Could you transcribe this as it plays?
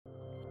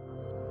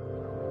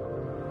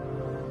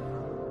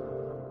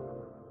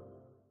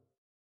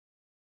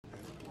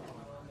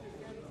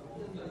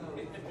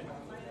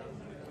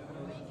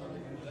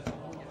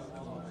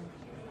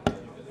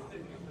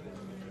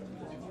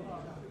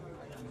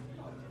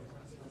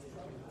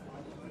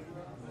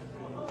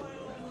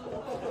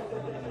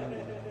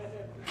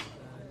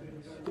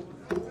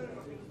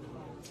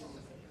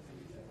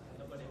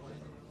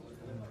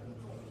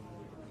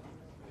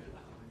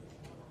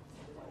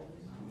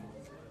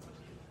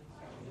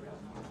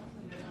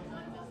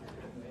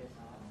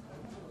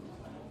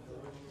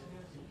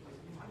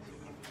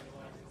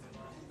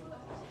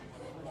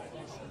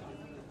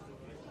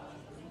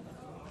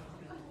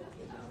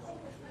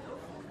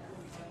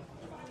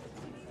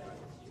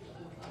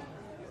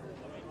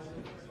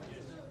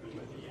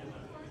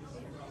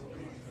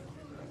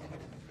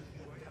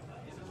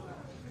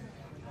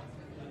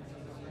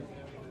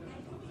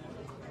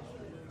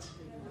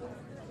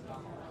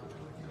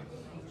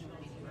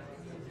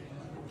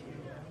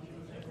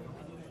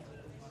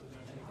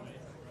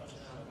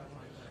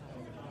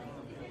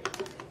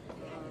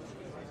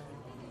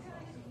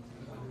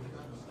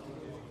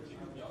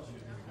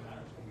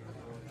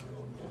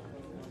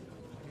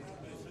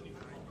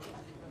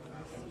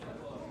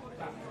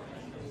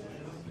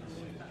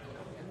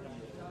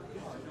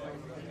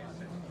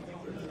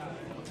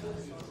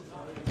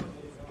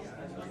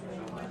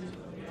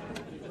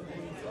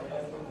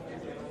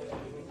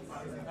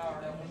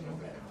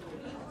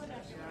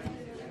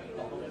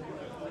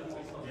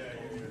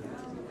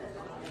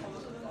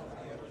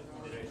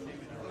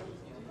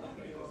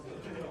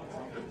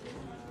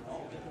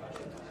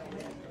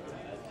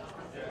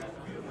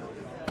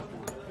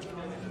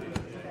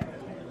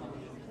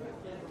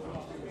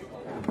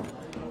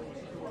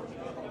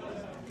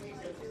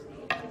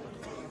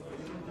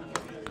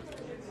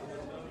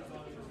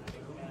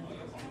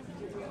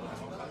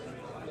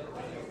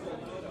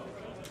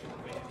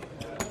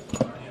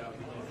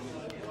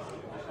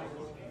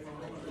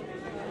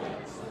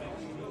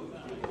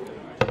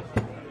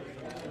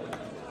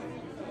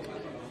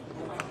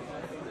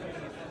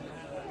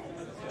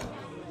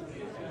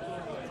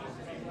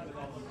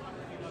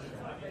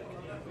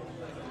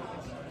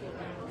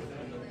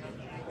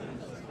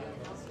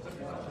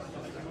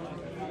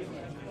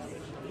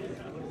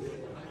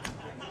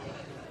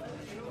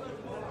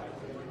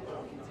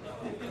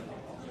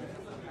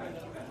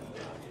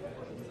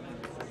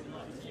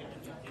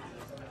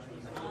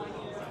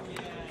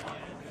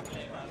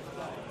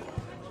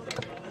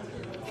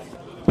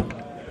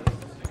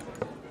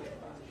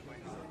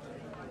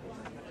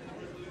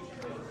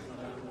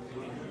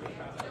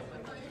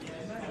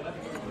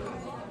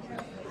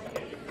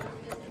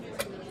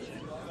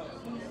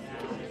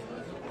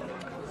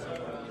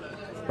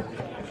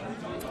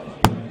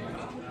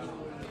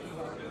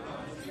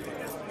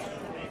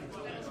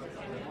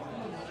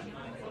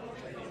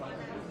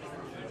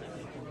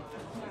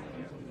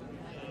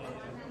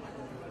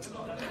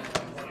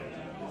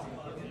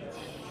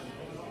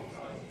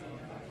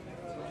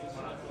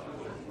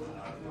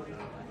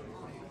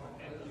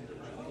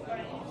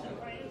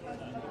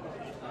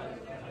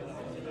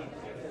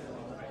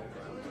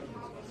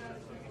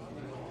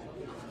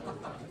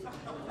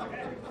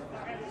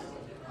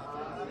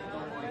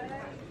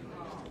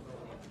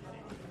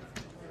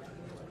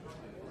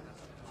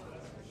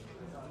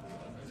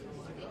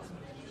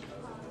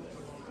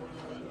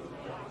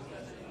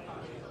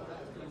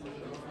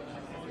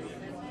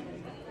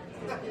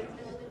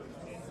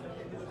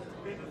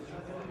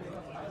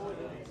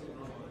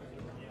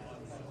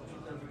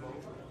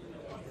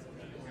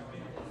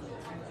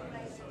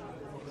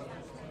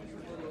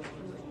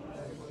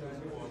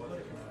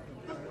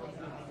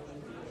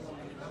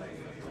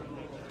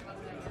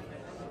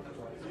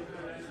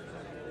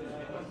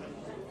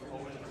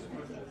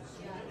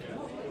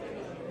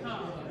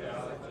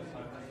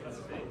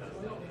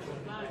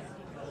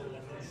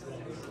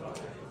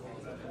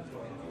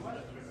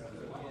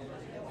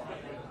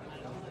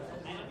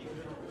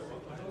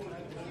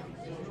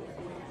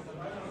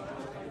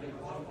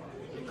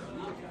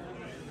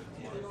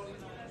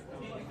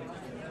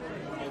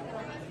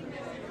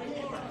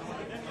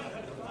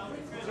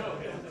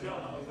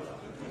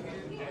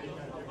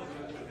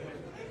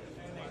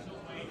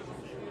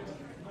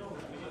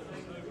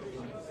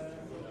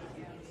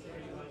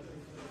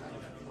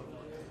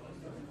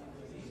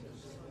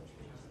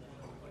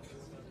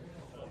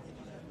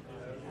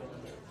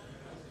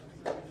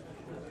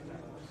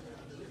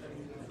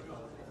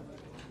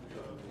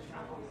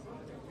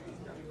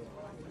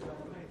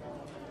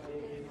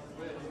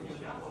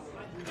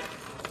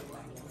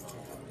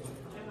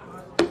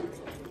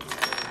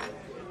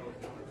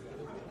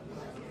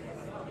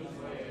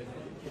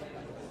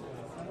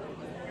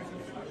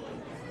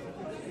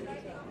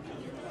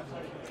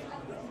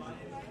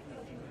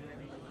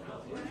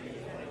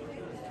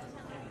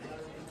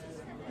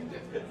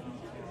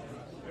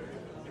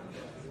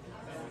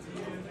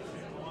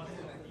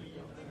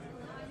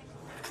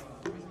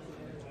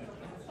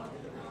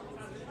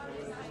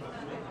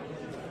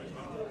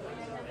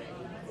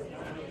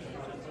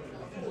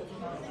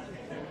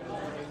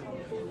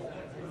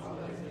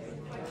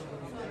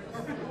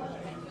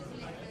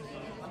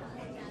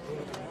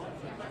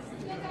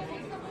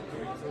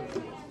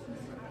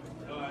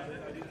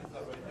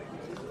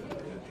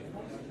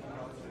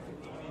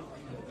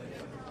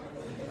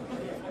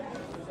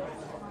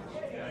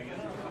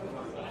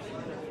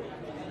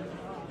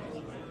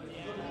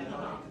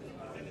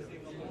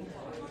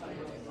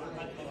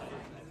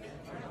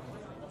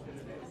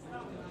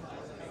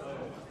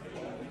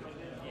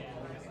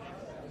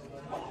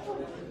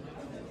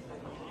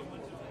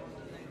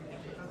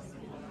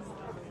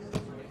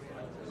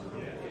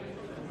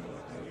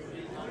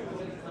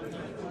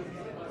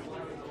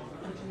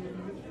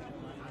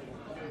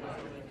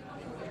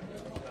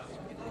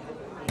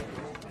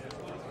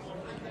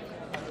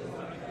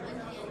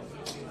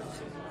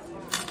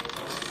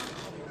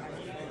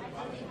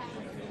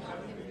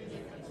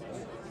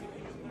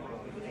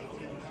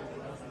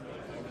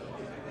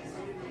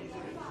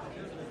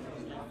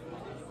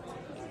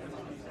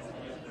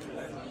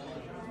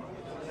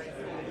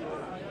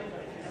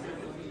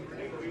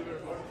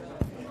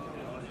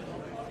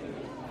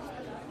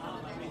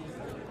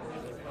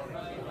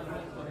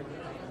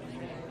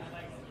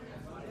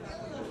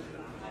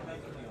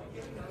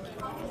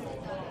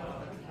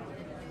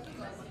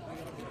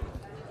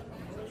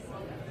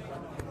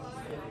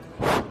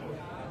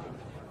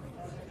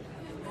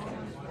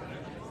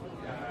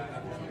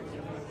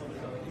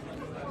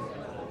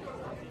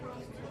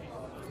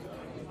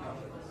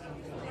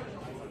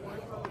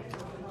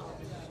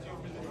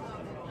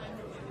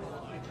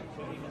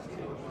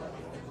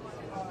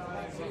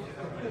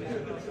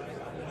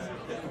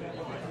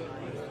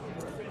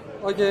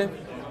Okay.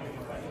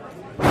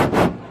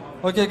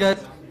 Okay, guys,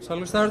 shall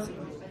we start?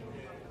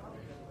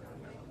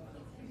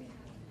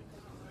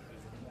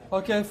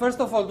 Okay, first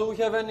of all, do we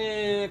have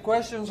any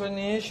questions,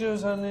 any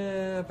issues,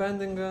 any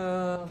pending?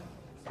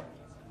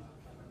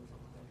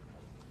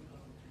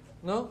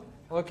 No?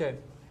 Okay.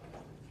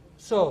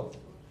 So,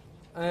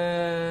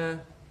 I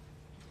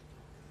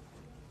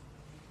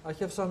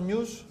have some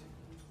news.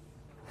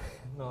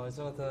 No, it's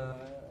not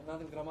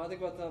nothing dramatic,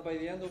 but by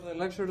the end of the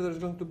lecture there's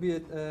going to be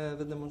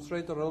the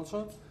demonstrator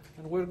also,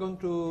 and we're going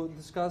to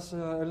discuss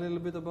a little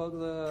bit about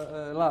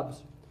the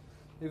labs.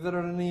 If there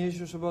are any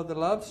issues about the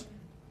labs,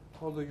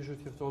 although you should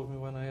have told me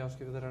when I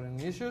asked if there are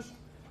any issues.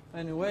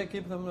 Anyway,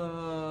 keep them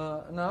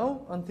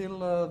now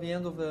until the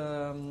end of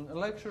the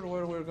lecture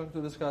where we're going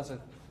to discuss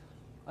it.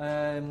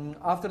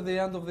 After the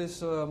end of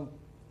this, of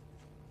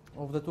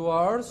the 2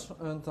 hours,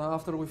 and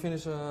after we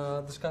finish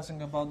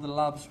discussing about the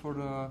labs for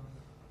the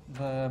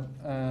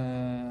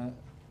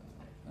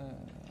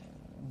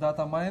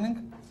data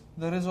mining,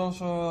 there is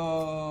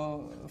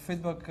also a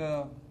feedback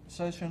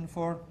session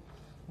for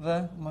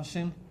the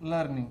machine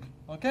learning.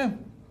 Okay?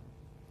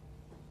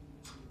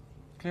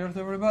 Clear to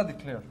everybody?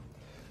 Clear.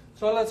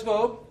 So let's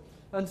go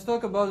and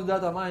talk about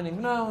data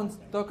mining now and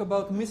talk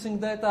about missing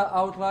data,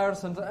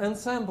 outliers, and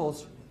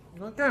samples.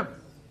 Okay.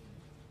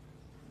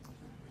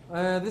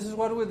 This is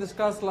what we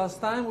discussed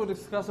last time. We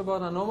discussed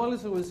about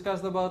anomalies. We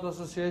discussed about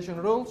association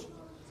rules.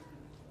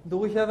 Do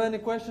we have any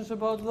questions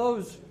about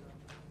those?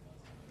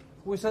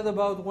 We said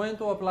about when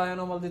to apply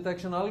anomaly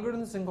detection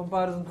algorithms in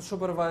comparison to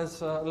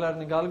supervised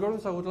learning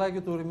algorithms. I would like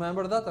you to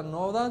remember that and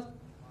know that.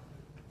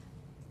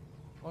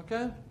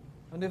 Okay?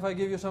 And if I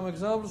give you some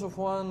examples of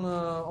one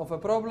of a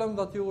problem,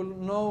 that you will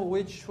know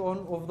which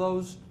one of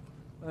those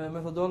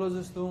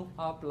methodologies to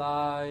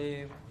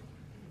apply.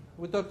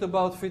 We talked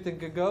about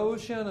fitting a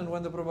Gaussian, and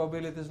when the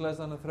probability is less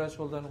than a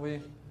threshold, then we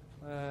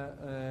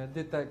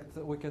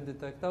can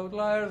detect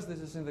outliers. This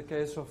is in the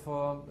case of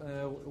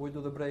we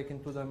do the break in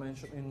 2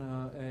 dimensions in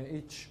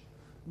each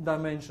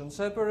dimension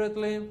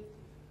separately.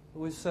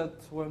 We said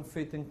when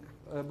fitting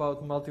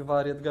about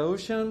multivariate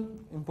Gaussian,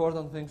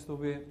 important things to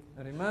be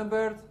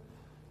remembered.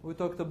 We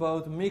talked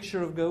about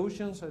mixture of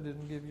Gaussians. I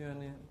didn't give you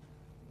any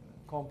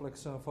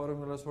complex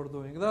formulas for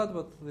doing that,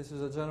 but this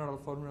is a general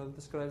formula that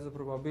describes the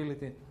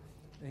probability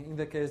in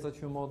the case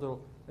that you model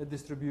a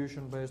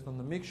distribution based on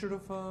the mixture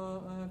of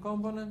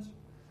components.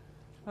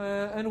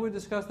 And we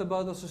discussed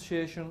about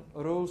association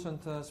rules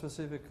and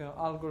specific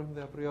algorithm,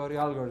 the a priori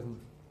algorithm.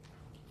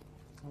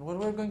 And what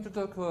we're going to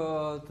talk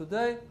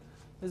today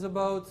is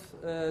about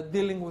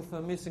dealing with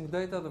missing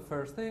data, the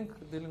first thing,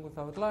 dealing with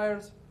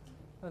outliers,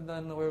 and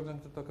then we're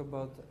going to talk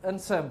about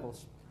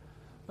ensembles.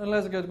 And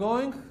let's get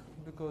going,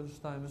 because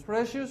time is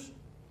precious,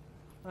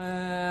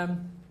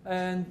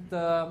 and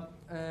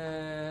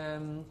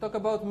talk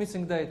about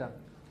missing data.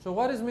 So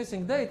what is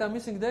missing data?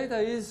 Missing data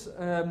is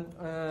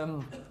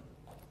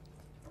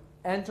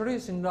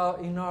entries in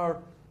our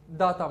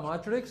data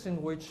matrix,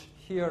 in which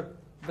here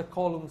the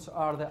columns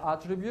are the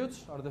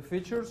attributes, are the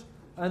features,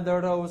 and the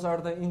rows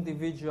are the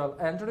individual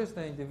entries,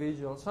 the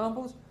individual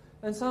samples,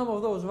 and some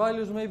of those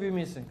values may be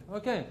missing.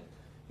 Okay,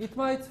 it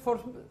might for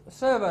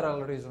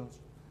several reasons.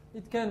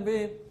 It can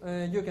be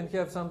you can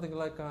have something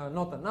like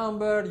not a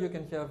number, you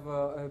can have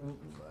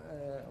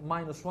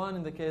 -1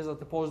 in the case that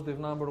the positive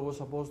number was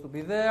supposed to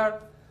be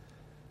there.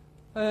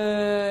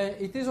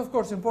 It is, of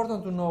course,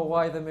 important to know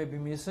why they may be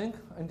missing,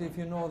 and if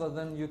you know that,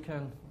 then you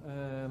can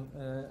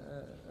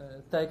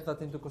take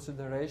that into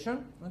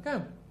consideration.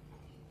 Okay.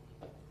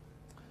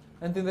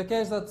 And in the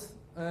case that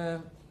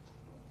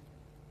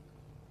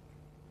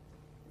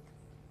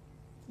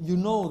you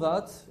know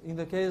that, in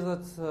the case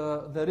that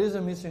there is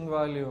a missing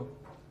value,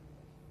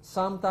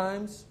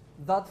 sometimes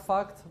that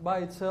fact by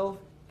itself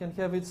can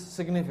have its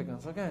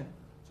significance. Okay.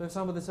 So if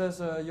somebody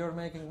says you're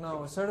making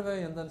now a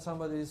survey and then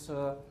somebody is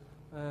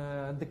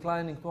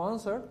declining to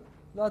answer,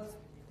 that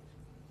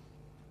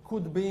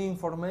could be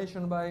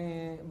information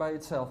by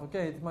itself.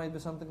 Okay, it might be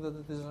something that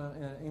it is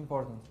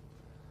important,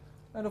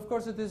 and of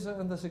course it is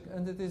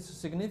and it is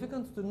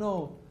significant to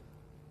know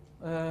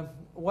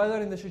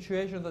whether in the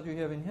situation that you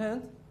have in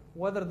hand,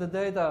 whether the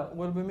data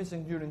will be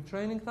missing during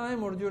training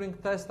time or during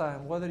test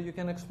time, whether you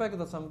can expect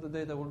that some of the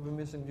data will be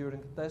missing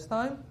during test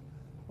time,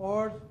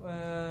 or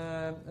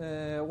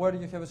where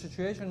you have a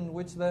situation in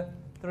which the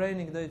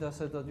training data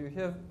set that you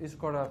have is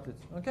corrupted.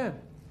 Okay,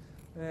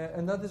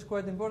 and that is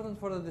quite important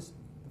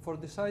for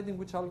deciding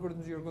which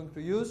algorithms you're going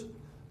to use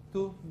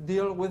to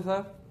deal with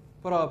a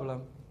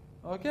problem.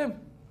 Okay,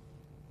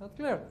 that's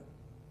clear.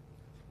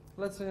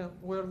 Let's see.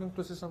 We're going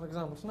to see some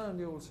examples now, and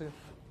you will see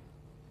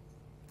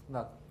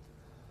that.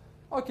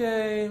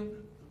 Okay,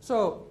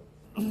 so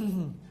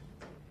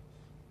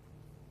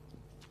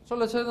so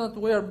let's say that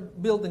we are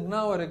building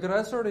now a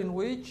regressor in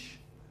which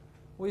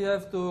we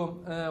have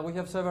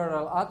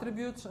several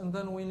attributes, and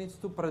then we need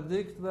to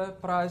predict the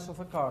price of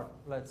a car,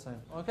 let's say.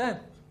 Okay.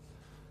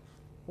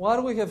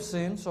 What we have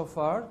seen so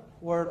far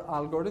were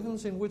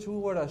algorithms in which we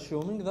were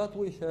assuming that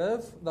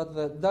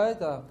the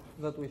data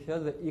that we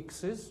had, the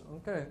x's,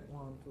 okay,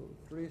 1, 2,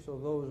 3, so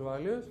those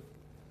values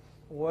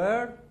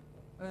were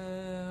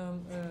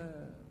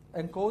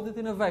encoded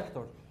in a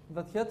vector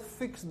that had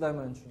fixed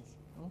dimensions.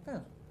 Okay.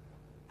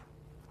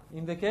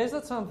 In the case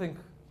that something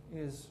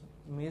is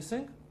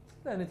missing,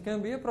 then it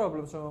can be a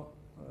problem. So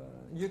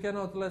you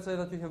cannot, let's say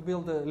that you have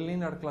built a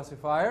linear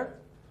classifier,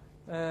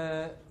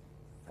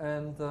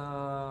 and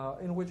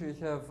in which you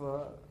have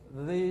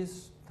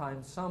this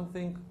times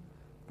something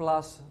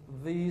plus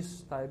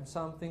this times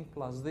something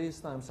plus this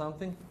times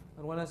something.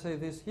 And when I say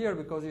this here,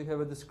 because you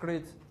have a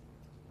discrete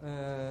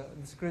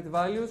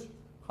values,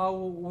 how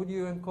would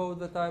you encode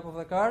the type of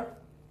the car?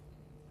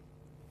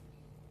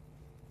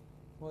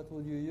 What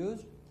would you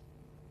use?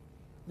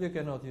 You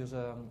cannot use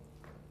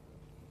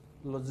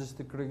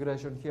logistic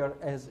regression here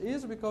as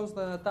is, because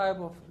the type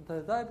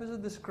is a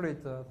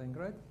discrete thing,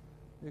 right?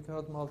 You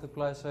cannot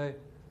multiply, say,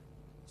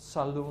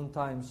 saloon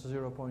times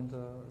 0 point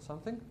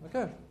something.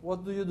 Okay,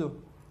 what do you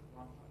do?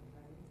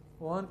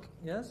 1,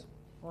 yes,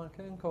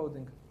 1K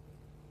encoding.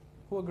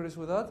 Who agrees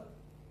with that?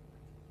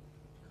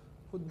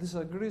 Who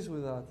disagrees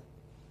with that?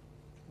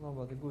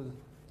 Nobody. Good.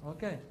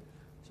 Okay.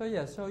 So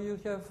yes, so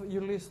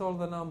you list all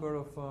the number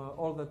of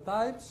all the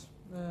types,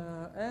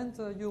 and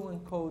you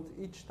encode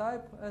each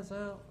type as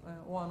a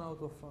 1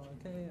 out of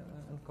k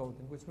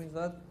encoding, which means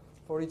that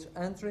for each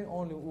entry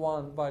only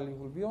one value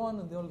will be 1,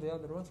 and all the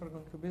other ones are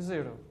going to be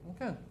 0.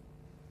 Okay.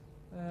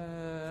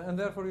 and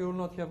therefore you will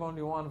not have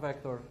only one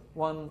vector,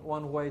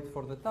 one weight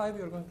for the type.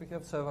 You're going to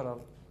have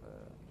several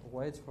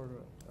weights for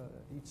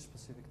each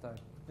specific type.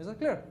 Is that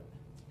clear?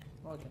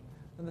 Okay.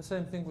 And the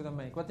same thing with a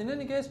make. But in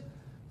any case,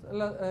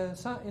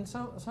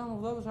 some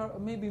of those are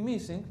maybe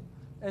missing,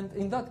 and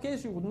in that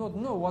case you would not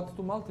know what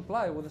to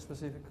multiply with a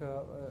specific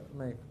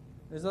make.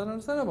 Is that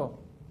understandable?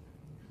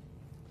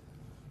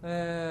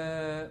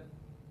 And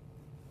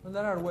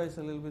there are ways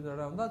a little bit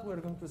around that. We're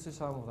going to see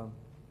some of them.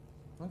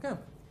 Okay,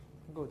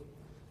 good.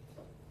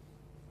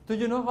 Do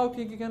you know how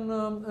you can,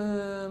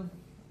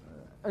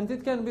 and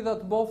it can be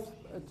that both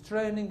at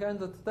training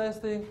and at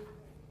testing.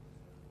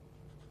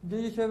 Do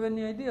you have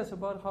any ideas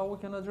about how we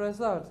can address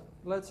that?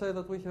 Let's say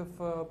that we have,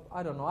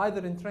 I don't know,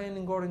 either in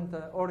training or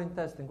in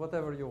testing,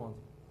 whatever you want.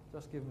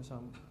 Just give me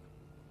some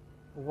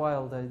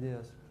wild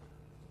ideas.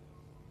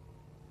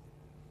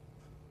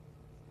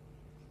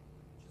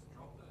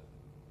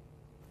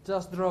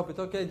 Just drop it.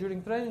 Okay,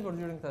 during training or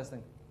during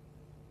testing?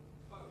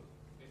 Both.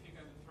 If you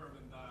can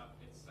determine that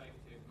it's safe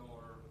to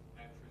ignore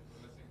entries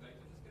with missing data,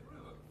 just get rid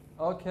of it.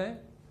 Okay.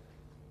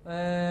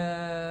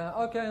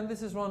 Okay, and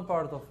this is one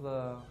part of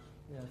the,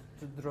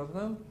 to drop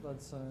them.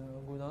 That's a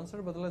good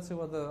answer. But let's see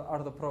what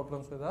are the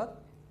problems with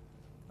that.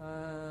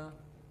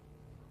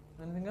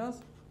 Anything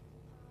else?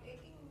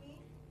 Taking mean.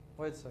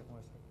 Wait a second.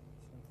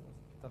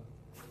 Tell me.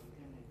 So you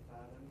can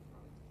infer them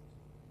from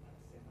a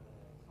similar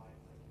type,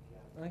 like if you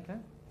have Okay.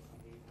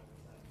 these have a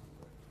certain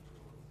number of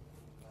tools,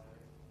 infer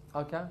it.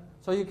 Okay.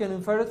 So you can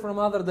infer it from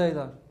other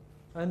data.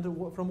 And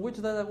from which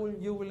data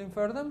you will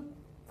infer them?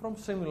 From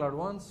similar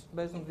ones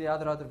based on the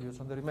other attributes,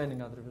 on the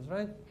remaining attributes,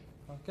 right?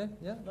 Okay.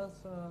 Yeah,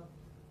 that's a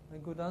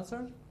good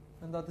answer.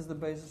 And that is the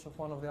basis of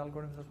one of the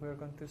algorithms that we are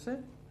going to see.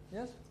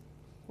 Yes?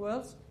 Who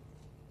else?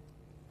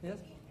 Yes?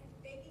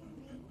 Taking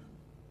mean.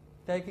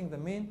 Taking the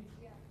mean?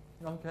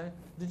 Yeah. Okay.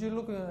 Did you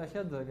look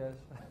ahead there, guys?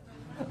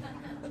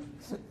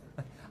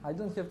 I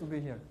don't have to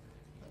be here.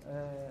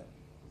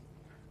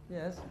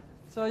 Yes.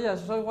 So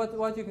yes. So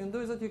what you can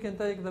do is that you can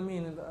take the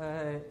mean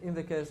in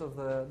the case of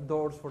the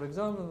doors, for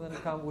example, and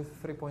then come with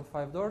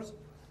 3.5 doors.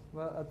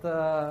 But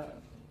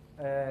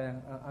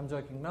I'm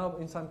joking now.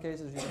 In some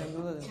cases you can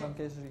do that. In some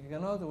cases you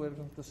cannot. We're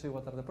going to see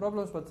what are the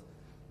problems. But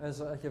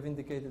as I have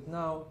indicated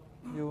now,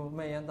 you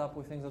may end up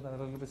with things that are a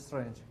little bit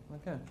strange.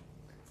 Okay.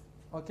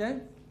 Okay.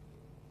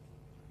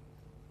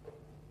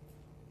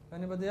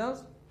 Anybody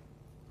else?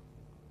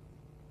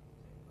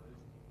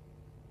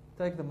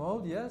 Take the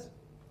mode, yes.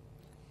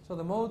 So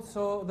the mode,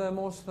 so the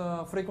most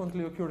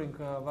frequently occurring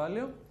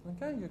value.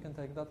 Okay, you can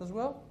take that as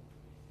well.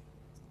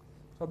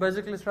 So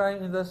basically,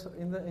 trying in those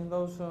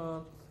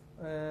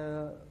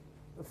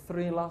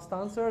three last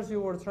answers,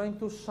 you were trying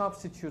to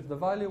substitute the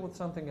value with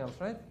something else,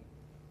 right?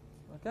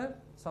 Okay,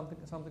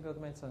 something that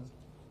made sense.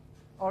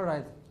 All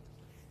right,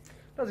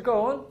 let's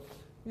go on.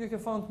 You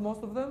have found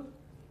most of them.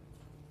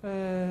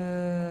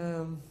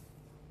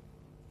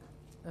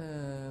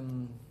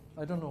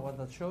 I don't know what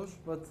that shows,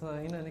 but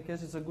in any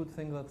case, it's a good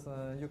thing that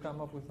you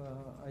come up with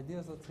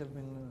ideas that have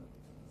been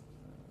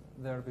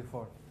there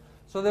before.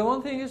 So the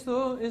one thing is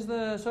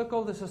the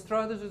so-called is a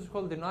strategy. It's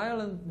called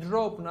denial and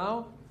drop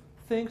now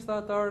things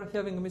that are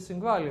having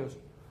missing values.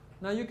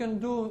 Now you can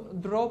do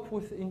drop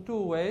in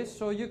two ways.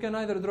 So you can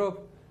either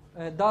drop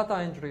data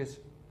entries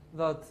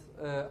that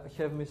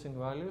have missing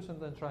values and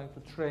then trying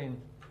to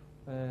train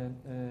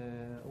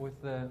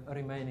with the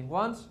remaining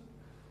ones.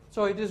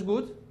 So it is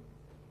good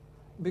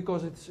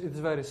because it's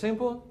very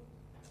simple.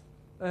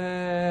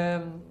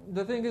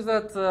 The thing is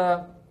that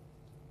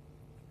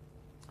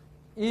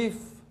if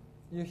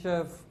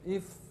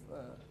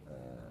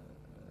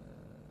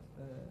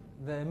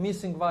the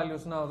missing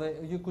values now,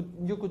 you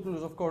could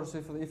lose, of course,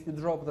 if you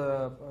drop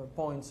the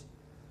points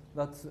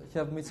that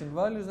have missing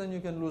values, then you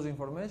can lose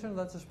information.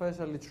 That's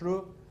especially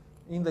true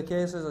in the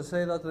cases, I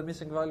say, that the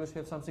missing values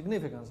have some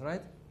significance,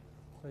 right?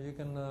 So you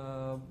can,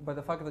 by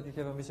the fact that you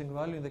have a missing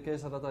value, in the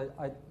case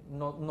that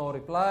no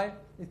reply,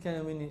 it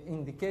can be an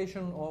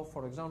indication of,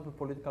 for example,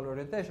 political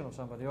orientation of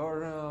somebody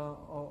or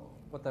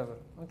whatever.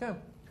 Okay.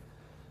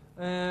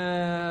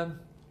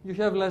 You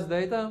have less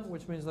data,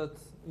 which means that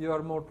you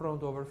are more prone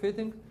to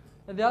overfitting.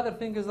 And the other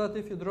thing is that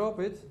if you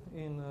drop it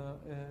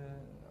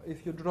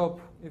if you drop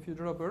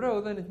a row,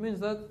 then it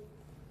means that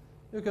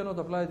you cannot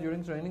apply it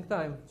during training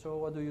time. So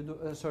what do you do?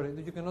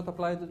 You cannot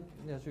apply it.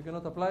 Yes, you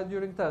cannot apply it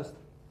during test.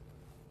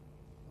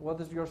 What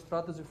is your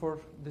strategy for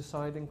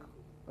deciding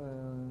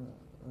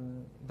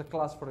the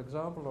class, for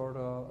example, or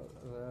the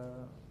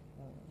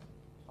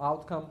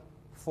outcome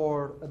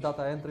for a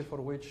data entry for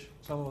which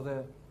some of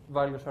the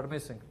values are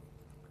missing?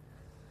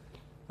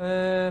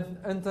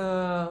 And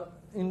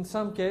in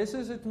some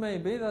cases, it may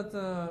be that,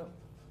 I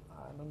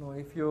don't know,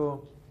 if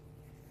you,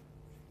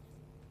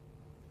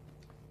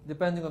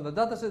 depending on the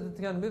data set, it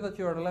can be that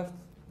you are left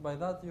by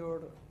that,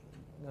 you're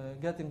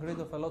getting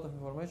rid of a lot of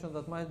information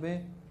that might be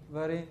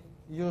very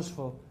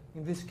useful.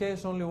 In this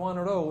case, only one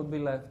row would be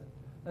left.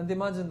 And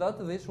imagine that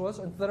this was,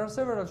 and there are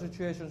several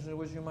situations in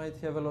which you might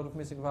have a lot of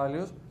missing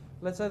values.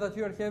 Let's say that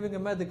you are having a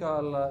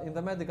medical, in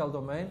the medical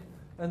domain,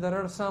 and there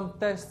are some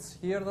tests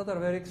here that are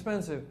very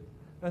expensive.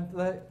 and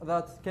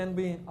that can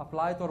be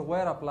applied or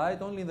were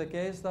applied only in the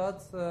case that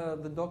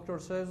the doctor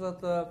says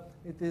that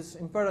it is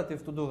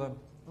imperative to do them.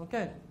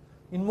 Okay.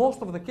 In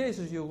most of the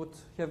cases, you would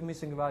have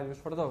missing values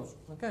for those.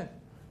 Okay.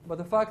 But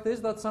the fact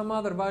is that some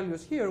other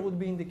values here would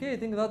be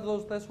indicating that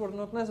those tests were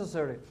not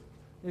necessary.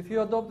 If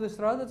you adopt this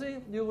strategy,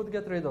 you would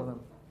get rid of them.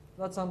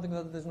 That's something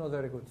that is not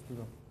very good to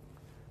do.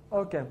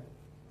 Okay.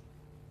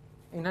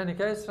 In any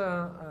case,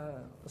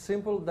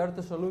 simple and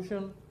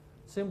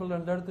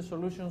dirty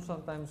solutions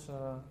sometimes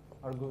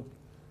are good.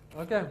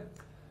 Okay.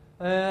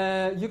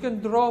 You can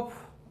drop,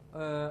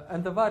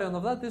 and the variant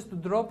of that is to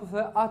drop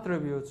the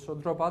attributes. So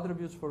drop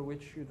attributes for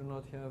which you do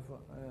not have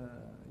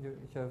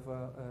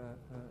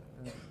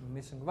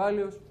missing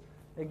values.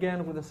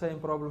 Again, with the same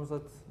problems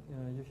that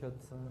you had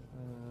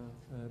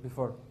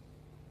before.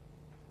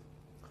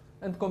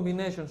 And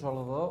combinations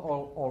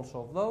also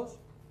of those,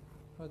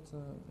 but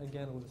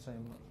again with the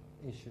same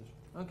issues.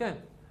 Okay.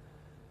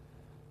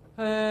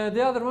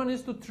 The other one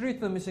is to treat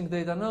the missing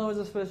data now as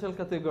a special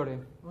category.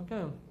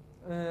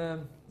 Okay.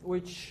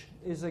 Which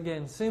is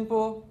again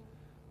simple.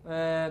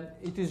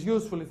 It is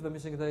useful if the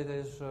missing data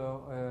is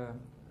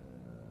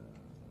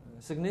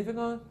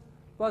significant,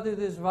 but it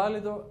is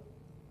valid.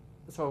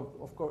 So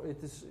of course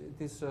it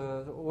is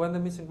when the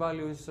missing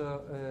value is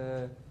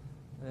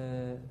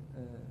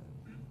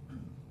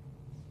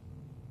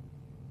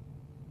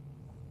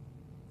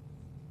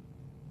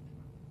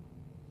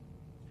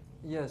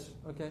yes,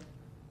 okay.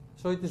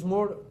 So it is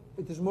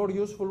more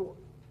useful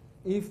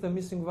if the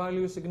missing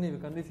value is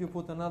significant. If you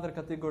put another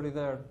category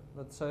there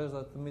that says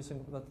that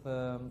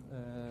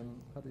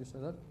how do you say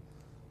that?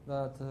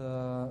 That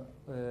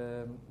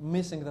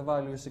missing the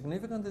value is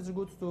significant, it's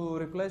good to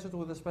replace it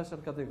with a special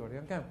category.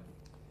 Okay.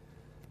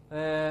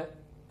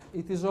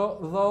 It is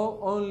though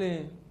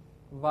only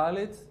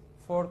valid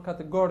for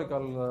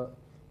categorical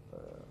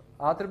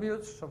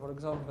attributes. So, for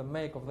example, the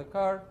make of the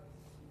car,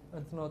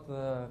 and not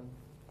the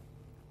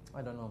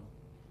I don't know.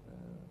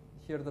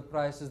 Here the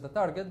price is the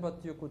target,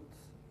 but you could,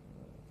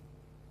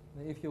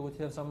 if you would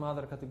have some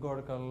other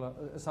categorical,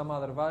 some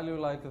other value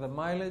like the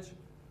mileage,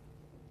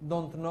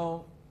 don't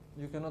know,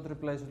 you cannot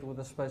replace it with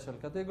a special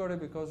category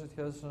because it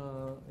is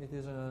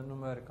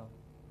numerical.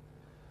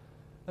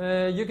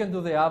 You can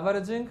do the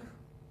averaging,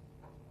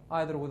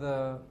 either with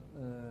a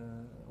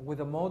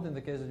mode in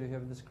the case that you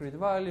have a discrete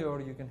value,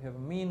 or you can have a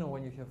mean, or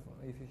if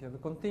you have a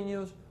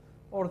continuous,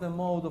 or the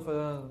mode of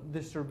a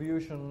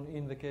distribution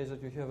in the case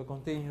that you have a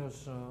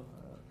continuous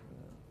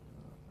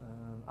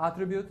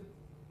attribute.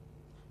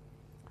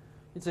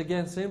 It's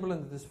again simple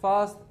and it is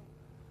fast.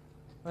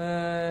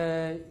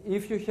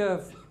 If you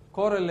have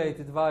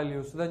correlated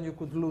values, then you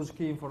could lose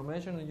key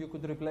information and you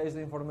could replace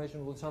the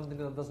information with something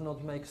that does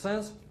not make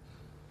sense.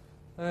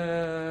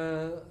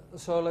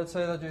 So let's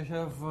say that you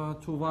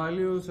have two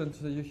values and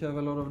you have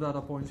a lot of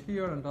data points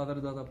here and other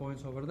data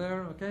points over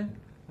there, okay?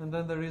 And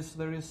then there is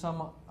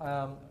some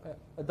a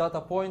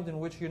data point in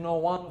which you know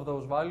one of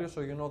those values,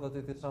 so you know that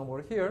it is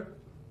somewhere here,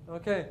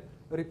 okay?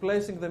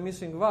 Replacing the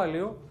missing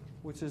value,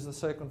 which is the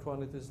second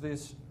one, it is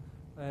this,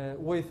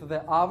 with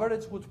the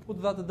average would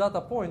put that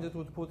data point, it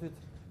would put it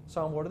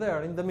somewhere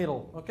there in the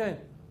middle, okay?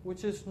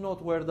 Which is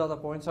not where data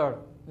points are.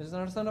 Is it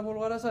understandable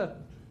what I said?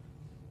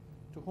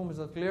 To whom is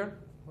that clear?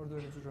 Or do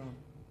we need to draw?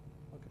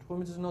 Okay, to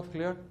whom it is not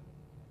clear?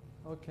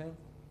 Okay.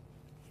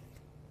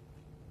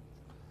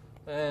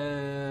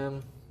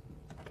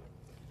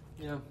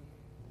 Yeah.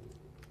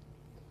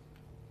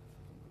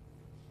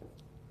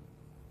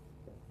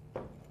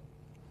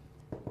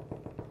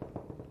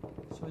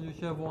 So you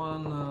have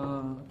one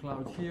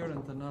cloud here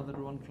and another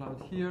one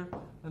cloud here,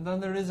 and then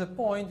there is a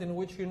point in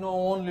which you know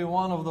only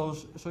one of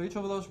those. So each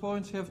of those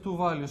points have two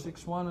values,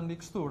 x1 and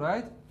x2,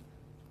 right?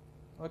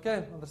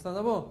 Okay,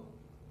 understandable?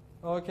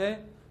 Okay.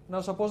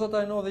 Now suppose that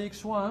I know the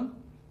x1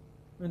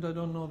 and I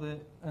don't know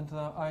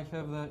I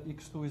have the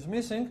x2 is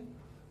missing,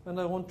 and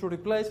I want to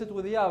replace it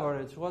with the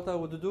average. What I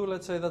would do,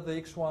 let's say that the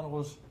x1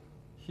 was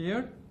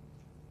here,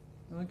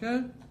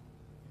 okay?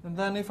 And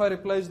then if I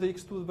replace the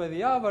x2 by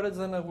the average,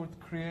 then I would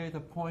create a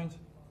point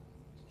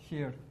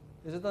here.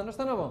 Is it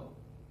understandable?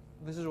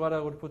 This is what I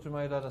would put in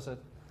my data set.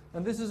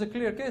 And this is a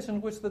clear case in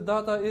which the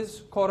data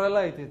is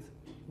correlated.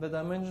 The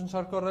dimensions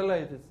are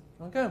correlated.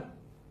 Okay?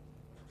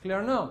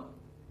 Clear now?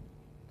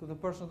 To the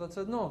person that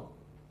said no.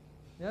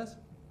 Yes?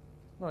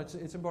 No, it's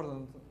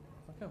important.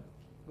 Okay,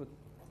 good.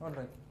 All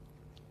right.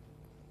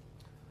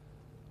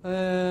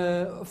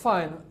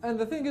 Fine. And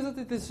the thing is that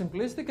it is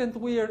simplistic, and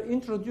we are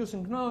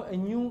introducing now a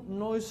new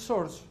noise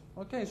source.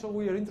 Okay, so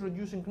we are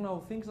introducing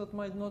now things that do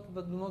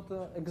not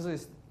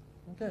exist.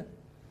 Okay.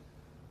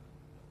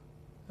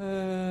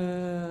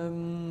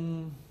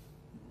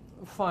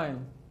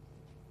 Fine.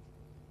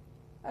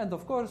 And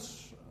of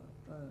course,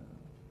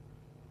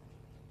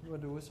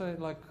 what do we say?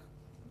 Like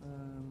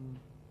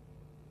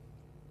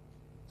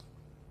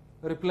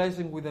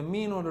replacing with a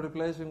mean or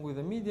replacing with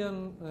a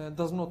median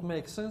does not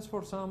make sense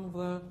for some of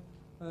the.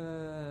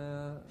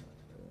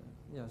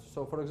 Yes.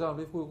 So, for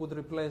example, if we would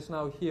replace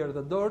now here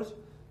the doors,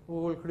 we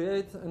will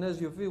create an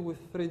SUV with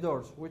 3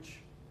 doors,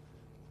 which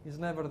is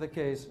never the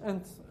case.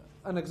 And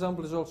an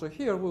example is also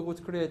here. We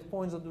would create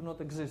points that do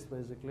not exist,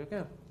 basically.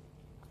 Okay,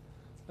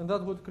 and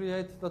that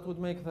would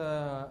make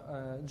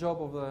the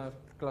job of the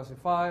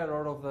classifier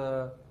or of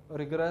the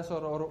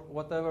regressor or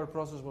whatever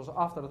process was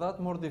after that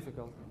more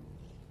difficult.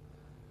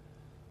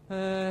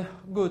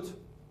 Good.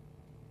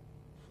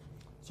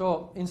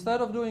 So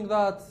instead of doing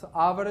that,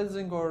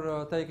 averaging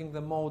or taking the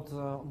mode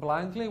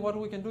blindly, what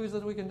we can do is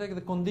that we can take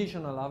the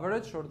conditional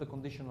average or the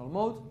conditional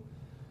mode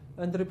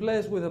and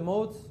replace with the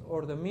mode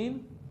or the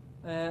mean,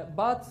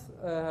 but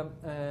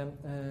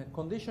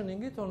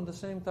conditioning it on the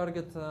same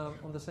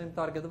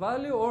target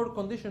value or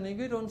conditioning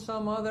it on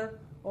some other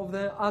of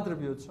the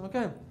attributes.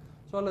 Okay.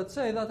 So let's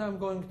say that I'm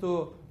going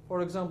to,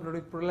 for example,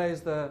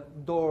 replace the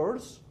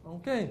doors.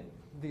 Okay.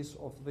 This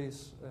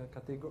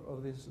category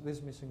of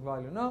this missing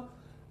value. Now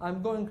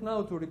I'm going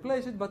now to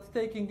replace it, but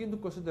taking into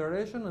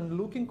consideration and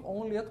looking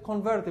only at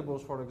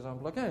convertibles, for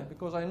example. Okay,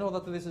 because I know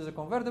that this is a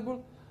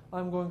convertible,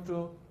 I'm going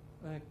to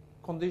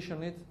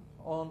condition it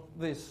on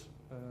this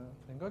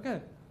thing. Okay,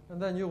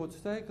 and then you would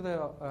take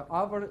the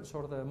average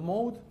or the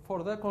mode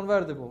for the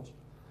convertibles,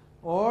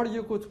 or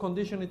you could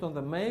condition it on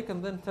the make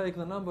and then take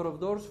the number of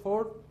doors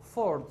for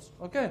Fords.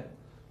 Okay,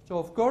 so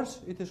of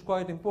course it is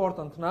quite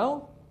important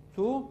now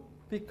to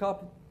pick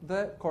up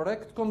the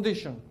correct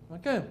condition.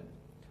 Okay.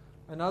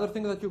 Another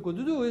thing that you could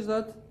do is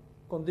that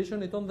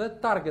condition it on the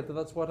target.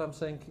 That's what I'm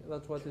saying.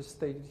 That's what is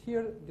stated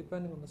here,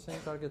 depending on the same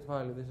target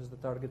value. This is the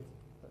target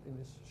in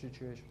this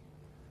situation.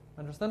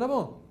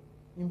 Understandable?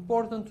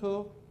 Important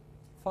to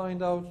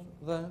find out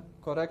the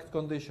correct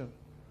condition.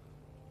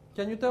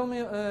 Can you tell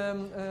me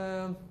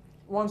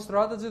one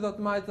strategy that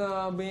might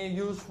be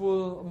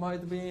useful,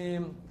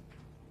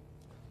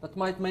 that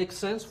might make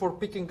sense for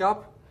picking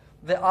up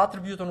the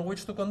attribute on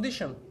which to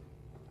condition?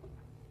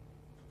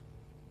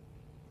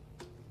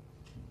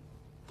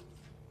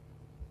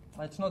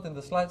 It's not in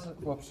the slides.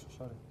 Oops,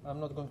 sorry. I'm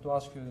not going to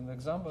ask you in the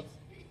exam, but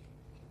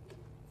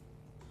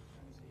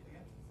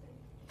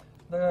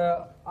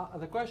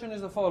the question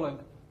is the following.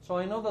 So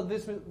I know that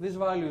this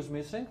value is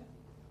missing,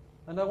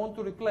 and I want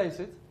to replace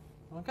it.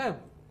 Okay.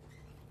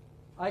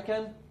 I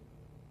can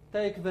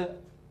take the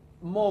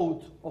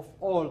mode of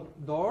all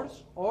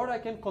doors, or I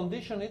can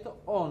condition it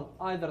on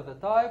either the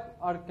type,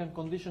 or I can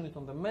condition it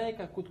on the make,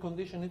 I could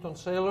condition it on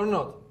sale or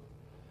not.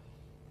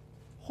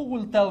 Who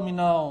will tell me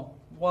now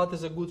what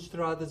is a good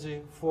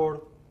strategy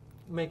for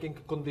making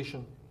a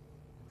condition?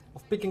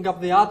 Of picking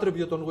up the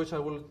attribute on which I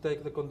will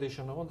take the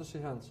condition. I want to see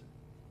hands.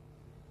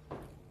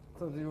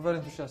 So you're very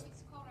enthusiastic.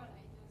 It's correlated,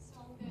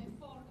 so the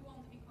Ford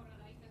won't be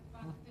correlated,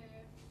 but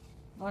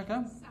the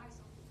Okay. size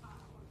of the car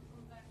or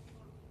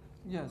convertible.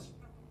 Yes.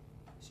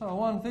 So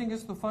one thing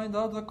is to find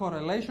out the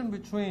correlation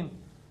between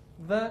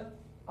the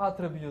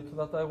attribute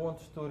that I want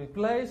to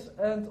replace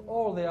and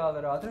all the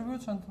other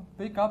attributes, and to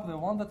pick up the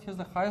one that has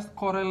the highest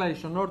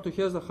correlation, or to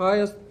has the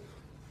highest.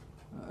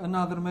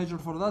 Another measure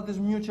for that is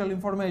mutual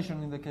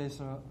information. In the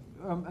case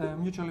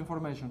mutual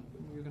information,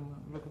 you can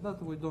look at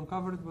that. We don't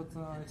cover it, but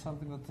it's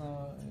something that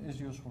is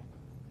useful.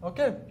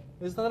 Okay,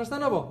 is that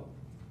understandable?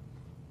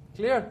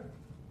 Clear?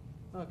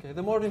 Okay,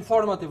 the more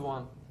informative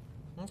one.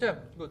 Okay,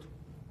 good.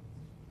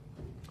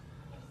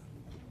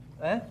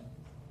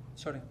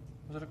 Sorry,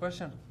 was there a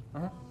question?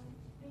 When we're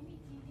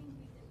dealing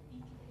with the big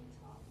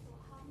data, so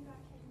how do you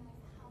recognize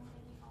how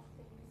many of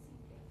the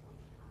missing data we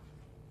have?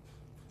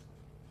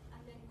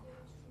 And then go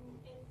through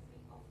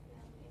every of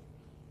them,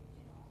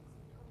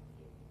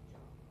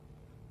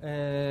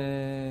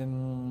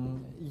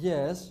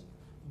 Yes,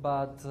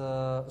 but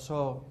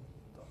so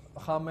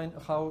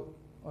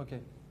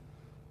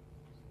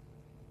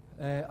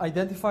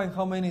identifying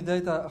how many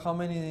data, how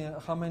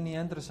many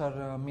entries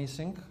are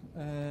missing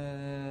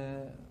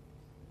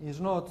is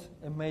not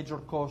a major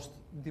cost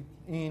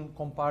in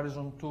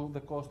comparison to the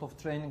cost of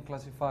training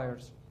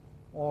classifiers.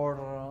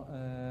 Or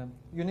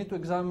you need to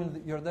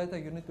examine your data.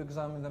 You need to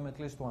examine them at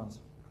least once.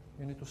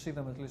 You need to see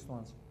them at least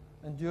once.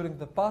 And during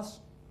the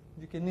pass,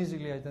 you can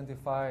easily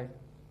identify.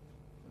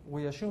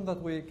 We assume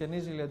that we can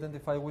easily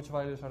identify which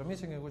values are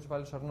missing and which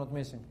values are not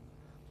missing.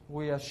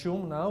 We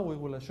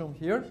will assume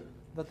here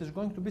that is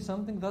going to be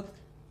something that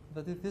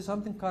it is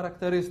something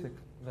characteristic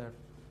there.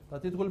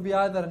 That it will be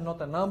either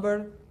not a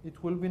number,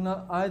 it will be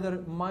either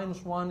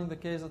 -1 in the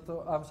case that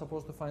I'm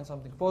supposed to find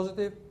something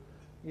positive.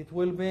 It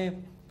will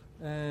be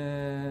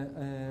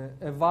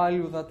a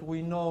value that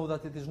we know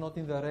that it is not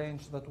in the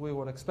range that we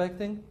were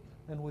expecting,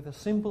 and with a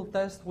simple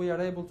test we are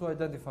able to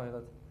identify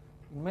that.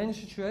 In many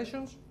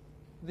situations,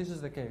 this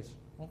is the case.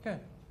 Okay.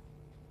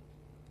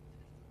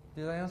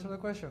 Did I answer the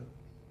question?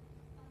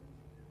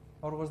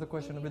 Or was the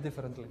question a bit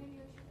differently? Maybe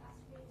I should ask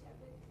later,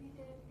 but with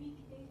the big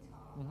data,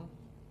 Mhm.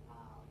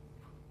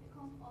 we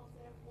can't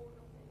observe all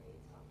of the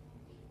data,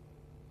 can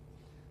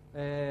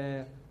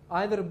we?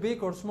 Either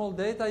big or small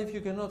data. If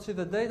you cannot see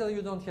the data,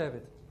 you don't have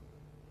it.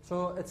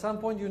 So at some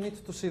point you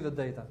need to see the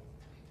data.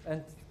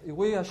 And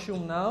we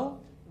assume now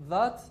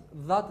that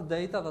that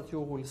data that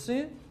you will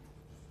see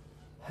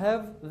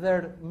have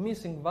their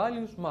missing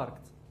values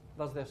marked.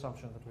 That's the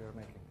assumption that we are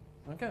making.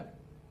 Okay?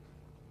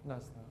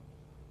 That's the,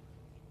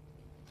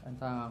 and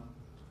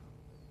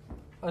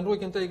And we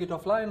can take it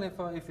offline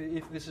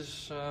if this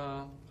is,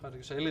 how do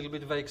you say, a little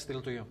bit vague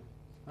still to you.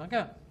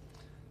 Okay?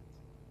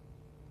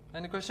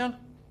 Any question?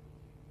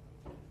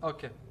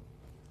 Okay.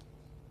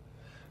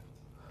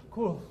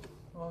 Cool.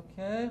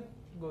 Okay,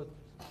 good.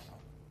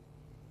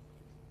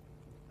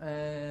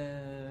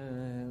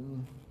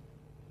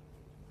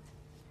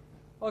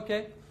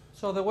 Okay,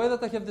 so the way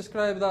that I have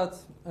described that,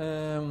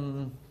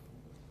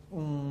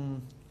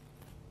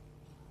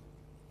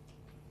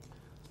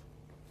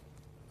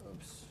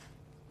 oops.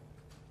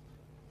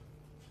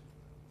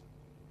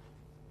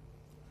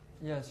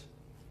 Yes.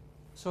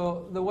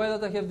 So the way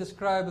that I have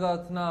described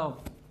that now,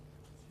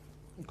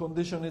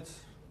 condition it,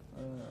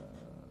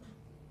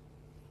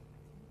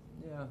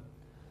 yeah.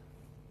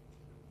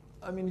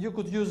 I mean, you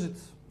could use it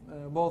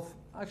both.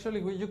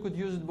 Actually, you could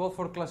use it both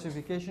for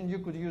classification. You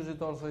could use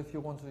it also if you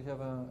want to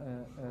have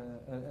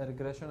a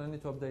regression. I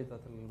need to update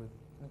that a little bit.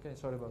 Okay,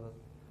 sorry about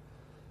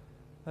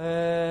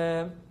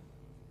that.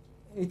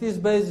 It is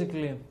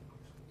basically,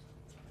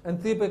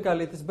 and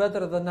typically it is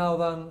better than now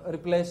than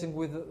replacing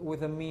with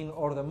the mean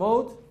or the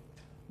mode,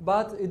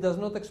 but it does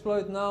not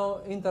exploit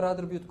now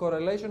inter-attribute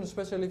correlation,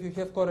 especially if you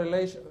have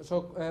correlation,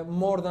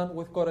 more than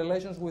with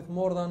correlations with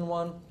more than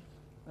one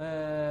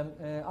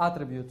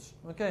attributes.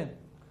 Okay.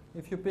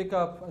 If you pick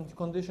up and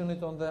condition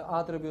it on the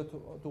attribute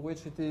to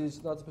which it is,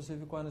 that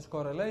specific one is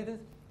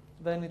correlated,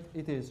 then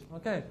it is.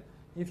 Okay.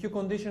 If you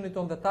condition it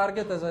on the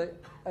target,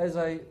 as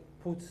I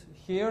put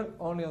here,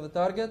 only on the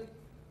target,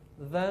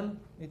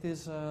 then it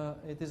is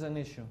an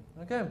issue.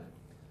 Okay.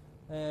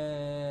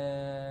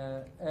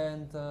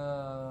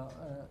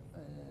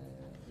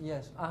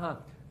 Yes.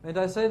 And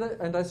I say that,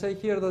 and I say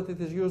here that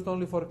it is used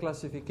only for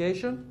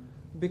classification,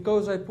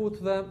 because I put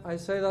them. I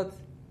say that.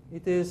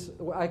 It is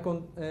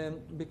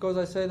because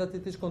I say that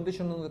it is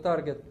conditioned on the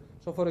target.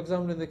 So, for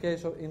example,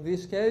 in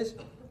this case,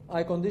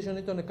 I condition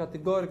it on a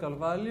categorical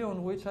value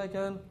on which I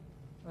can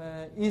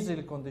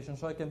easily condition.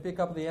 So I can pick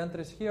up the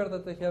entries here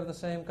that they have the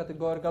same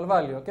categorical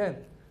value. Okay.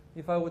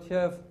 If I would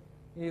have,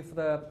 if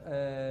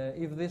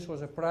this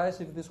was a price,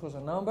 if this was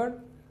a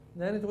number,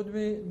 then it would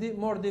be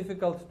more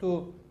difficult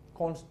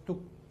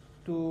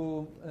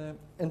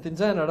and in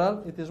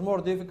general, it is more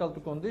difficult to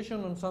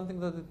condition on something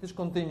that it is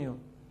continuous,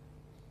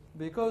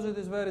 because it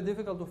is very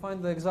difficult to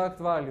find the exact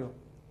value.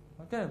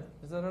 Okay,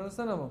 is that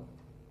understandable?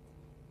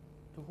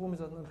 To whom is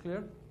that not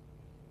clear?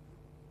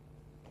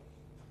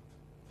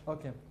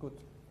 Okay, good.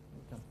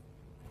 Okay.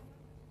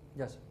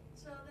 Yes?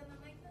 So the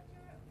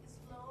nomenclature is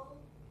low,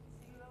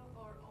 0,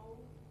 or O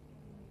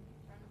in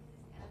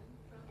parentheses n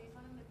from this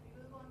one and the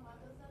previous one, what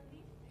does that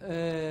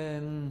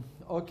mean?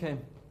 Okay,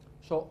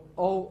 so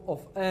O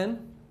of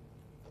n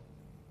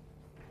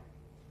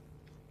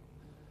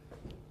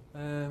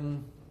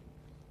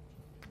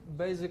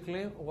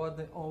basically what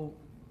the O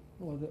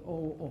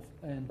of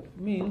n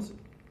means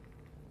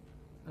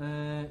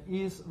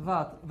is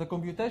that the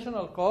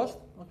computational cost,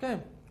 okay,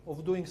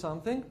 of doing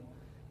something,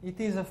 it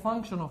is a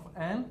function of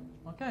n,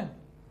 okay,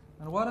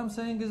 and what I'm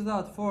saying is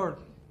that for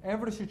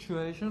every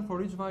situation,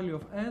 for each value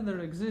of n,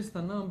 there exists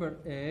a number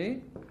a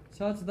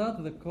such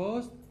that the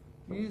cost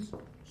is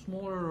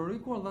smaller or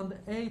equal than the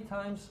a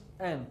times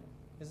n.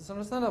 Is this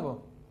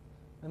understandable?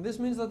 And this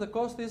means that the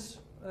cost is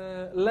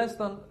less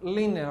than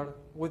linear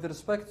with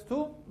respect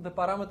to the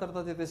parameter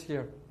that it is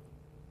here.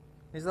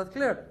 Is that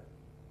clear?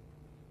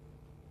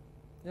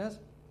 Yes?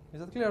 Is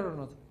that clear or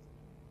not?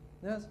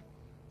 Yes?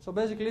 So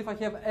basically, if I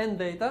have n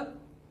data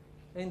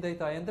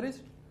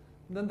entries,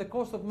 then the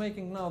cost of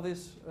making now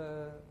this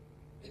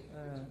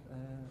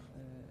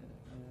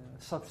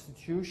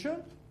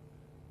substitution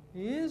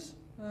is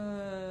how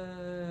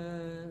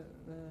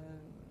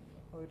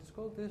it is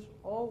called, this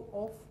O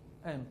of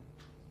n.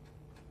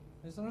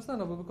 It's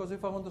understandable, because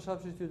if I want to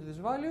substitute this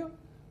value,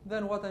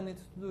 then what I need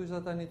to do is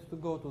that I need to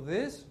go to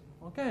this,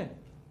 okay?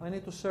 I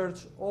need to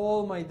search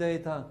all my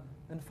data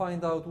and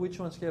find out which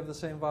ones have the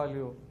same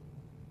value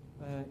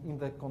in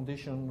the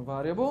condition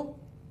variable.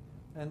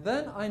 And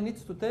then I need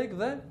to take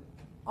the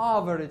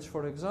average,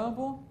 for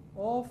example,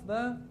 of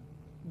the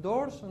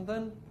doors and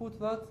then put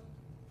that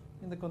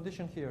in the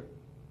condition here,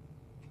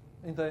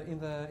 in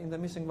the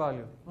missing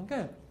value,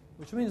 okay?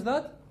 Which means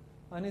that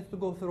I need to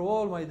go through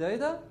all my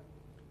data,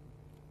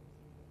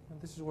 and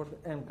this is where the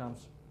n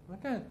comes,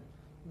 okay?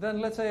 Then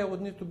let's say I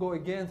would need to go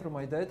again through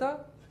my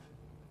data,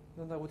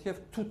 then I would have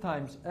 2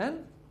 times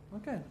n,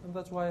 okay? And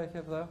that's why I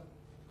have the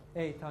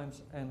a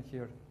times n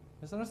here.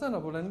 It's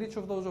understandable. And each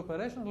of those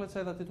operations, let's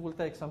say that it will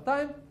take some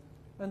time,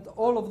 and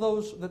all of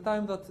those, the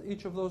time that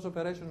each of those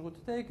operations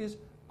would take is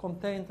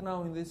contained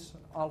now in this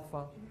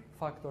alpha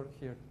factor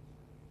here.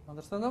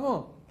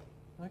 Understandable?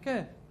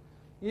 Okay.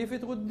 If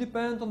it would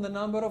depend on the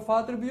number of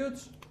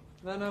attributes,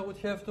 then I would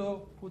have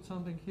to put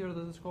something here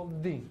that is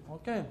called d,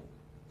 okay?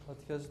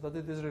 That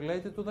it is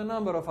related to the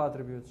number of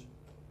attributes.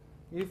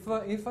 If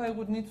I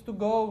would need to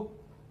go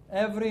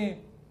every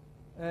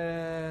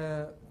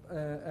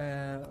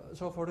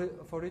so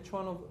for each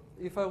one of,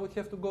 if I would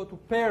have to go to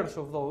pairs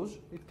of those,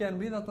 it can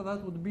be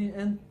that would be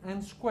n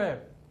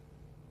squared.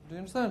 Do you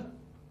understand?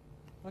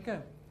 Okay.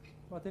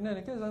 But in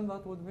any case, then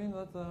that would mean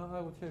that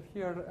I would have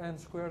here n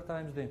squared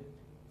times d.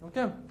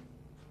 Okay?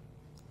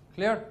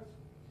 Clear?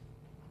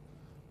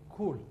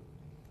 Cool.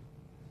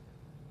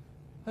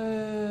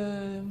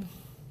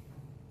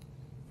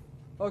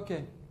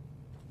 Okay.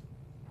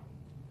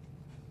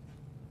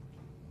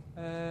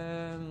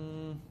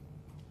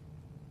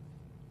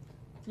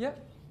 Yeah.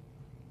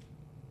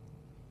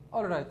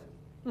 All right.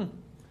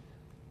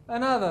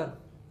 Another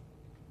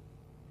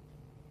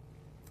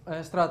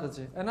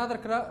strategy. Another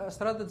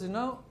strategy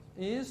now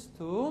is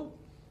to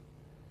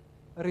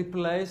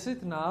replace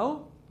it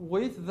now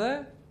with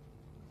the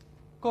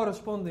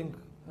corresponding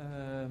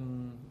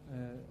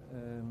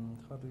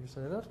how do you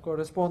say that?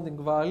 Corresponding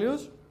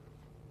values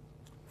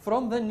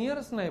from the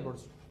nearest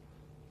neighbors.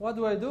 What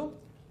do I do?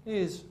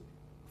 Is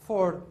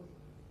for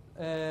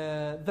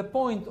the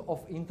point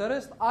of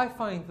interest, I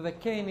find the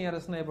k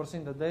nearest neighbors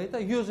in the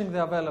data using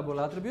the available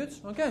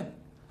attributes, okay?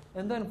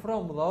 And then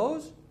from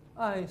those,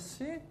 I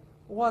see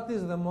what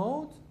is the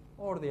mode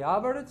or the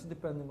average,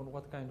 depending on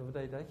what kind of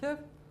data I have,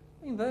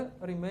 in the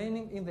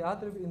remaining, in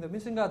the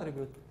missing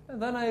attribute. And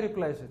then I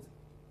replace it.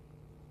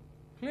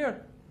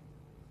 Clear?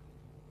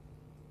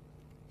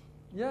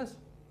 Yes?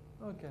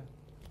 Okay.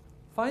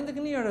 Find the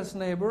nearest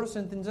neighbors,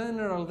 and in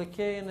general, the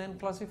KNN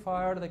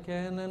classifier, the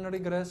KNN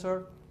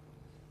regressor,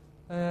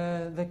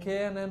 the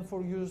KNN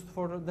used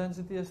for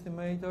density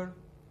estimator.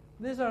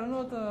 These are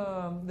not,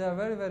 they are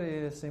very,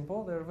 very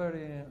simple. They're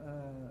very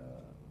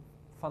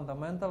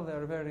fundamental.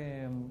 They're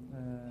very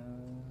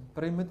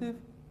primitive.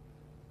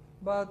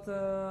 But,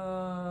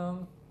 I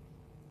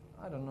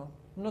don't know,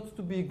 not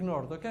to be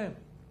ignored, okay?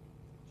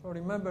 So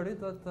remember it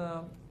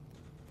that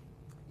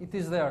it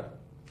is there.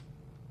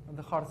 At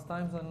the hard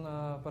times, and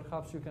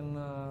perhaps you can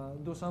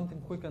do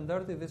something quick and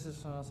dirty. This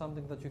is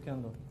something that you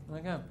can do.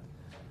 Okay?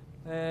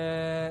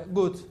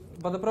 Good.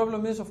 But the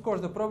problem is, of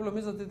course, the problem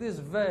is that it is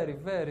very,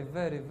 very,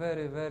 very,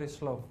 very, very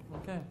slow.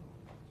 Okay?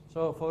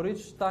 So for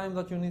each time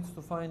that you need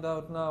to find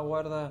out now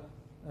where to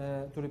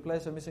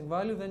replace a missing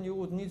value, then you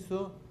would need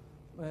to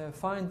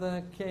find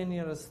the k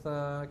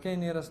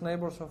nearest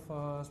neighbors of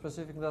a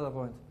specific data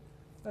point.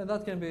 And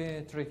that can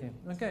be tricky.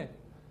 Okay?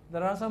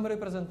 There are some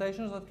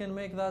representations that can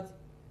make that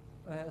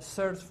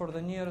search for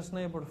the nearest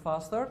neighbor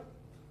faster.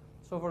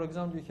 So, for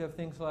example, you have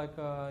things like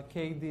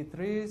KD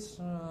trees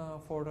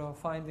for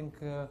finding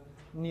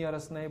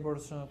nearest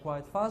neighbors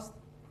quite fast.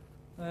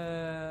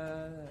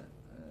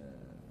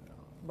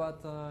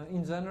 But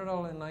in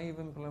general, a naive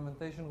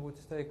implementation would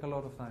take a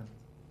lot of time.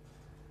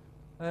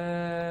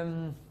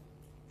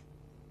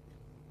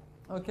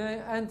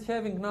 Okay, and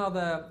having now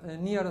the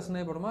nearest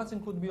neighbor matching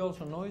could be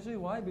also noisy.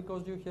 Why?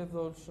 Because you have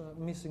those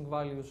missing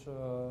values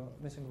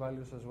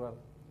as well.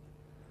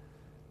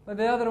 And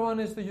the other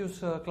one is to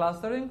use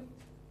clustering.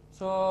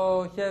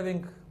 So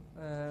having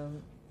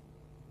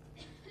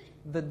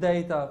the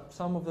data,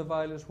 some of the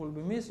values will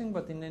be missing,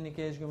 but in any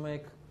case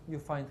you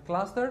find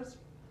clusters.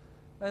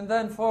 And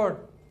then for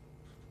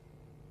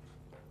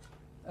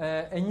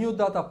a new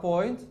data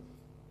point,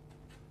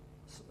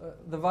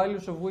 the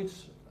values of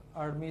which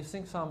are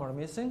missing, some are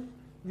missing,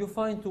 you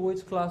find to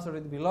which cluster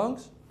it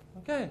belongs,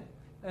 okay?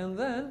 And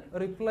then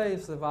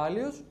replace the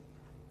values,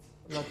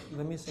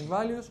 the missing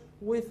values,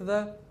 with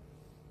the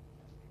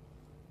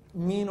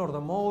mean or the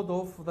mode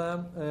of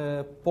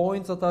the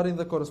points that are in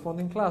the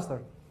corresponding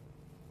cluster.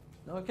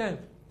 Okay.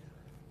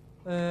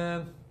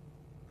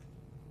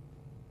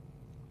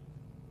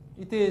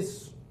 It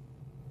is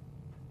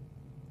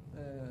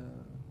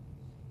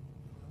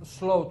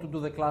slow to do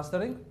the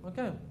clustering,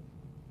 okay?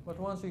 But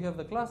once you have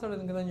the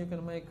clustering, then you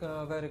can make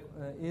very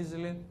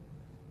easily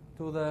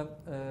to the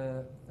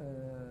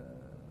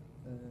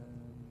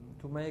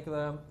to make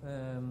the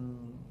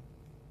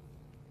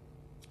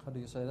how do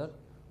you say that?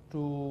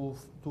 To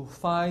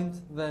find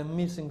the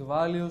missing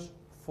values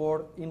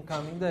for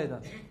incoming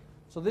data.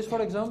 So this,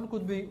 for example,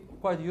 could be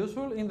quite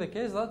useful in the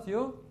case that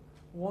you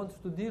want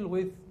to deal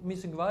with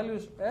missing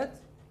values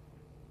at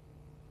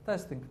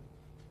testing.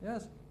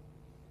 Yes.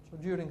 So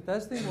during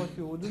testing, what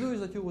you would do is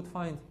that you would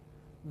find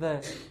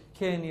the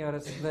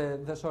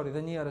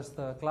nearest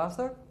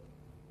cluster.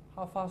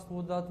 How fast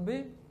would that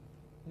be?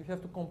 You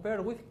have to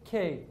compare with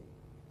k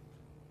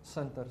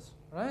centers,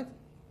 right?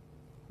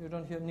 You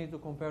don't need to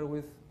compare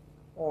with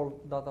all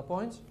data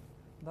points.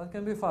 That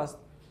can be fast.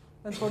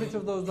 And for each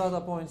of those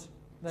data points,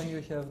 then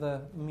you have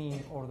the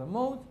mean or the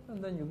mode,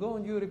 and then you go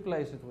and you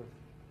replace it with it.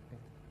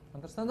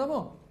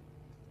 Understandable?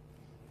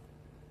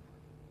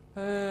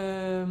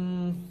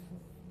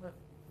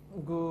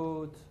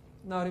 Good.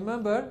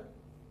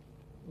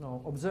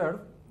 Now observe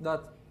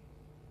that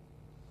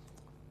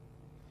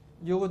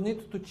you would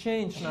need to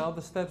change now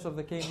the steps of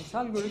the k-means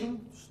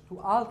algorithm to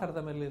alter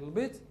them a little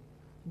bit,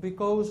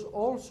 because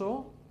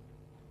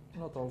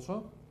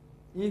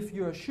if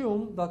you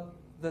assume that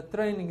the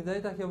training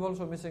data have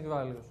also missing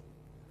values.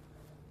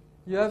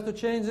 You have to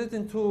change it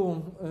in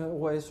two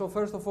ways. So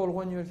first of all,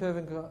 when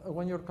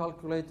you're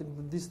calculating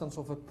the distance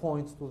of a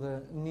point to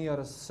the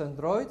nearest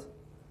centroid,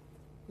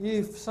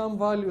 if some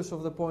values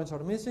of the points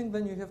are missing,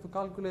 then you have to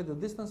calculate the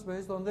distance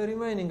based on the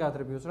remaining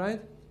attributes,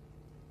 right?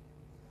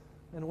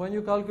 And when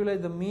you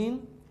calculate the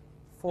mean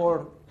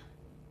for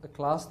a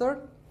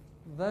cluster,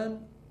 then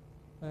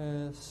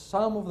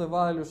some of the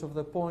values of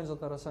the points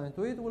that are assigned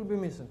to it will be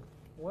missing.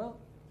 Well,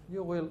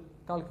 you will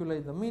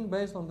calculate the mean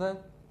based on the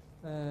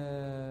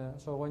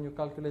so when you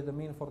calculate the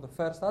mean for the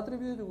first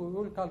attribute, we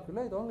will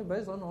calculate only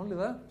based on only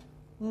the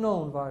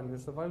known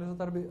values, the values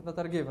that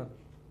are given.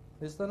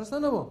 Is it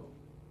understandable?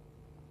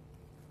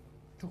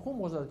 To whom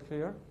was that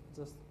clear?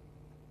 Just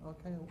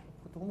okay.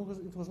 To whom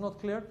it was not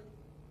clear?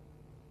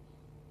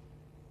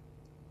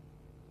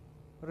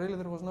 Really,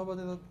 there was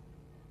nobody that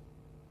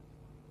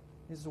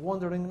is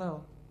wondering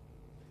now.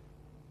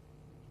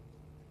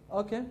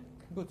 Okay,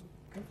 good.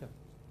 Okay,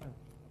 fine.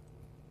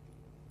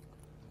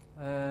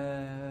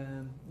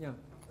 Yeah.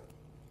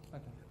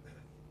 Okay.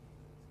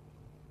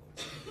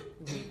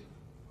 Good.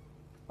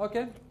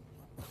 Okay.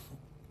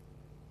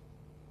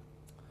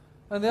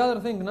 And the other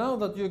thing now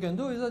that you can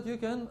do is that you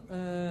can,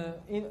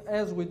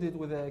 as we did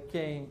with the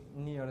k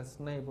nearest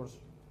neighbors,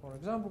 for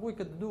example, we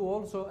could do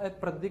also a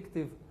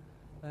predictive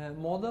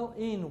model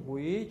in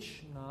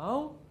which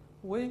now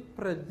we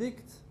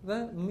predict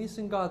the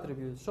missing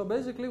attributes. So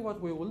basically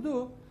what we will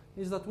do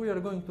is that we are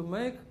going to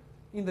make,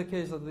 in the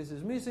case that this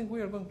is missing,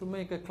 we are going to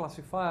make a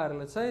classifier,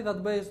 let's say,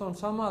 that based on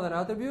some other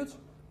attributes,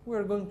 we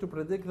are going to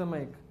predict the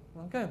make.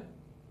 Okay?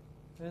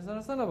 Is that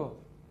understandable?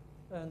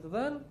 And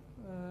then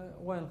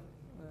when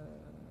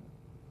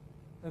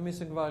a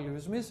missing value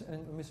is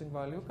and a missing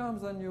value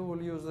comes, then you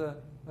will use the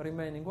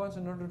remaining ones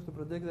in order to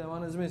predict the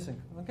one is missing.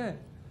 Okay?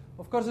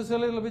 Of course, it's a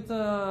little bit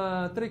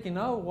tricky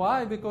now.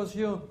 Why? Because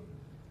you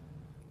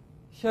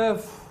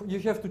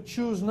have to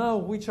choose now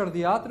which are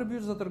the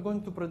attributes that are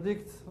going to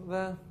predict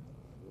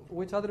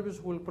which attributes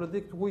will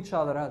predict which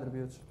other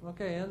attributes.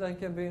 Okay, and that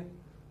can be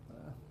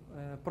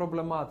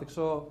problematic.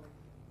 So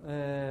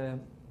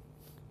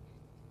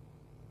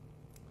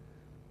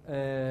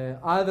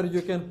either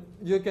you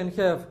can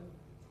have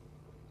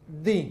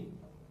the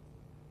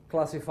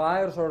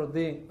classifiers or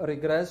the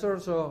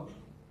regressors, so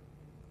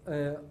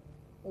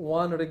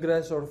one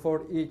regressor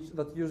for each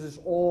that uses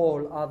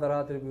all other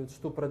attributes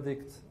to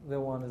predict the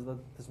one that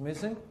is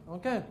missing.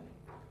 Okay.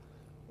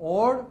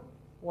 Or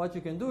what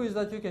you can do is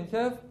that you can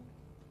have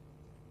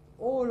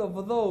all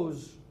of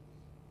those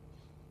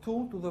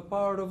 2 to the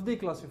power of d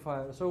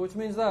classifier. So which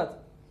means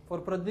that for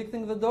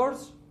predicting the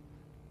doors,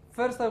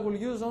 first I will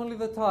use only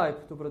the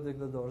type to predict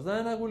the doors.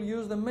 Then I will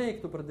use the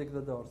make to predict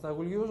the doors. I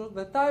will use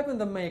the type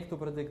and the make to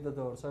predict the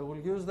doors. I will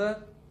use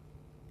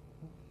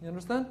you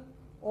understand?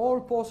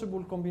 All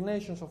possible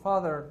combinations of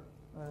other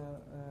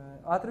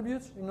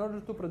attributes in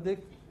order to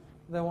predict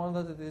the one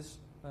that it is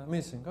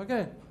missing.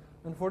 Okay?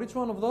 And for each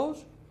one of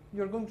those,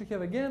 you're going to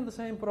have again the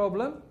same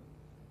problem.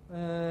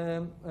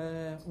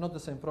 Not the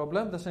same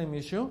problem, the same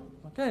issue.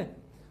 Okay?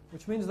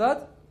 Which means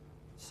that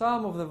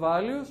some of the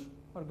values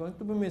are going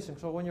to be missing.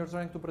 So when you're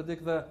trying to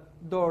predict the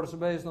doors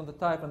based on the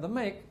type and the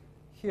make,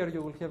 here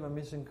you will have a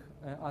missing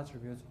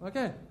attribute.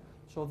 Okay?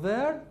 So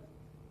there,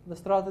 the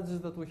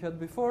strategies that we had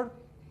before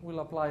will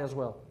apply as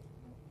well.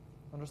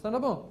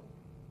 Understandable?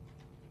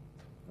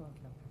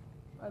 Okay.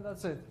 And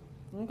that's it.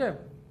 Okay.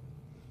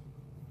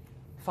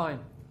 Fine.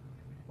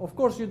 Of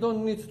course, you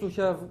don't need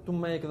to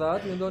make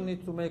that. You don't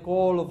need to make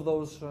all of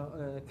those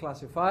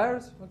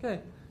classifiers.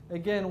 Okay.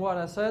 Again, what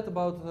I said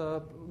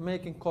about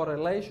making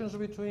correlations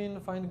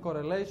finding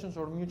correlations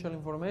or mutual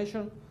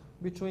information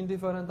between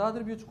different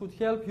attributes could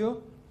help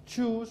you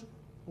choose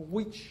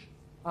which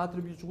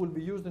attributes will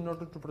be used in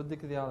order to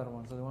predict the other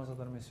ones, the ones that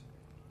are missing.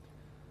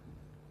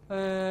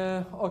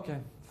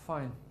 Okay,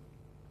 fine.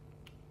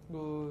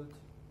 Good.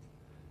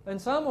 And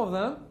some of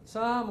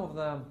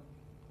them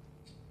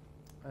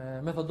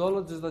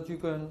methodologies that you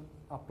can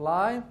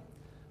apply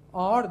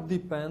are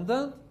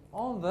dependent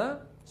on the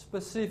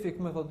specific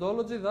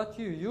methodology that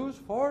you use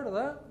for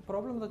the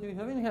problem that you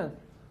have in hand.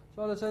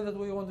 So let's say that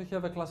we want to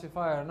have a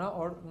classifier now,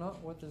 or no,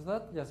 what is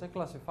that? Yes, a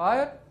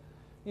classifier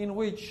in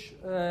which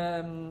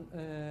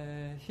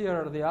here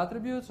are the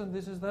attributes and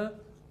this is the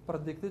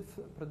predicted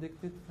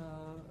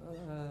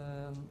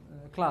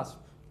class.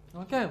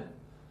 Okay.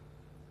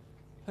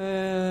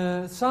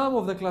 Some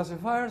of the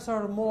classifiers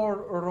are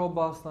more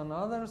robust than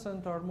others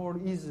and are more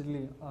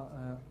easily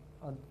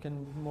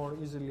can more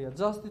easily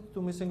adjusted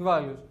to missing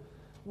values.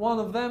 One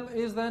of them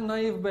is the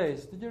naive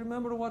Bayes. Did you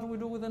remember what we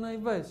do with the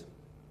naive Bayes?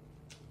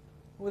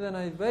 With the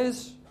naive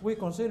Bayes, we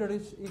consider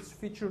each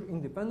feature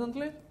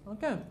independently.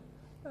 Okay,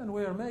 and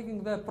we are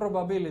making the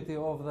probability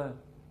of the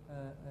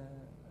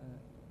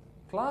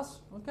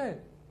class, okay,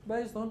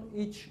 based on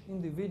each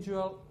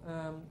individual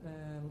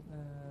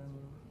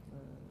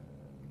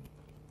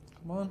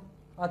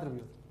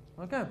attribute.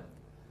 Okay,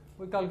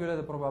 we calculate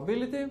the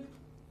probability.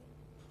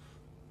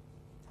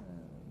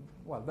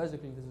 Well,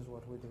 basically, this is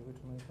what we do. We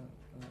make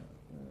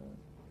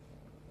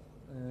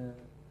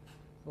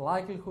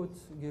likelihood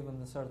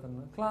given a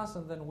certain class,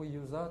 and then we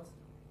use that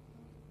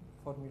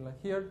formula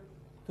here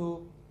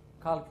to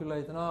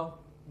calculate now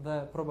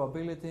the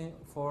probability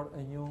for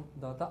a new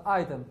data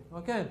item.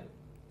 Okay,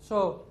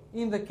 so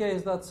in the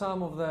case that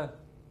some of the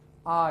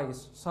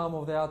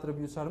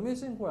attributes are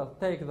missing, well,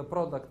 take the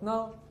product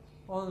now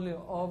only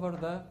over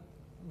the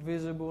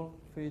visible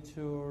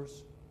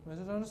features. Is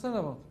it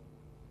understandable?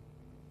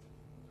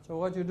 So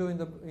what you do in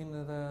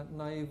the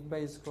naive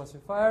Bayes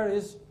classifier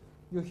is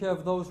you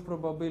have those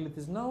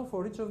probabilities now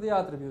for each of the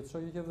attributes. So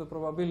you have the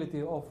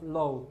probability of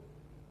low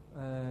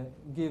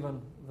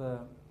given the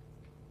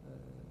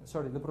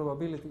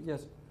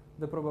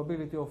the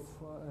probability of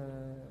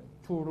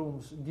 2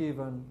 rooms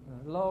given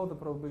low, the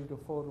probability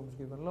of 4 rooms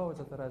given low,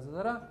 etc.,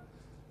 etc.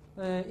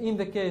 In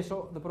the case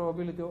of the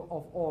probability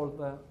of all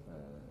the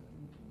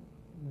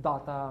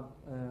data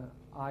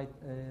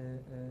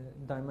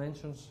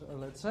dimensions,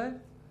 let's say.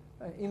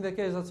 In the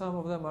case that some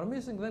of them are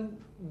missing, then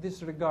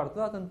disregard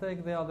that and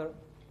take the other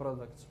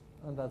products,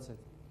 and that's it.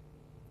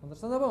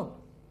 Understandable?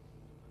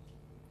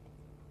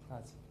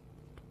 That's it.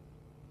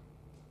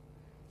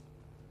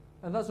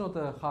 And that's not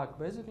a hack,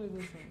 basically.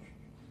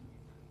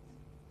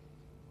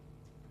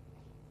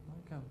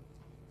 Okay.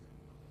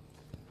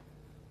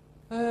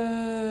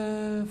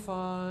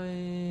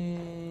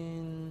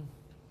 Fine.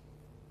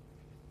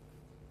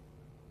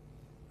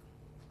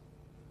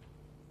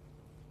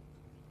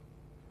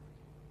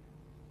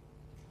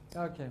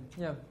 Okay,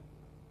 yeah.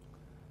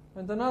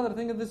 And another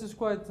thing, and this is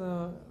quite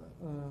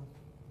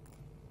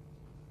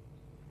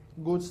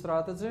good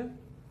strategy,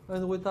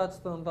 and we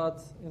touched on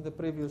that in the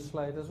previous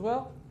slide as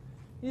well,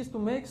 is to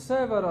make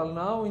several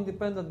now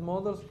independent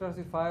models,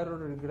 classifier or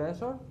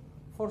regressor,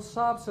 for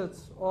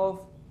subsets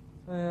of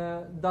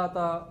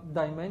data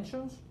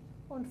dimensions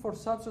and for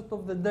subset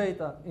of the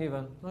data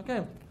even.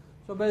 Okay,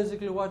 so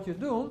basically what you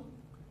do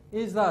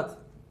is that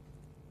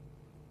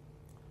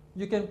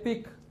you can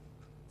pick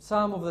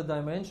some of the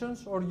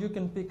dimensions, or you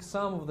can pick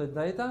some of the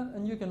data,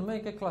 and you can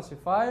make a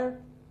classifier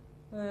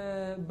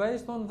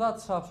based on that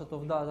subset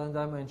of data and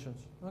dimensions.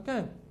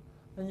 Okay,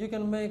 and you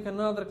can make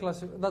another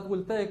classifier that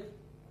will take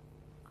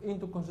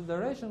into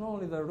consideration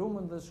only the room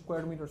and the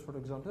square meters, for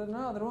example.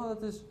 Another one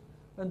that is,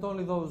 and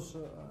only those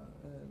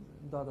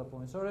data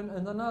points, or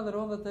and another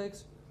one that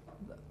takes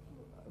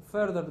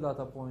further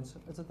data points,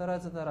 etc.,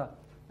 etc.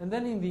 And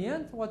then in the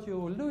end, what you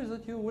will do is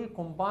that you will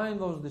combine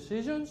those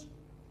decisions.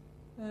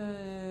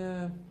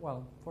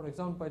 Well, for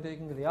example, by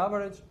taking the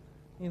average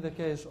in the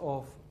case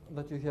of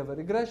that you have a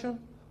regression,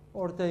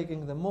 or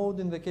taking the mode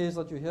in the case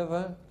that you have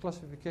a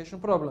classification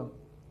problem.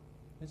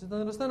 Is it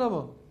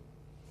understandable?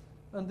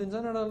 And in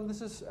general,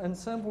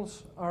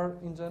 ensembles are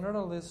in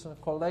general these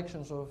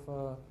collections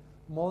of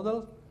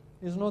models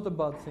is not a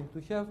bad thing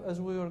to have, as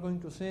we are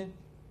going to see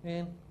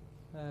in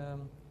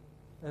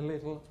a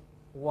little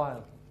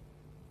while.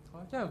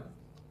 Okay.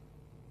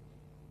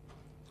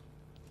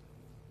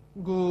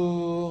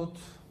 Good.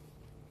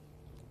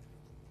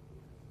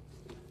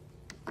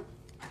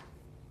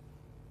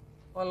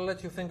 I'll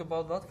let you think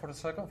about that for a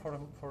second, for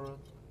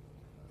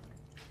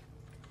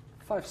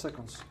 5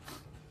 seconds.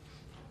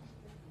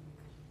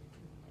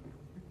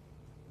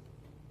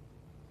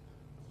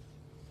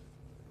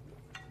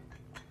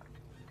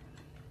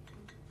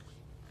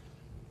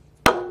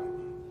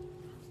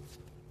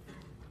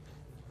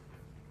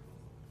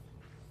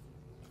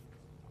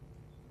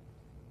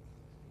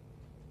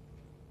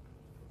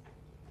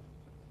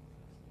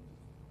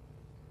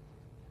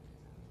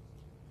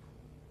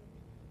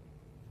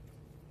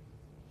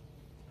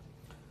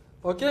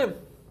 Okay.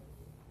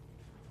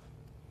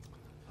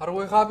 Are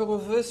we happy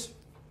with this?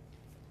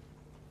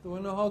 Do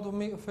we know how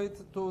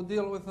to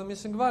deal with the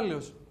missing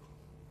values?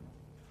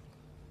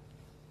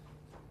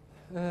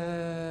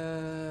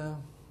 Yeah.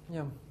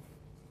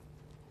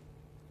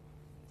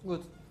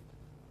 Good.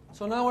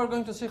 So now we're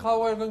going to see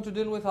how we're going to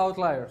deal with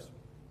outliers.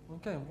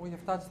 Okay, we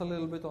have touched a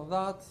little bit on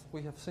that.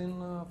 We have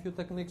seen a few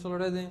techniques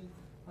already.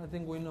 I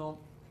think we know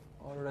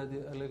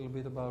already a little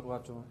bit about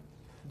what to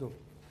do.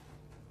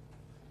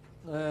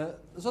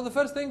 So the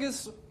first thing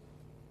is,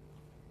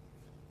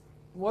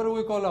 what do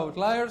we call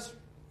outliers,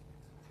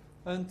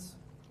 and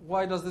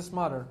why does this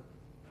matter?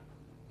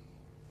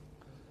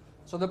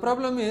 So the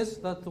problem is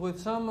that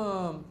with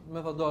some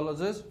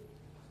methodologies,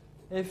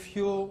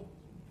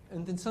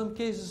 and in some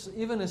cases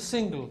even a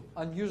single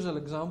unusual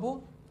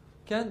example,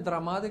 can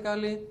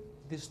dramatically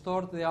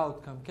distort the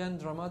outcome, can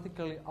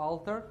dramatically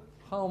alter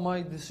how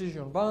my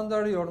decision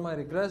boundary or my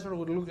regressor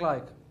would look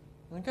like.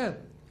 Okay,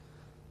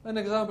 an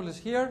example is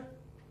here,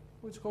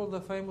 which is called the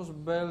famous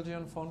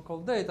Belgian phone call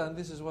data, and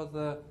this is what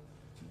the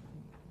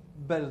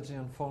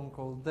Belgian phone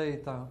call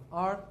data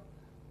are,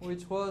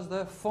 which was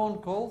the phone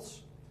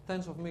calls,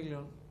 tens of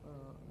million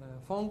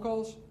phone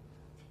calls,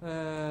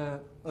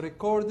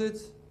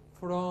 recorded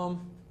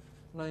from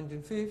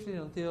 1950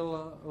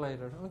 until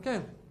later.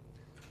 Okay,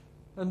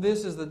 and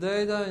this is the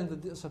data in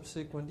the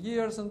subsequent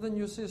years, and then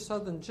you see a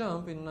sudden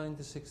jump in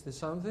 1960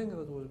 something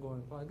that was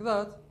going like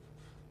that,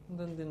 and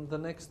then in the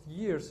next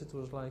years it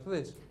was like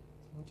this.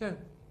 Okay.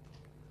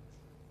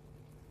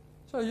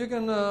 So you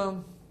can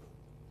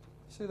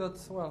see that,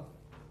 well,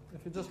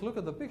 if you just look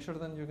at the picture,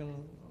 then you can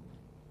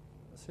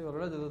see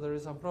already that there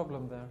is a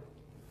problem there.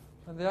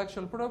 And the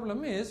actual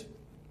problem is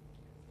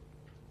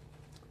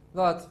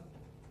that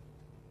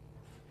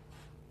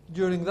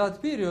during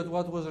that period,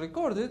 what was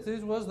recorded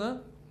was the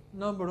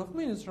number of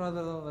minutes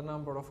rather than the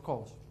number of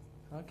calls.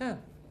 Okay,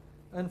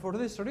 and for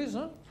this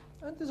reason,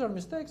 and these are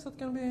mistakes that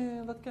can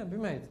be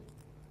made.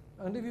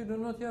 And if you do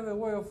not have a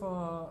way of,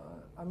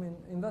 I mean,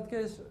 in that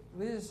case,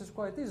 this is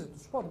quite easy to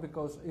spot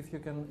because if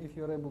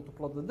you're able to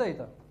plot the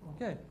data,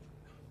 okay.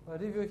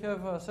 But if you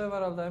have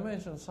several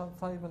dimensions,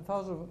 even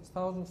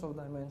thousands of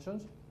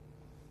dimensions,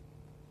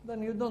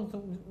 then you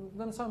don't.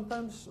 Then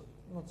sometimes,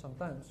 not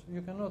sometimes,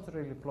 you cannot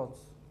really plot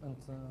and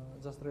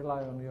just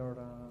rely on your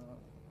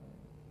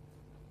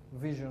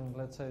vision,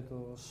 let's say,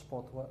 to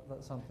spot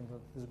something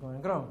that is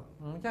going wrong.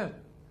 Okay.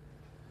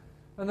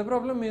 And the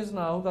problem is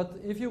now that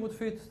if you would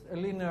fit a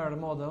linear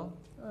model,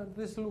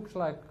 this looks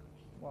like,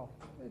 well,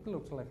 it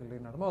looks like a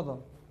linear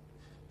model.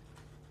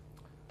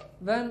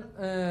 Then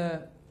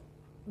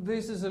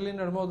this is a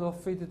linear model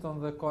fitted on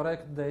the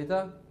correct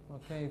data.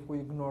 Okay, if we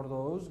ignore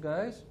those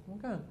guys.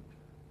 Okay,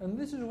 and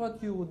this is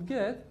what you would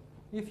get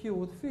if you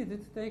would fit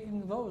it,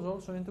 taking those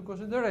also into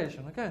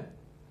consideration. Okay,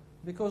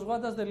 because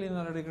what does the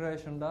linear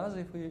regression does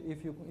if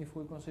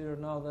we consider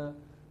now the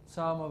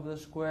sum of the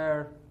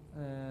square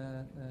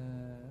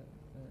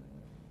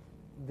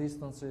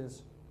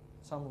distances,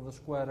 sum of the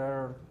square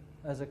error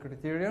as a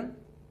criterion?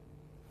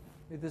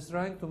 It is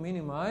trying to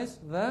minimize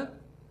the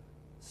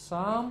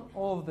sum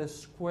of the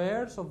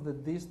squares of the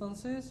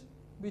distances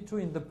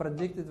between the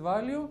predicted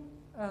value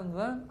and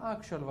the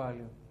actual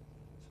value.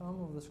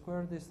 Sum of the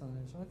square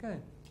distances. Okay,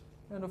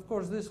 and of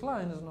course this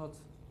line is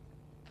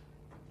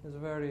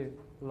very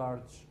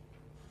large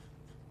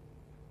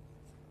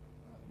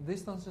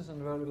distances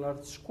and very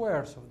large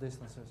squares of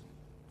distances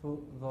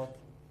to that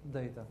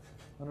data.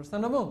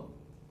 Understandable?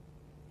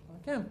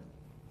 Okay.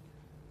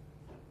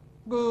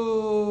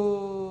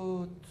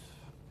 Good.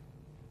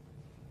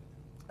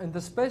 And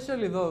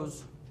especially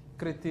those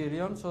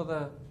criterion, so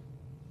the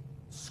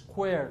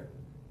square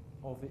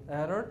of the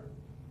error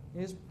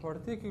is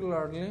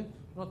particularly,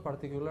 not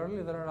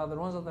particularly, there are other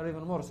ones that are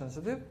even more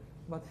sensitive,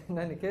 but in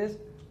any case,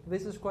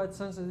 this is quite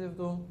sensitive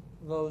to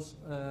those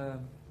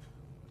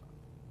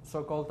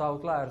so-called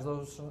outliers,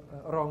 those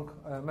wrong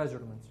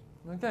measurements.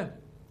 Okay.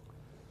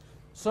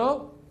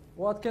 So,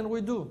 what can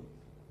we do?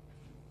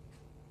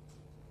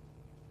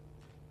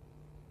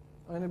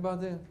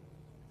 Anybody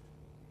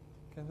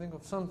can think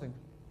of something?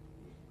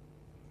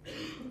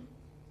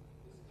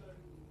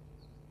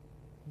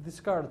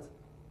 Discard.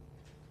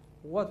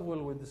 What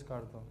will we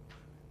discard though?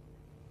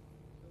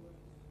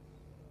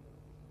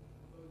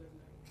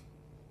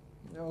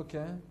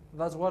 Okay,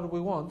 that's what we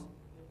want,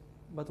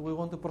 but we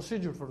want a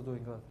procedure for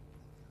doing that.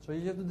 So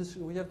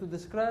we have to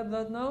describe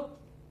that now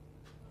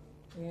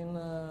in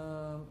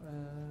how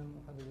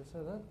do you say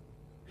that?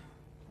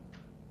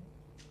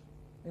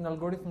 In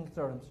algorithmic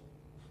terms.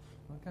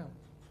 Okay.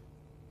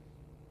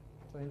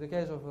 So in the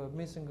case of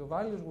missing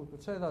values, we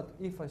could say that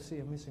if I see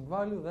a missing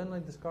value, then I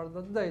discard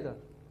that data.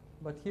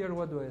 But here,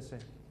 what do I say?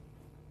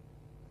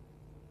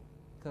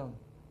 Tell me.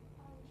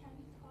 Can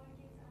we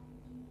target and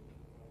E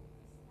the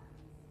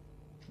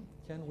distance?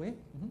 Can we?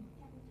 Mm-hmm.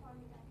 Can we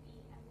target and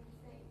E and then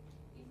say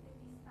if the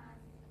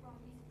distance from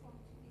this point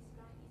to this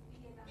line is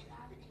bigger than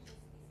that, we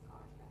just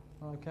discard that.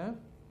 Okay.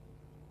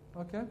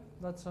 Okay.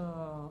 That's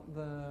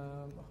the,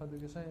 how do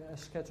you say, a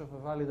sketch of a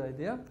valid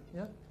idea.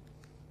 Yeah.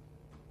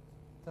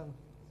 Tell me.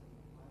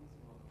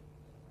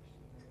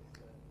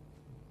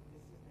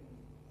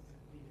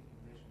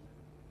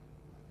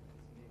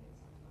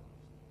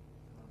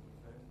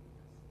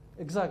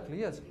 Exactly,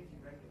 yes.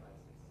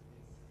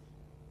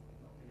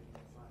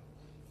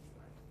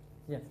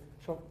 Yeah.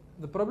 So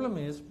the problem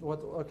is,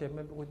 okay,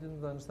 maybe we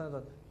didn't understand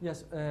that.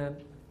 Yes,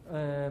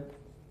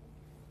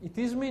 it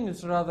is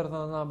minutes rather than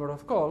the number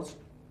of calls,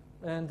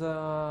 and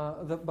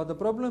but the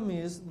problem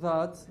is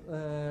that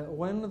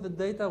when the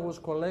data was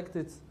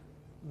collected,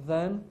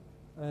 then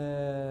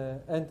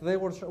and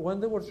when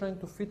they were trying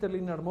to fit a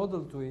linear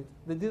model to it,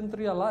 they didn't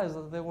realize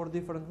that they were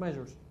different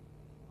measures.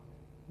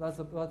 That's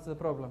the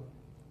problem.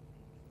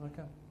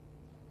 Okay.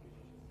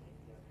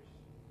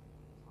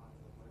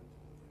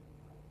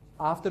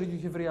 After you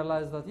have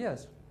realized that,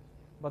 yes.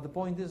 But the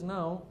point is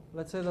now,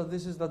 let's say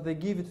that they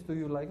give it to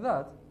you like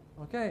that,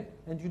 okay,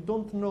 and you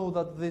don't know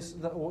that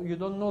you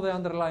don't know the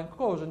underlying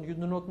cause, and you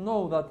do not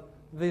know that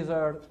these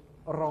are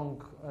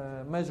wrong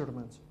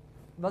measurements.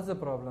 That's the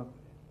problem.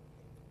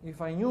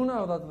 If I knew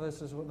now that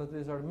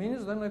these are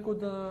minutes, then I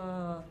could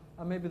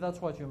maybe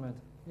that's what you meant.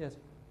 Yes.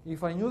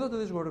 If I knew that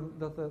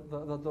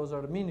that those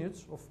are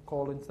minutes of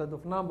call instead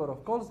of number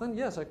of calls, then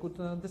yes, I could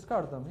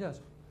discard them.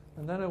 Yes,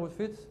 and then I would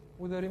fit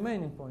with the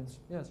remaining points.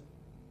 Yes.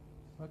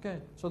 Okay.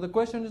 So the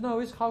question is now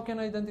is how can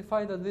I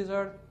identify that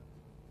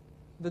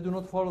they do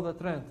not follow the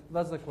trend?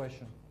 That's the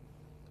question.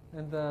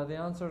 And the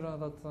answer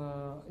that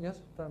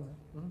yes, tell me.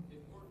 Mm-hmm.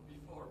 It worked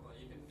before, but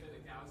you can fit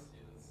a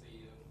Gaussian and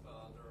see if there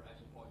are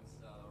any points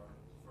that are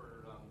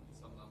further than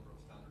some number of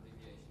standard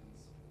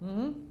deviations.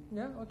 Mm-hmm.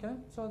 Yeah, okay.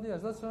 So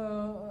yes, that's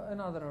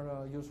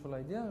another useful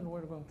idea, and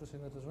we're going to see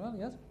that as well.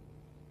 Yes.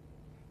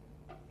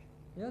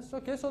 Yes.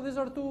 Okay. So these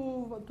are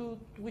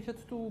we had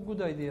two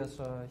good ideas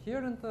here,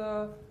 and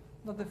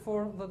that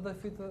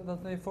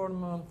they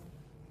form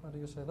how do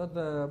you say that?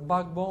 The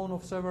backbone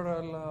of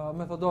several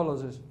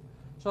methodologies.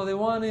 So the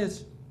one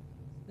is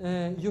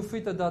you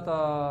fit a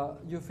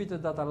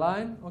data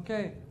line.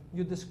 Okay,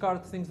 you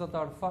discard things that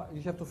are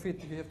you have to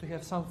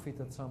have some fit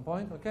at some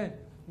point. Okay,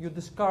 you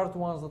discard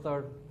ones that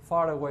are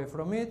far away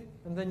from it,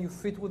 and then you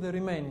fit with the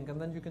remaining, and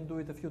then you can do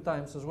it a few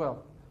times as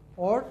well.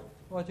 Or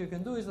what you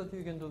can do is that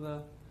you can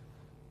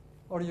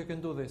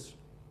do this.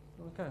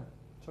 Okay,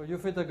 so you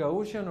fit a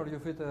Gaussian or you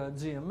fit a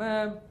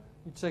GMM.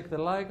 You check the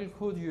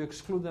likelihood, you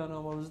exclude the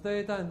anomalous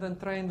data, and then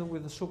train them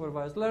with a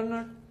supervised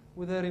learner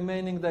with the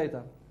remaining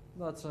data.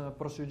 That's a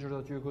procedure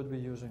that you could be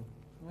using.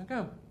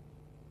 Okay.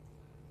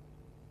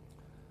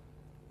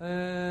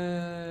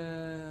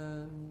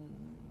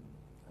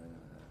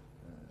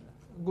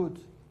 Good.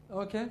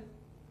 Okay.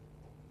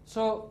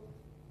 So,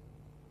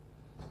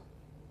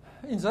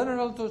 in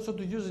general,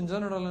 to use in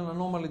general an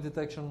anomaly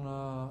detection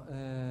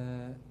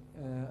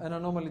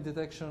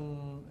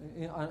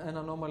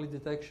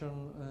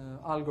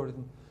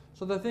algorithm.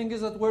 So the thing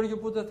is that where you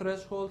put the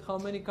threshold, how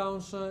many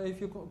counts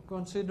if you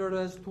consider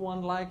as too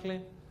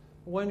unlikely,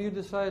 when you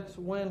decide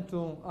when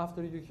to,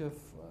 after you have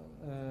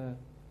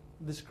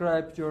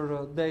described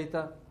your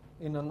data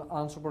in an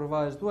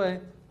unsupervised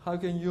way, how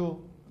can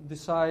you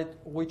decide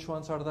which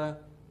ones are the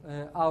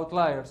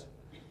outliers?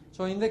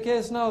 So in the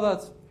case now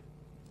that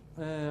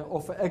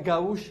of a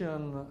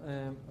Gaussian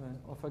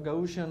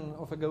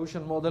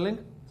modeling,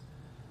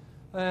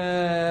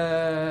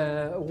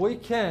 we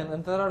can,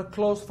 and there are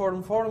closed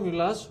form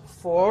formulas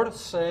for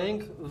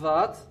saying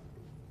that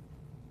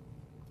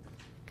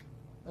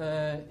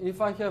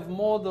if I have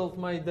modeled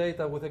my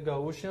data with a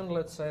Gaussian,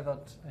 let's say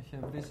that I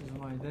have this is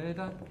my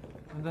data,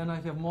 and then I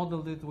have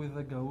modeled it with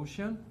a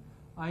Gaussian,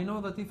 I know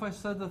that if I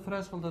set the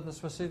threshold at a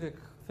specific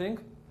thing,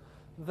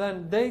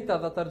 then data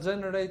that are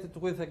generated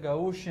with a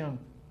Gaussian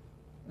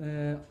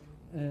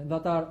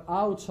that are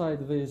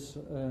outside this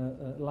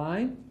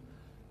line,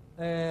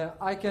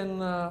 I can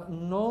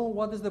know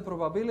what is the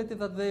probability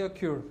that they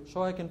occur.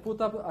 So I can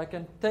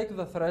take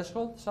the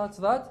threshold such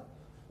that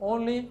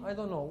only, I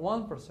don't know,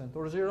 1%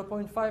 or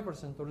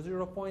 0.5% or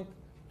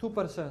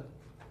 0.2%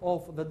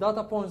 of the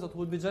data points that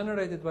would be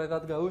generated by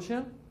that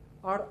Gaussian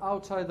are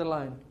outside the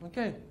line.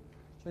 Okay.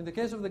 So in the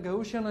case of the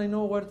Gaussian, I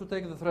know where to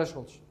take the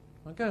thresholds.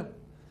 Okay.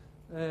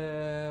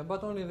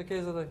 But only in the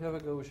case that I have a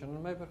Gaussian.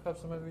 And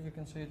maybe you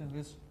can see it in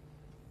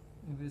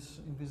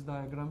this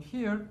diagram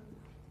here,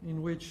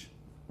 in which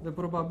the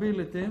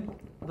probability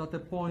that a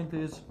point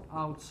is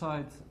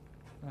outside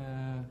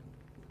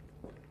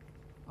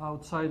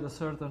a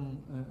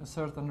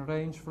certain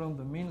range from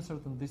the mean, a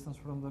certain distance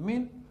from the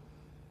mean,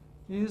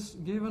 is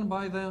given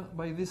by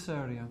this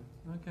area.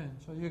 Okay,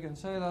 so you can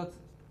say that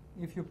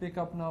if you pick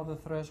up now the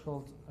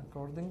threshold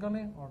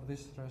accordingly, or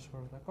this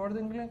threshold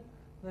accordingly,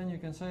 then you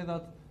can say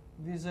that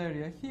this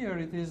area here,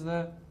 it is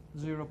the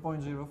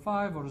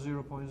 0.05 or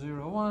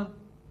 0.01.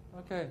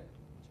 Okay,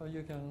 so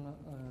you can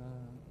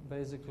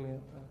basically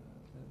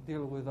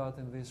deal with that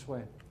in this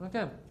way.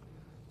 Okay,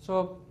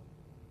 so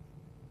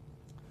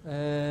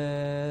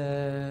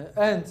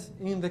and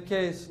in the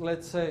case,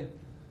 let's say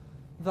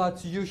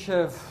that you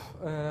have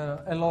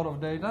a lot of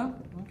data.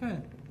 Okay.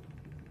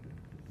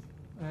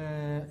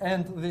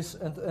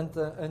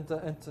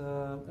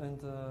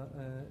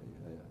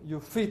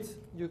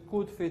 You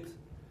could fit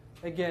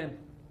again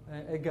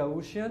a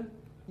Gaussian.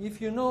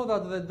 If you know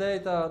that the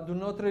data do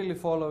not really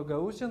follow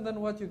Gaussian, then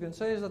what you can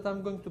say is that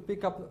I'm going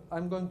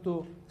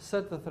to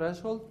set the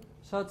threshold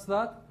such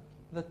that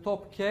the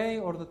top k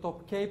or the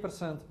top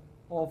k%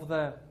 of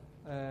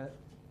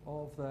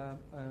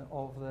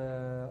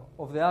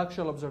the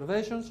actual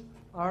observations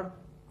are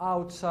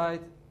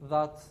outside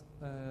that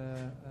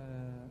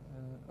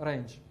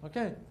range.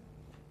 Okay,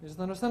 is it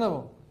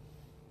understandable?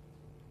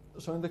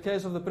 So in the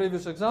case of the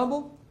previous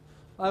example,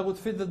 I would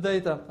fit the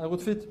data. I'll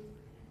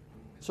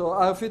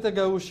fit a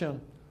Gaussian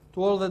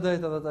to all the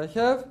data that I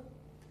have.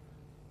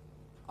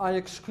 I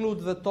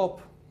exclude the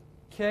top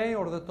k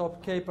or the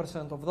top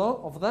k%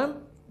 of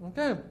them.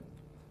 Okay,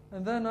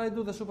 and then I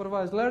do the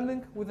supervised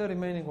learning with the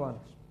remaining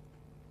ones.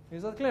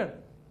 Is that clear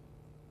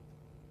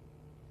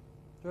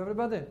to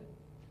everybody?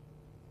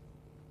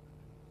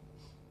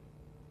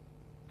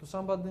 To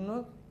somebody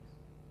not?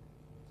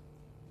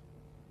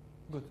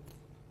 Good.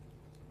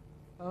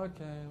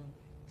 Okay.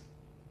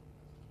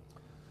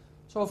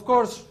 So of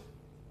course,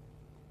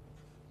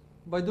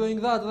 by doing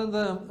that,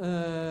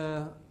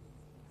 then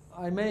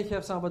I may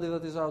have somebody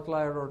that is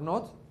outlier or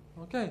not.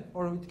 Okay,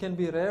 or it can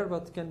be rare,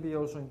 but it can be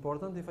also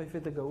important. If I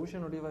fit a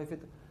Gaussian or if I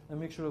fit a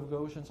mixture of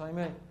Gaussians, I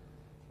may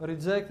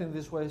reject in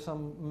this way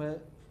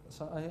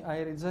I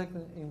reject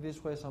in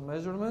this way some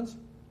measurements.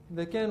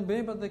 They can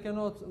be, but they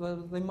cannot.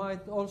 They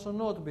might also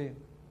not be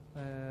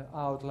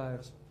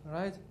outliers,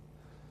 right?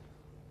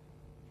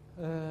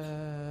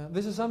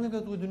 This is something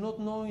that we do not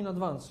know in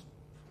advance.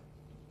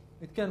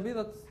 It can be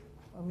that,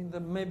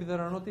 maybe there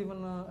are not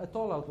even at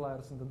all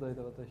outliers in the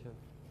data that I have.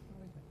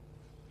 Okay.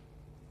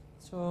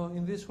 So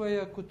in this way,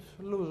 I could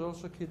lose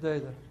also key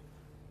data.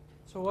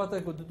 So what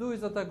I could do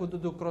is that I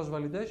could do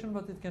cross-validation,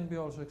 but it can be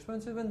also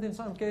expensive, and in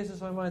some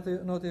cases I might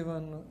not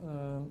even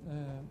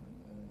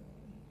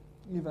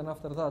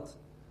after that,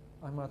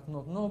 I might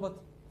not know, but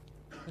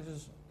this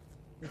is,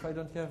 if I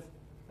don't have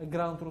a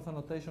ground truth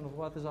annotation of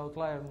what is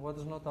outlier and what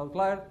is not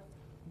outlier,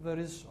 there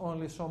is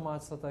only so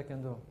much that I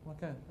can do.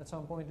 Okay, at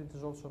some point it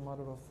is also a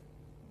matter of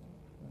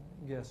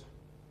guess.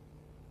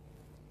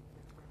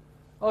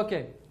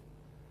 Okay,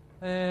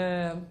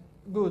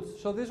 good.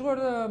 So these were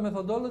the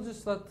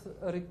methodologies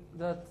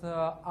that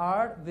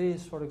are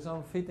these, for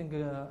example, fitting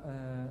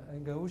a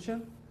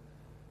Gaussian,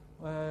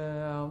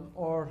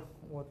 or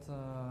what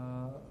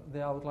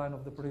the outline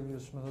of the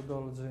previous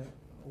methodology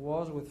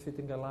was with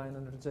fitting a line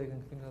and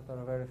rejecting things that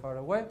are very far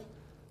away,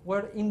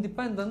 were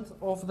independent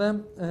of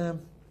the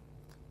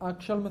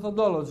actual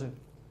methodology.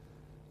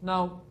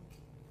 Now,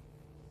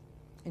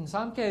 in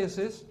some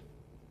cases,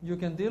 you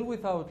can deal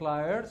with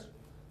outliers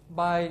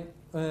by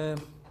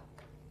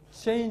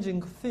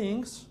changing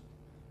things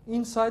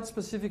inside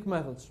specific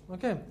methods.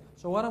 Okay,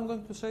 so what I'm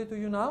going to say to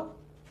you now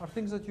are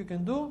things that you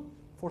can do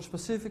for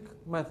specific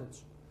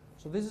methods.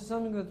 So this is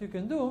something that you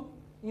can do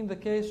in the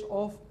case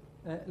of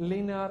a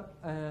linear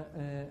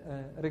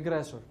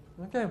regressor.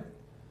 Okay,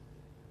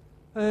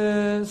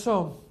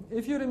 so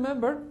if you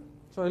remember,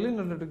 so a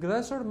linear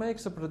regressor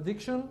makes a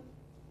prediction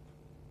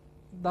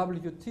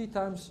wt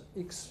times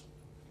x,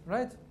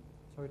 right?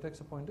 So it takes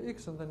a point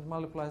x and then it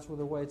multiplies with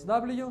the weights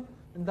w,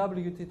 and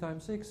wt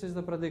times x is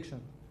the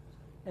prediction.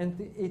 And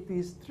it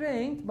is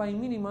trained by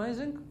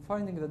minimizing,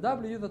 finding the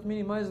w that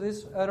minimizes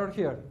this error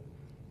here.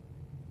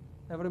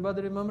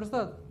 Everybody remembers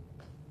that?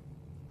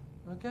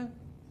 Okay?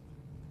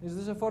 Is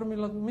this a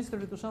formula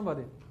mystery to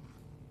somebody?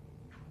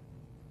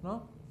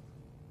 No?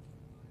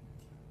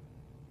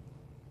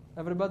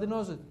 Everybody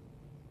knows it?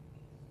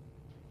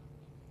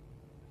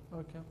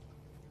 Okay.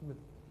 Good.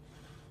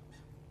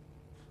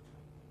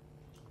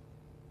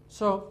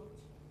 So,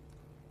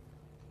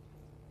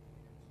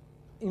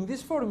 in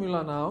this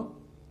formula now,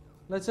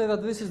 let's say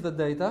that this is the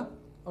data,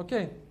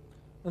 okay?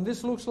 And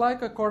this looks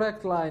like a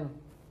correct line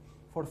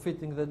for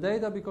fitting the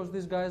data because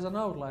this guy is an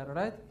outlier,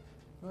 right?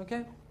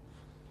 Okay?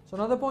 So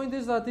now the point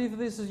is that if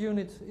this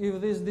unit, if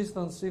this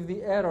distance, if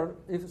the error,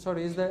 if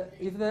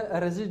the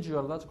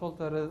residual, that's called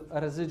a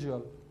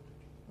residual,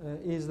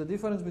 is the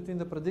difference between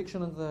the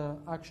prediction and the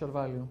actual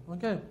value,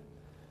 okay?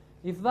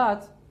 If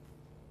that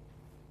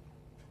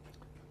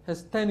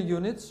has 10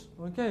 units,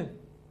 okay,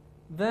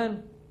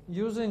 then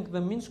using the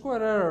mean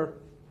square error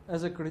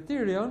as a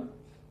criterion,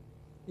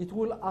 it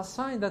will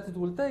assign that, it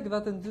will take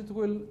that and it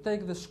will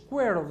take the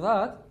square of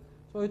that,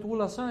 so it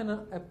will assign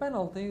a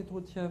penalty. It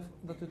would have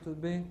that it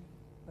would be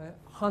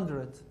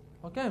 100,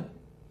 okay?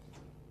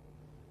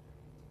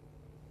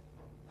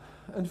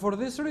 And for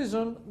this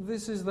reason,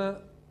 this is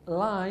the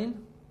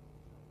line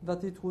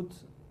that it would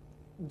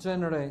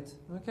generate,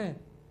 okay?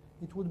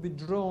 It would be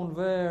drawn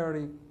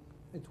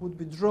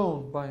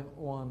by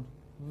one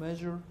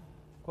measure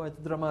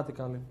quite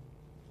dramatically,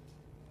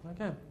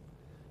 okay?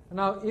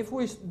 Now, if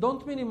we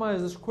don't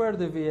minimize the square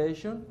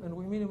deviation and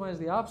we minimize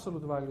the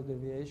absolute value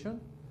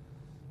deviation,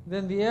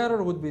 then the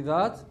error would be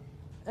that,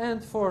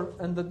 and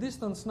the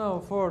distance now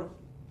for,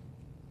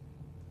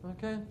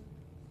 okay,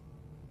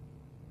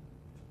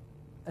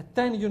 a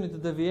 10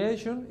 unit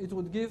deviation, it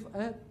would give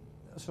a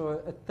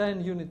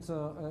 10 unit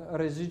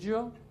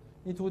residual,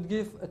 it would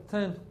give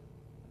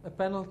a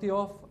penalty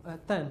of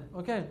 10,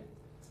 okay,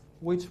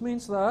 which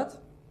means that,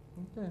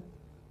 okay,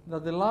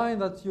 that the line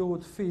that you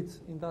would fit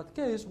in that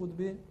case would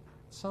be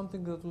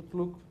something that would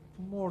look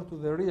more to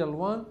the real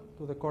one,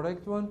 to the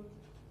correct one.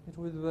 It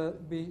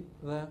would be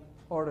the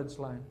orange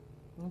line.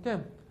 Okay.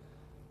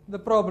 The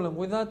problem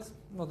with that,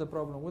 not the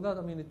problem with that,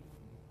 I mean,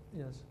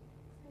 yes.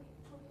 So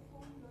for the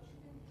formula,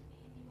 shouldn't it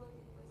be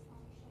divided by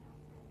summation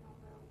of the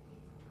number of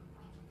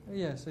bits?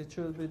 Yes, it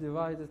should be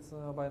divided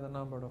by the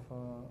number of,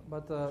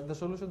 but the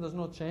solution does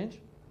not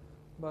change,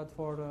 but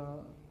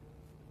for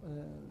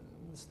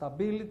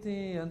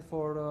stability and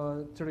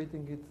for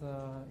treating it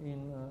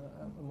in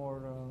a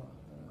more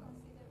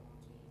Consider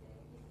only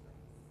the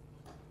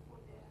difference for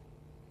the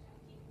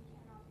you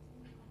cannot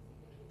consider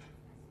the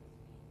difference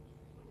between for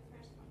the first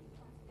one you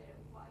consider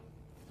y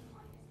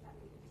minus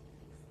w x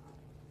square.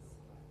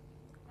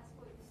 That's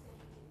why you say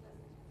it doesn't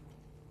affect.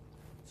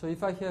 So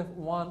if I have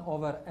 1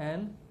 over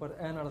n, where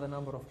n are the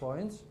number of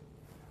points,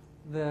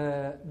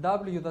 the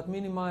w that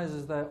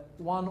minimizes the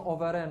 1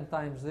 over n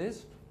times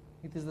this,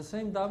 it is the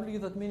same w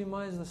that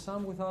minimizes the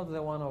sum without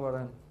the 1 over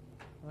n.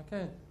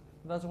 Okay?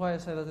 That's why I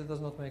say that it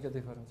does not make a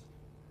difference.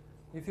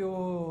 If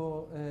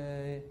you,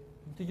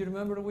 do you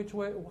remember which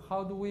way,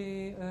 how do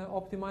we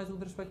optimize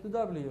with respect to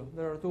w?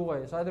 There are two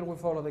ways. Either we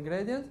follow the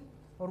gradient,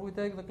 or we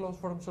take the closed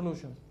form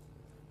solution.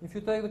 If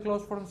you take the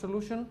closed form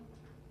solution,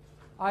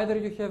 either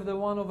you have the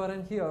 1 over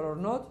n here or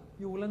not,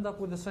 you will end up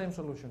with the same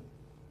solution.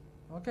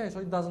 Okay, so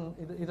it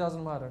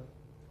doesn't matter.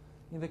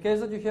 In the case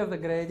that you have the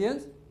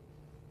gradient,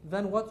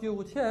 then what you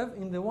would have,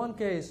 in the one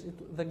case,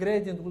 the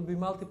gradient would be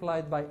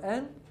multiplied by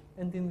n,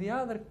 and in the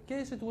other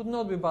case, it would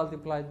not be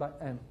multiplied by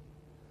n.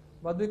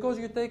 But because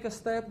you take a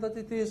step that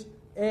it is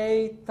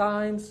A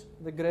times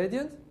the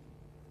gradient.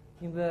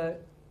 In the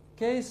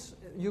case,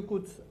 you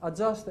could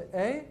adjust the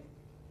A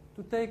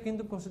to take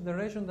into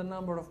consideration the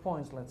number of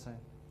points, let's say.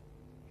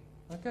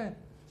 Okay,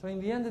 so in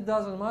the end it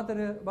doesn't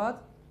matter,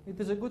 but it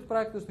is a good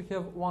practice to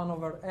have 1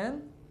 over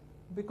n,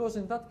 because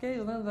in that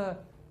case then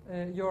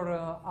your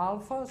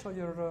alpha, so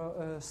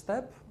your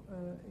step,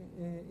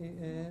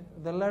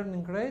 the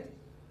learning rate,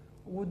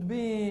 would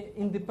be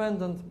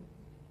independent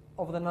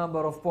of the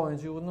number of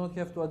points. You would not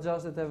have to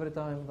adjust it every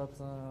time that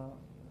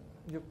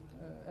you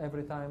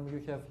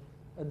have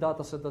a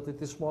data set that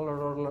it is smaller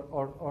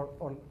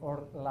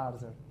or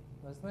larger.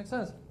 Does it make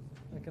sense?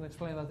 I can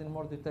explain that in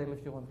more detail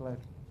if you want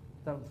later.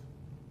 Tell me.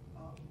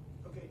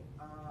 Okay.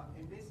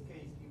 In this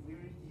case, if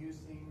we're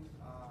using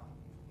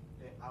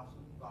the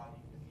absolute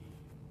value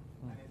deviation,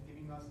 and it's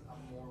giving us a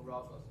more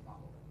robust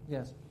model,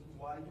 Yes.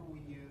 why do we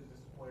use the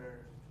square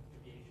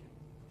deviation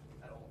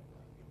at all,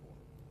 like before?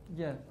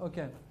 Yeah.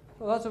 Okay.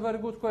 So that's a very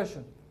good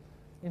question.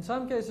 In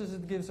some cases,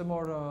 it gives a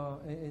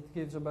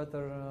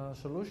better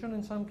solution.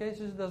 In some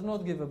cases, it does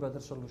not give a better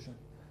solution.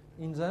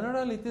 In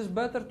general, it is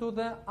better to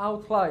the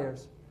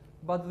outliers,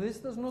 but this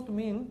does not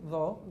mean,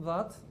 though,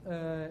 that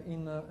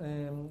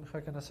how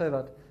can I say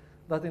that?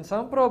 That in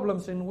some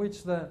problems in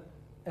which the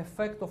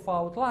effect of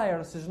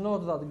outliers is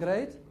not that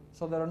great,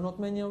 so there are not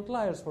many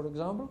outliers, for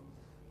example,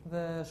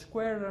 the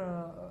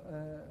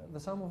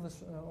sum of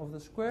the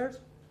squares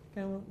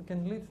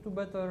can lead to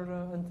better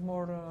and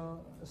more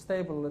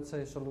stable, let's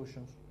say,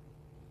 solutions,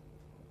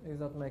 if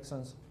that makes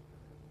sense.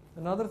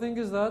 Another thing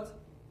is that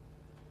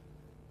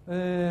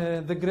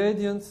the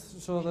gradients,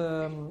 so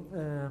the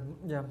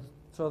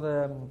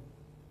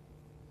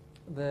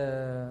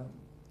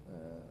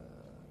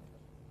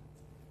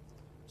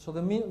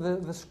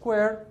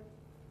square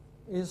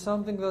is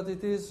something that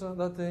it is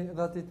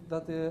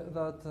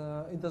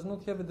it does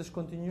not have a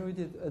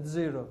discontinuity at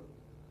 0,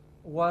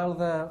 while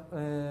the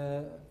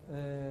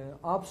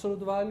absolute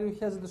value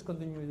has a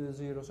discontinuity at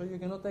 0, so you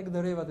cannot take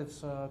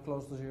derivatives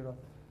close to 0,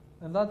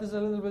 and that is a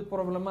little bit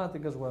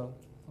problematic as well.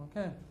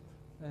 Okay,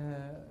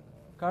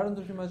 current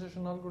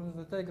optimization algorithms,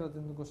 they take that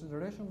into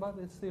consideration, but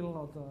it's still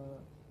not a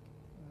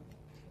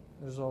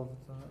resolved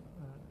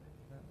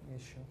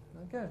issue.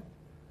 Okay,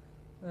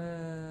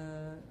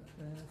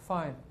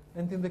 fine.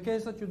 And in the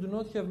case that you do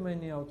not have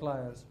many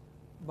outliers,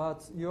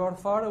 but you are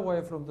far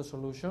away from the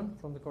solution,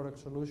 from the correct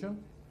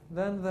solution,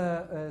 then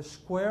the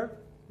square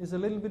is a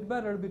little bit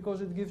better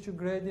because it gives you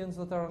gradients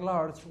that are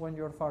large when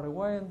you're far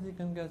away, and it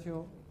can get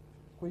you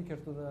quicker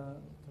to the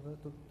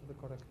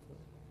correct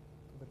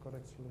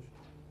solution.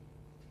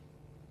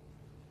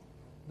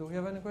 Do we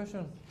have any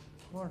question?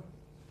 More?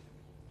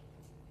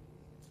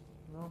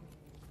 No?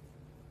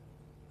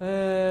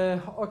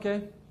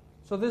 Okay.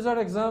 So these are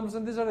examples,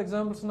 and these are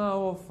examples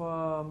now of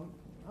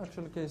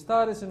actual case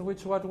studies in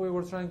which what we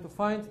were trying to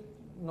find,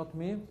 not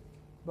me,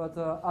 but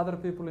other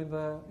people in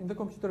the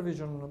computer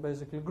vision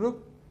basically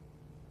group.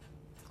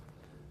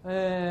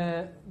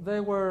 They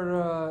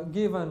were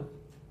given.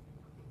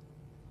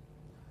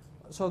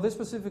 So this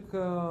specific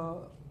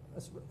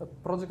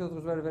project that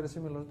was very, very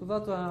similar to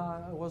that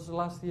was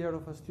last year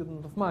of a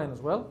student of mine as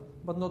well,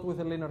 but not with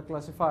a linear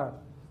classifier.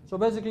 So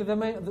basically, with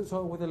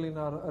a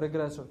linear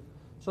regressor.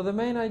 So the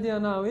main idea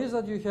now is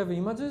that you have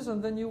images,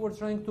 and then you were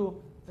trying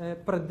to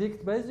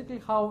predict basically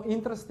how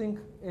interesting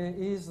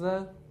is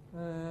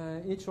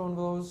each one of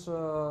those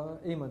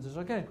images.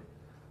 Okay,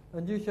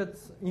 and you had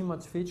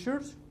image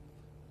features.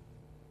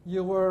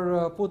 You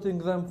were putting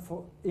them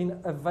in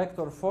a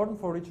vector form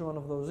for each one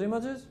of those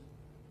images.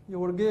 You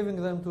were giving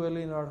them to a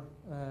linear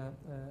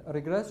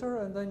regressor,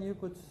 and then it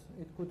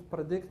could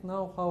predict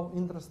now how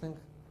interesting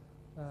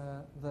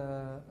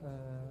the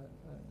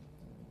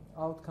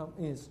outcome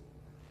is.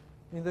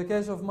 In the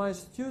case of my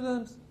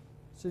student,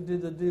 she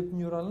did a deep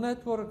neural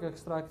network,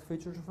 extract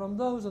features from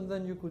those, and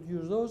then you could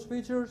use those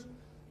features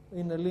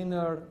in a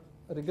linear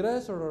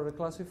regressor or a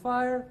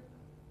classifier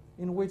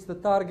in which the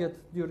target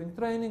during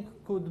training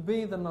could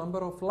be the number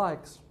of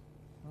likes.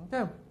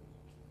 Okay?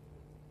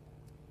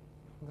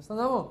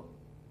 Understandable?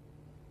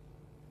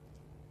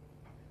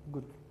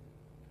 Good.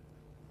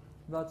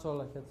 That's all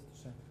I had to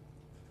say.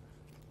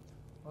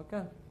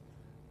 Okay?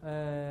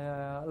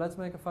 Let's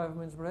make a 5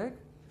 minutes break.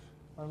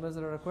 Unless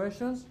there are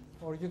questions,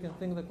 or you can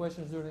think the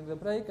questions during the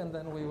break, and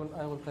then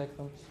I will take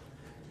them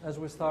as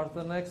we start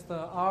the next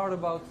hour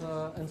about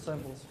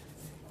ensembles.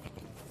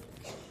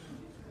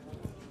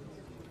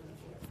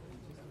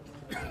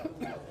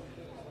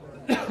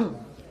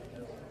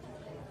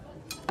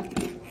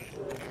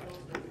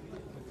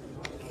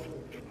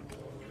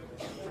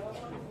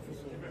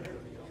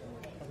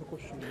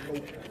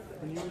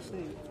 When you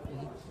say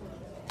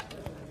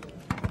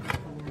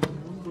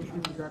one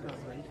question to that,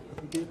 right?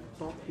 You take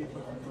top paper,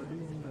 what do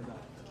you mean by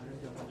that?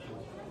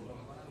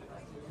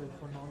 Like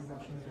for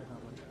non-Gaussian data,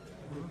 right?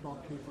 Top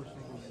paper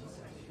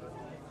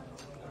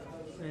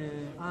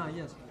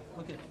Yes.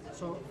 Okay.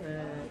 So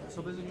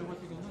basically,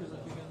 what you can do is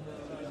that you can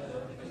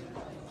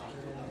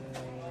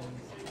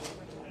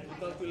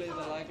calculate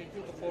the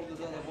likelihood of all the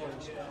data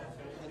points,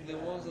 and the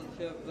ones that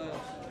have the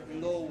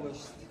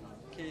lowest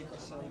k%,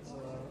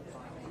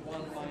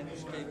 1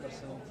 minus k%.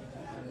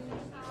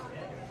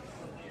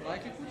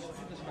 Likelihood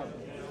to this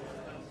happen.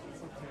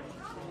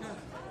 Okay.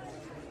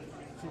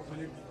 So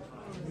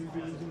will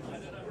be losing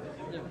that.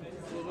 Yeah,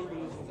 so we'll be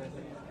losing that,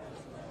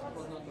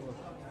 but not a lot.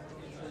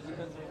 So it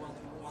depends on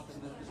what is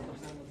this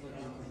percentage that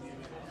we do.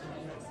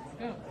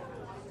 Yeah.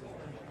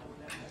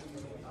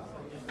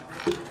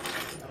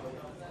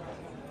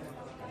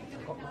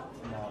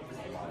 Marks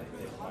like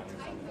this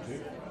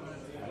 -2.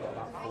 I got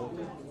about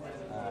 40.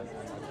 And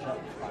I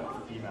checked like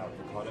the email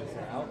Ricardo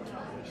sent out,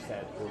 which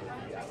said all of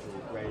the actual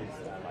grades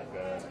and like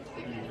the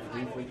EU3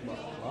 for each mark.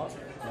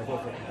 And I've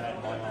also compared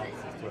my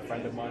answers to a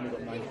friend of mine who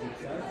got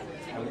 92%,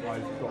 and I've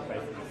got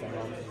basically the same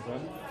answers as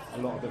them. A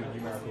lot of them are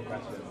numerical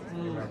questions,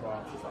 numerical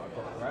answers that I've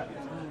got correct,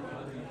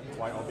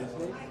 quite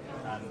obviously,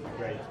 and the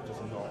grade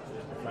does not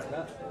reflect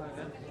that.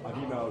 I've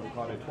emailed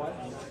Ricardo twice,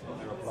 got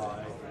no reply.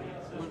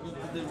 We're going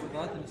to deal with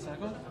that in a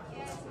second.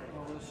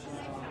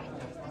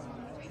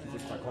 Is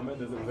this quite common?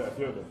 Was there a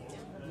few of them?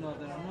 No,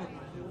 there are not.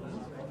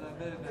 They're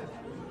very nice.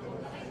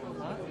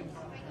 That. I'm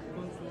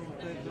going to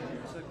take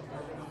a second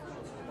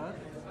to that.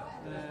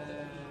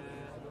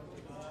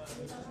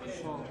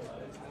 So,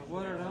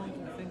 what around,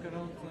 I think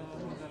around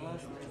in the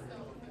last...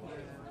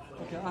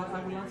 okay, I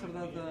will answer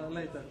that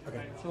later.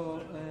 Okay. So,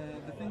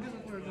 the thing is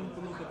that we're going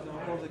to look at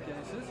all the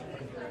cases.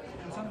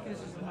 In some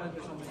cases there might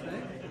be some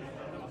mistake.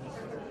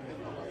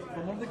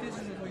 From all the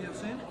cases that we have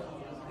seen,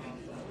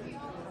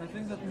 I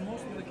think that in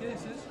most of the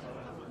cases,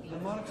 the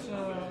marks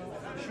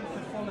should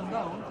have fallen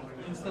down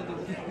instead of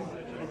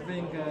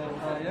being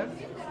higher.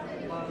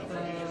 But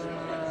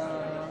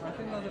I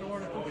think that there were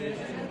 2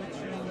 cases in which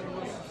there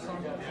was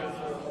some a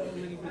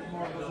little bit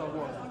more was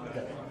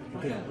awarded.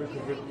 Okay.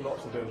 Because with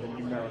lots of the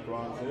numerical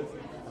answers,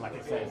 and like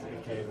it says,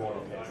 it's K1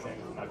 or K6,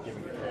 and I've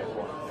given the K1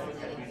 or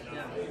K6.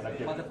 Yeah. And I've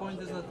given, But the point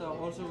is that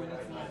also we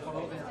need to, for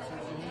all the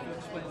answers, you need to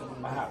explain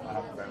them. I have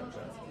very much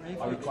so. If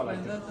I you would quite like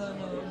explain to. that,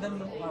 then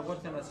what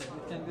can I say?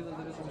 It can be that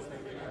there is a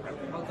mistake.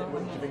 But Do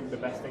you think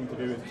the best thing to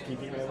do is to keep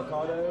emailing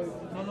Ricardo?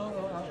 no,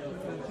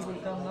 he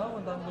will come now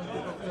and I'm going to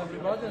talk to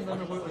everybody and then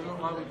I will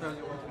tell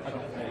you what.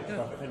 Okay,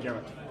 perfect. Thank you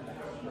very much.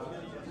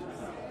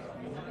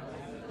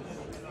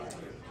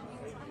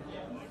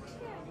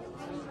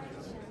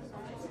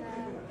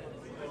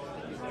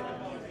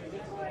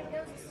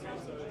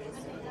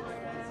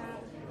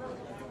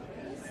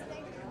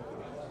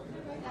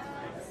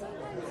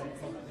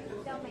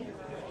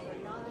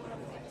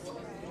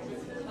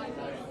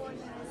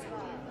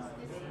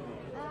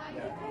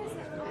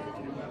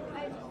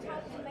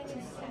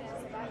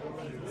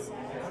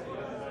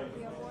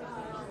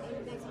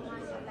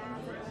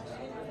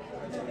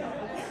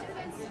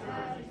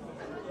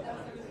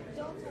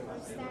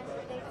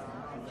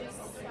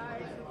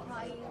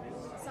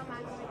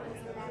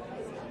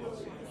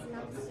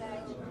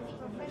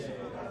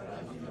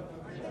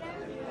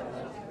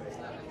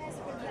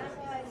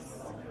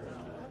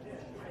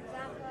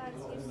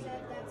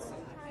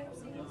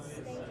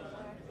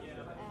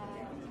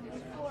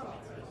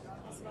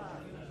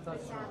 For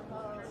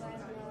example, when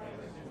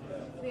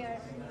we are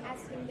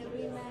asking the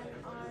women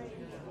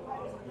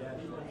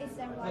is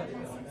there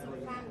violence in some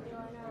family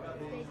or not,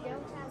 they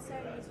don't answer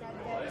is that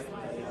there is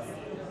violence.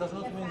 Does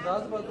not mean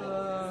that, but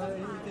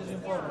it is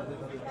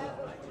informative.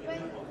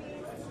 When we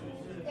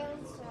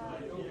don't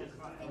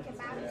think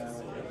about this,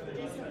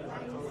 there's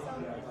sometimes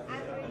some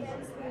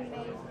algorithms we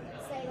may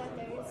say that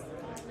there is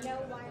no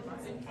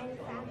violence in any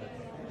family.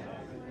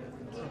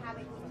 We have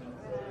it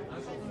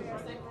country or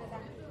something like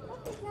that.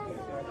 What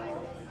example?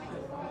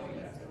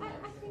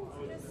 I think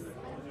just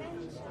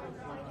mention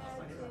point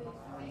out to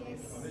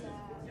this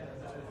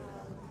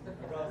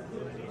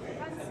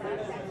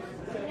concept that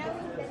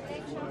knowing the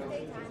nature of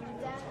data and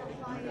then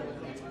applying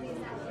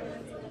these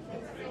algorithms to the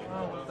data.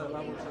 I will say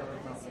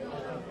that now.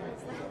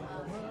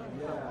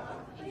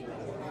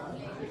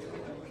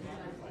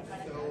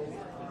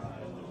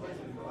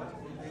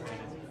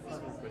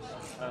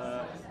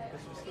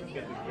 Let's just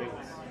get the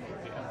grades.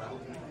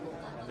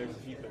 And there's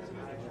feedback, so we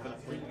can open up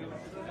for you.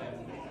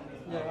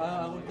 Yeah,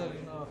 I will tell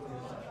you now.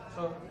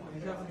 So we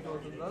haven't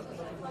gotten that,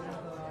 but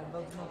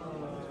that's not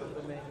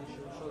the main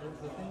issue. So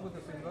the thing with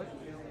the feedback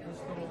is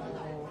to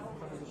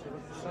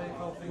say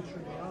how things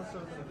should be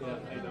answered.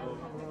 Yeah, I know.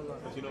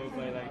 But you know, if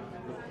I like,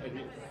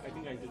 I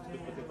think I just put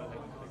it by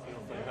like you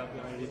know, if I have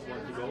the ideas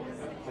want to go,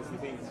 because the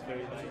thing is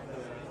very like.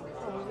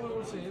 We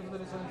will see if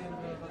there is anything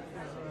that is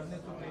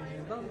need to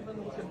be done, then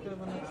we can do it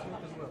next week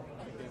as well.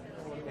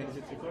 Okay. And is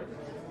it recorded?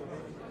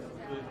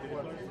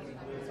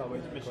 It's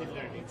always Machine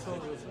learning. So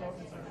it's not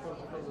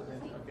recorded all the day.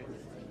 Okay.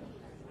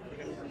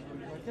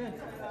 Okay.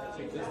 So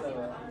you just have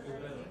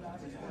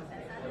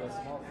a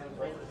small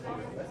break.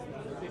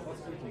 Would it be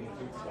possible to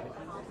include slides?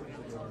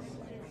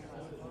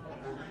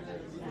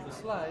 The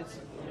slides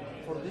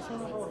for this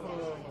one or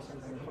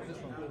for this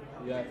one?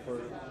 Yeah, for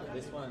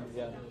this one,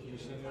 yeah,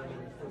 machine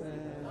learning.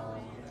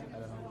 I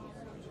don't know.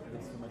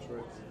 It's too much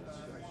work.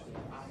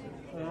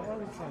 I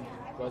will try.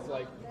 Was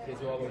like,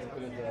 because you always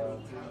put in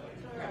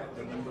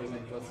the number and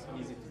it was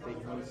easy to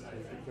take notes to.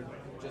 You could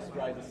just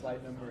write the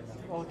slide number and then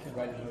Okay.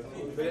 write a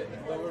note.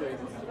 But don't worry,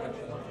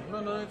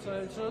 No, it's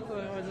not.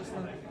 I just.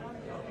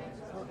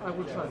 I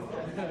will try.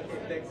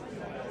 Thanks.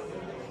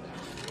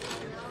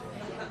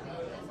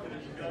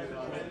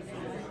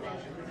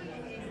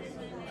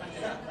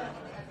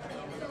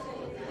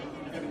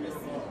 When you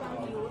see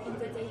value in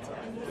the data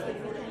and you say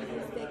we can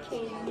use the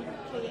KN,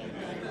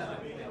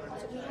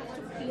 so we have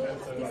to plot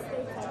this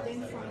data then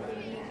from the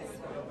means.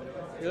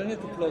 You don't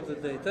need to plot the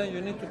data.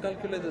 You need to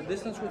calculate the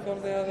distance with all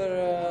the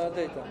other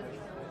data.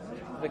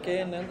 The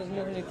KNN does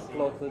not need to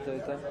plot the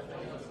data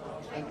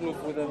and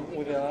look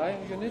with the eye.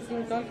 You need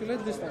to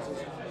calculate distances.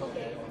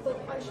 Okay, but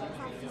I should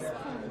have this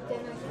point, then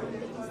I find the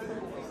distance.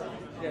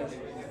 Yes.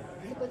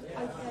 But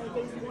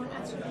there is one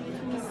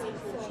attribute missing,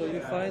 So you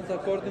find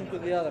according to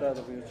the other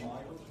attributes. the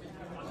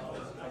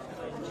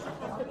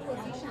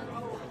position.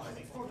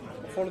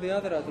 For the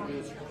other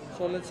attributes.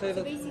 So let's say So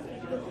that. basically,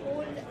 the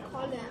whole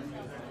column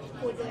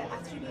for the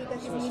attribute that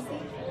is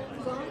missing,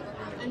 gone,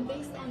 and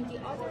based on the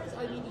others,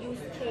 I will use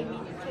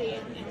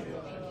KNN.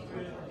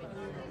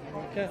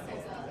 Okay.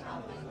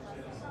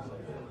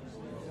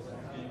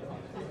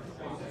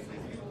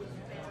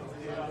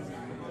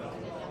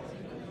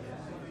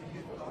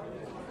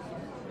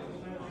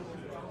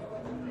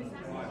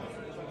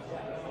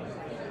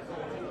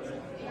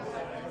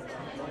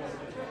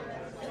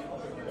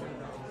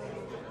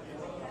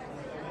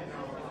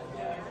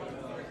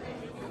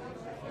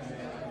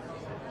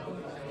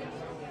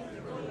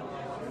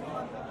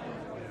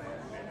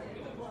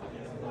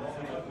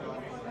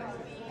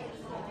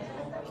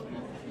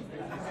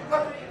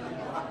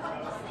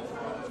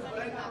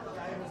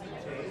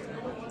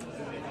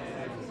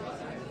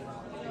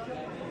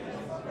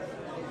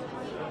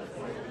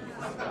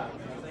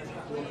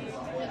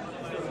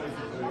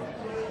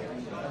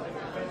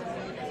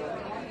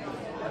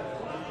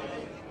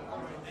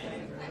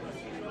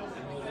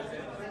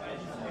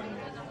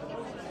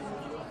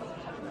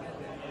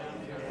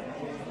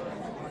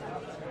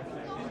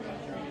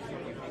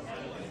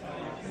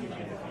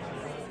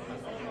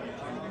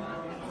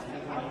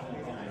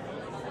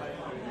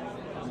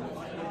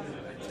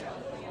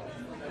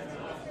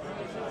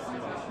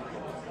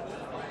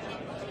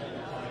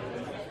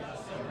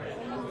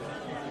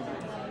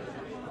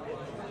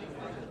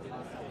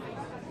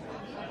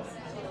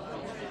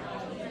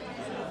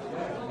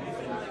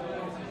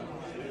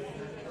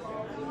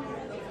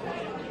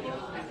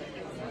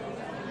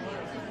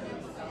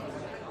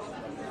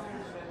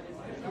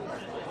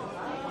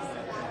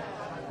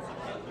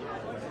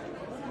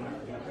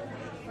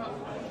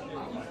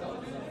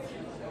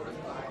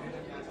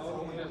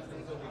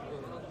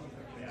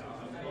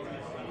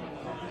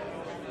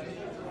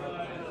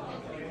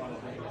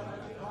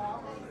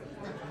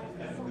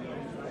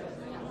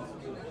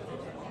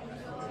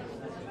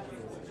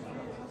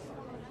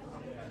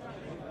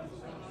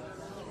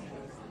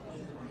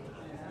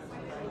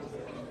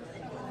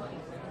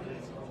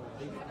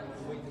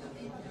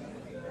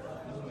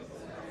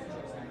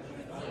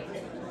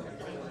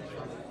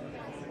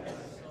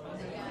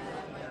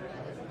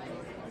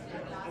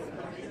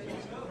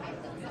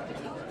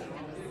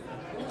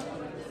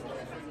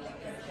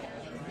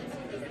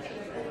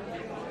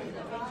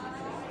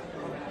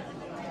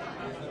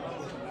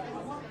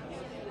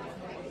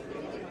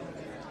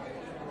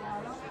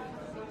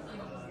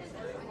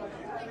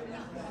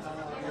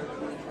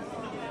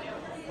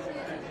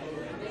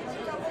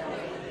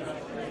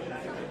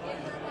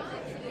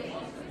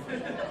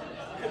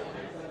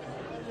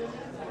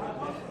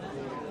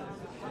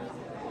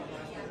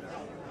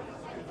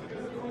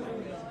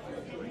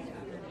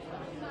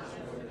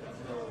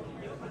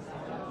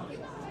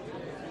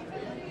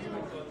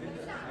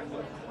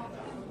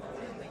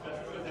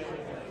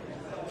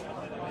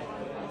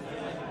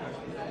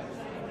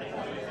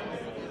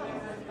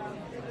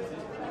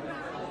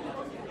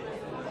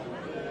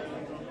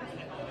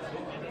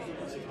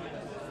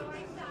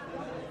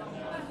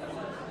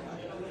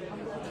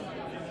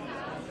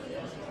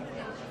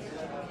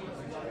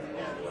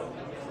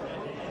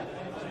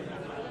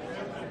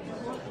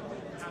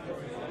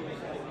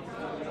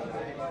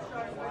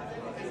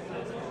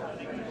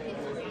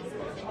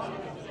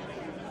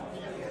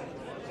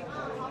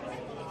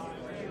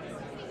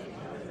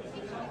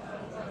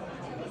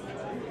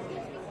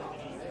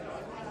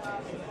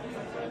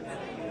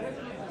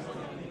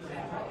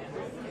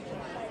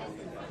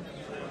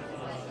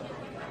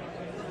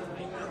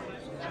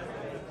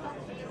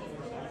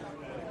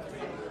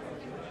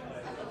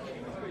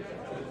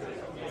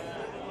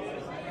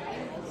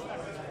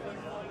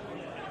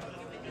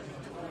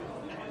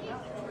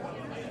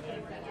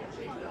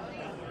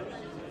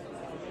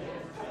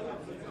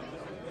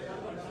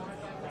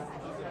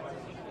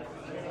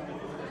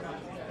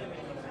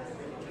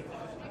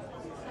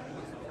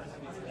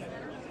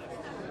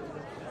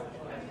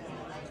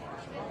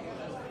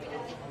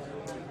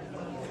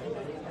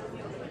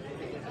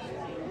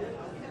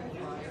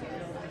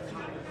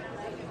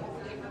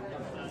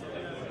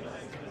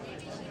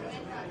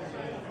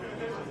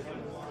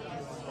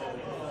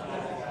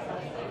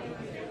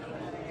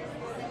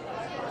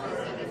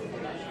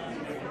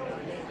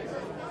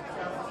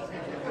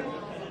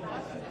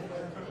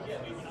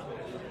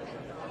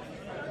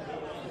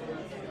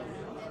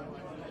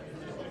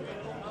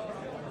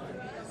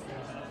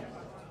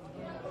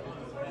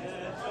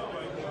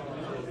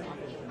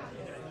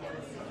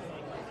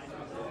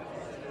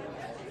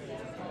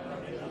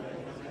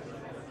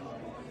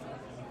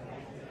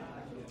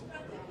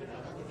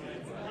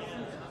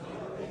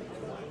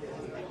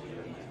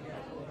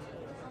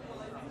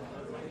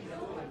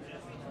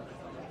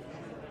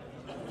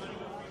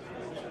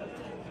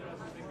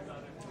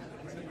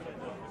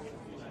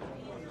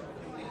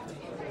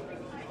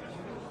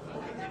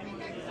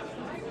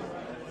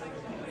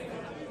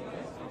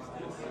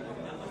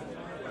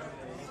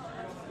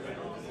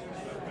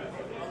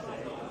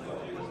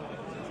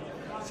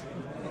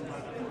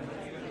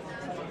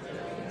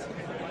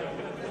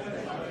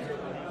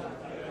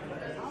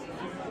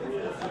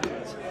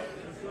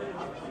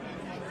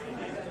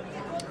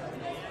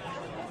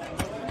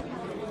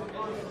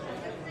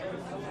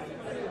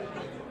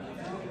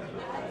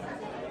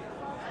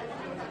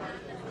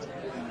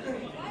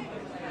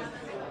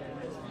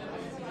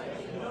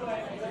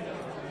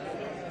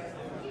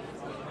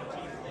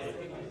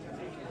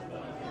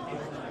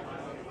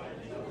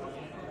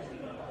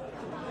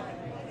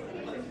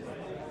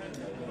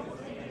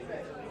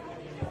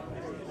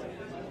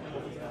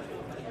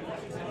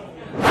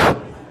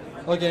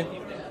 Okay.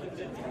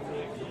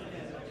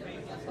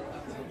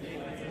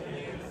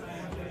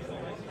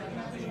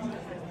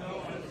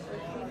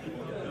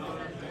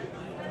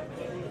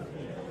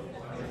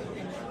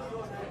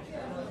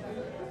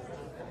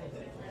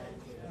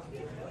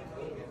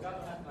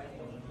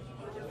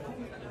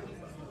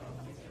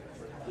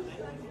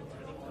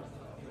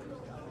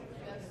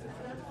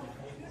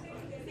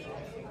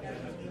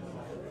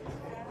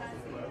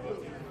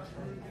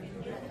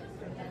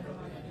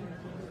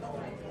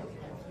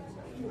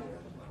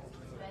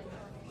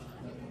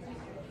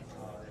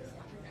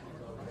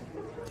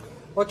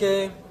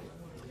 Okay,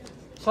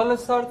 so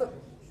let's start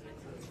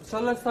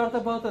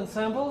about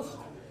ensembles,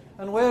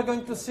 and we are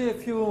going to see a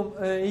few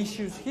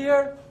issues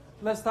here.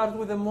 Let's start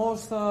with the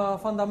most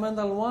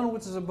fundamental one,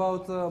 which is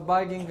about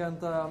bagging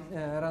and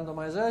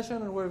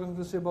randomization, and we're going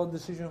to see about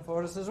decision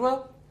forests as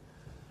well.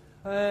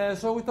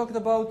 So we talked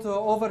about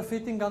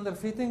overfitting,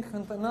 underfitting,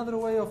 and another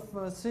way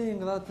of seeing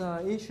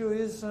that issue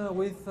is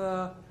with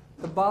the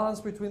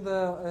balance between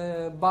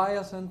the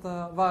bias and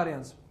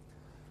variance.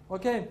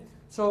 Okay,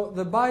 so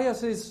the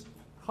bias is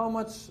how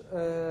much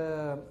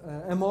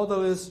a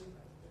model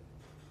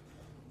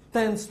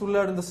tends to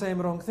learn the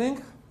same wrong thing.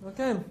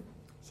 Okay,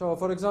 so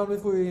for example,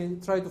 if we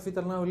try to fit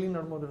a now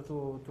linear model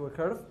to a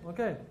curve,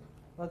 okay,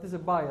 that is a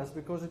bias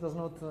because it does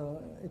not,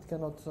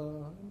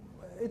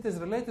 it is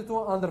related to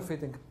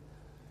underfitting.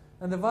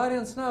 And the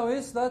variance now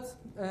is that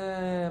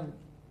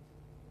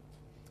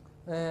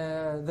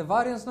the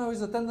variance now is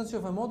the tendency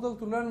of a model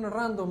to learn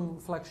random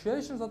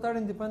fluctuations that are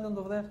independent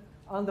of the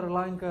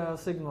underlying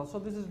signal. So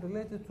this is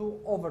related to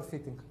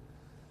overfitting.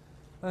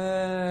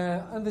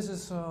 And this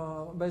is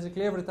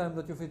basically every time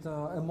that you fit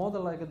a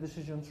model like a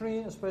decision tree,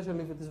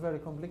 especially if it is very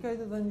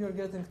complicated, then you're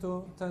getting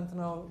to tend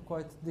now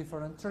quite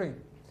different tree.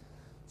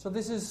 So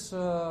this is,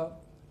 well,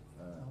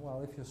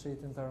 if you see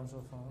it in terms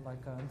of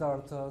like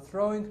dart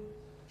throwing,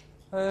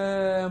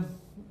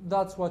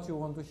 that's what you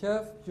want to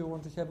have. You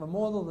want to have a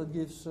model that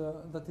gives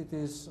that it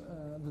is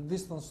the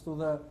distance to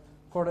the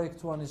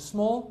correct one is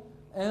small,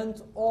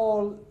 and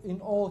in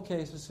all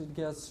cases it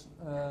gets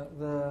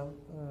the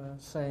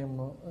same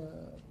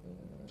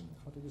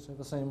how do you say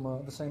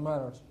the same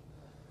errors.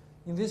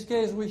 In this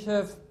case we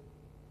have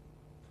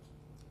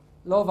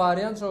low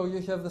variance, so you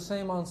have the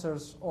same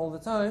answers all the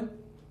time,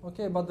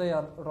 okay, but they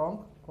are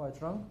wrong,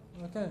 quite wrong.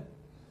 Okay,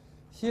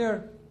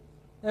 here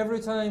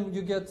every time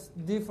you get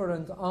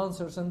different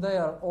answers and they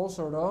are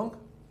also wrong,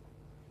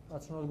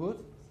 that's not good.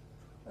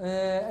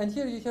 And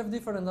here you have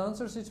different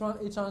answers.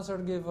 Each answer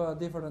give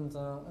different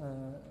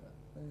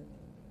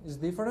is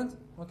different.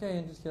 Okay,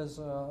 and it has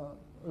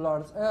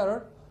large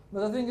error.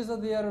 But the thing is that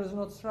the error is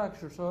not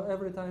structured, so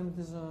every time it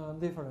is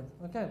different.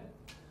 Okay.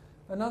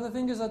 Another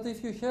thing is that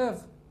if you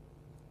have,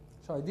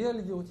 so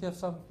ideally you would have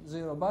some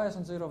zero bias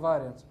and zero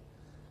variance.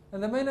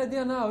 And the main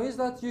idea now is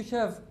that you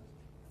have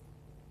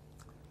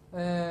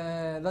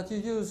that you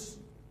use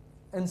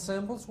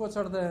ensembles. What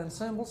are the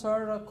ensembles?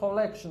 Are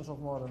collections of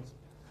models.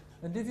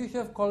 And if you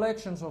have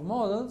collections of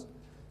models,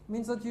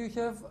 means that you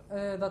have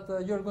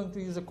you're going to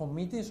use a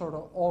committee, sort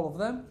of all of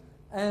them,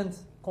 and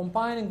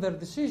combining their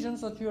decisions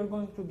that you are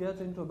going to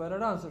get into a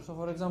better answer. So,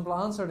 for example,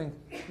 answering,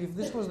 if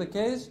this was the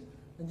case,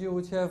 and you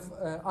would have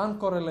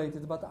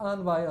uncorrelated but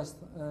unbiased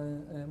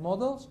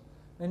models,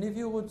 and if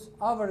you would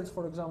average,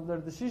 for example,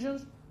 their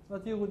decisions,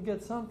 that you would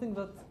get something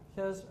that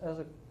has, as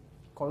a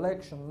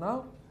collection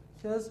now,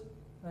 has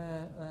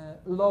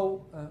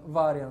low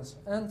variance,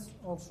 and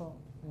also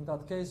in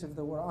that case, if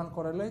they were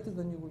uncorrelated,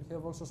 then you will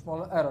have also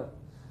smaller error.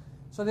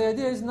 So the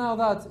idea is now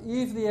that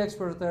if the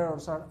expert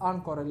errors are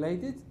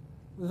uncorrelated,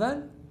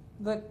 then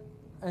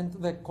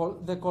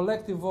the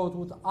collective vote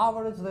would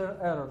average their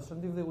errors.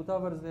 And if they would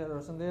average the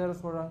errors and the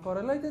errors were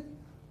uncorrelated,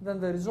 then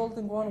the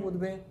resulting one would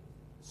be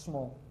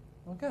small.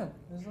 Okay,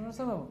 is it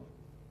understandable?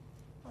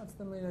 That's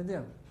the main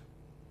idea.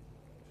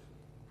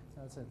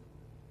 That's it.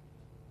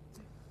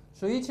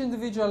 So each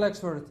individual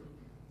expert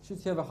should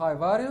have a high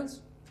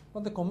variance,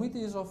 but the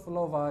committee is of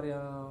low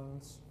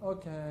variance.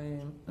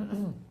 Okay.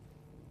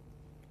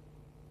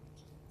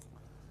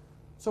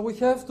 So we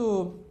have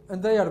to,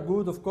 and they are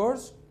good, of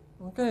course.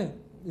 Okay.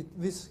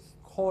 This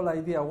whole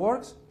idea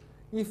works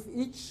if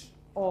each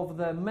of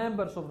the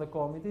members of the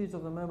committee, each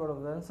of the members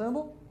of the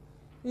ensemble,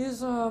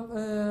 is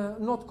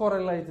not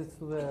correlated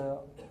to the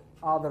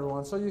other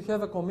one. So you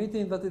have a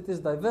committee that it is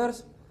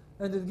diverse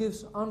and it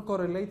gives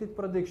uncorrelated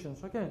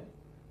predictions. Okay.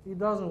 It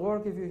doesn't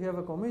work if you have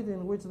a committee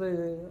in which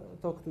they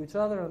talk to each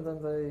other and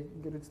then they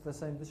reach the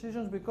same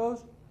decisions,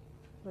 because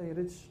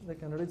they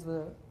can reach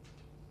the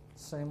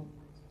same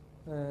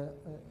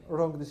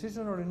wrong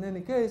decision, or in any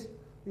case,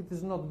 it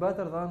is not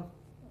better than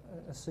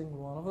a single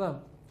one of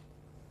them.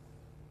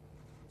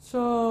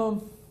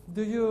 So,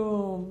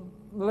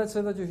 let's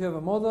say that you have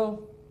a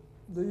model.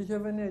 Do you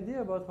have any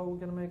idea about how we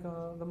can make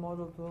the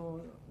model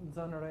to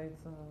generate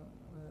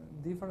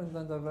different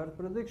and diverse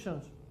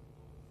predictions?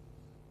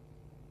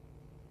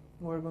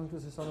 We're going to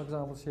see some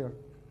examples here.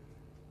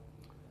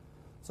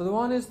 So the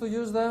one is to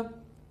use the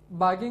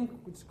bagging,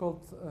 which is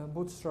called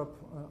bootstrap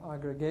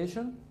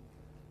aggregation.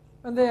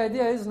 And the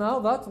idea is now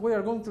that we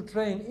are going to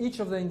train each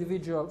of the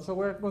individual, so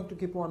we're going to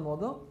keep one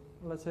model,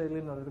 let's say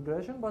linear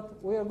regression,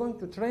 but we are going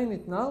to train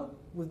it now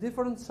with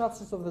different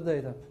subsets of the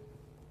data.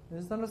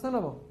 Is it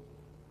understandable?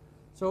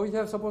 So we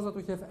have, suppose that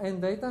we have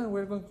n data, and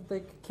we're going to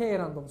take k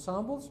random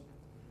samples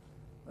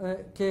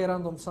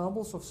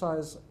of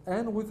size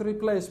n with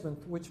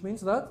replacement, which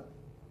means that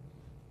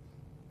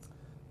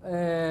we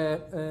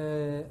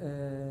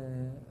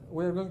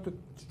are going to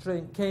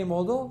train k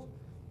models.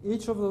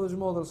 Each of those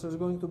models is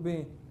going to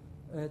be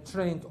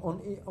trained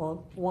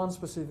on one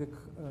specific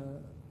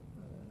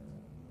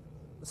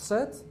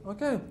set,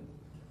 okay?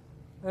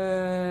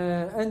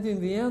 And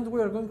in the end,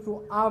 we are going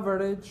to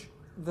average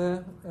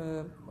the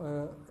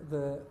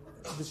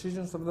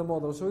decisions of the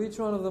model. So each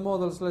one of the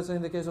models, let's say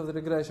in the case of the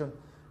regression,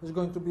 is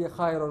going to be a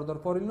higher order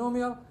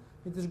polynomial.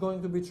 It is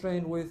going to be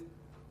trained with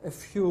a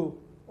few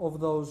of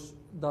those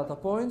data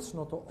points,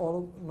 not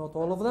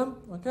all of them,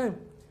 okay?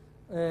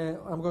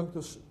 I'm going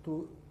to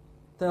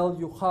tell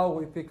you how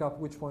we pick up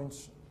which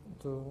points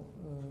to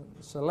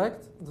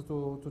select,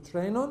 to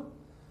train on.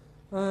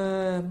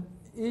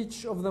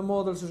 Each of the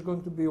models is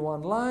going to be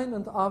one line,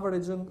 and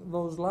averaging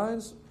those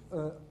lines,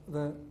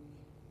 the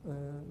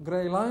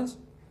gray lines,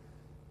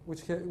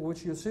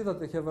 which you see that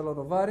they have a lot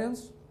of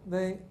variance,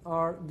 they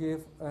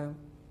give a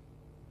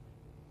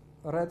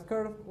red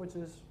curve, which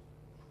is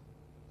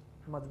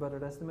a much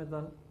better estimate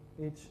than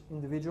each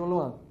individual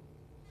one.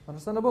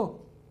 Understandable?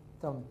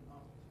 Tell me.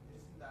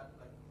 Isn't that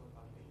like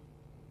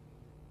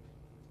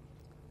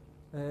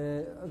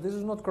cross-validation? This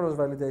is not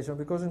cross-validation,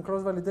 because in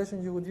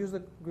cross-validation you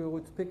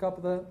would pick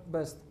up the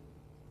best.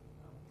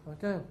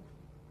 Okay.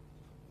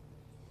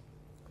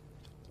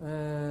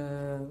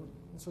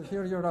 So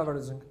here you're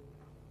averaging,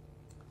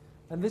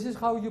 and this is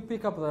how you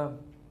pick up the.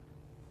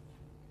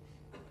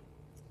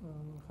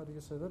 How do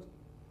you say that?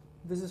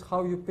 This is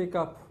how you pick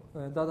up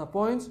data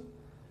points.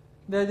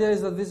 The idea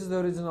is that this is the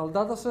original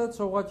data set.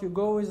 So what you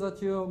go is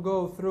that you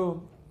go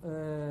through.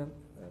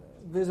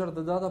 These are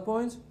the data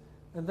points.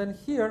 And then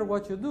here,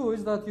 what you do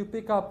is that you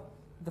pick up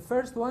the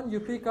first one, you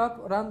pick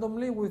up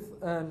randomly with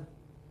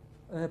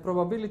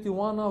probability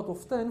 1 out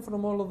of 10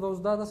 from all of those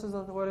data sets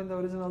that were in the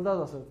original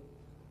data set.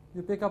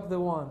 You pick up the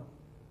 1.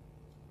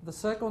 The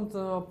second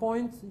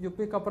point, you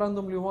pick up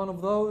randomly one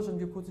of those and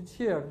you put it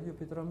here. You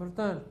pick number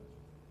 10.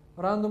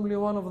 Randomly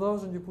one of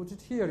those and you put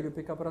it here. You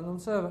pick up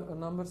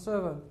number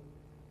 7.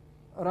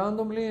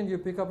 Randomly and you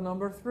pick up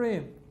number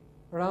 3.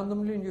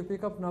 Randomly and you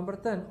pick up number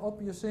 10.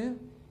 You see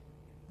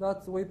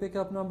that we pick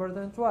up number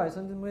 10 twice,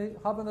 and it may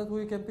happen that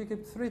we can pick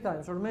it 3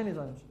 times or many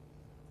times.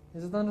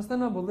 Is it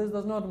understandable? This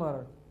does not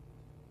matter.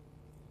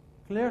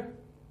 Clear?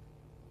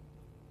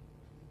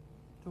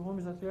 To whom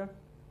is that clear?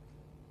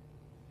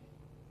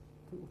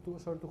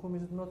 Sorry, to whom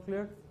is it not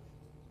clear?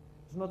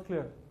 It's not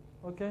clear.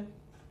 Okay.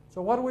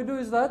 So what we do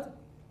is that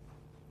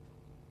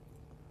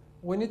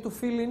we need to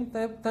fill in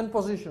 10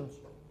 positions.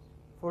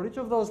 For each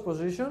of those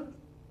positions,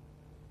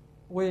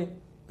 we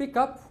pick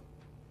up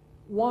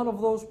one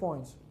of those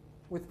points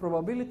with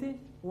probability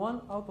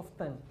 1 out of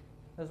 10.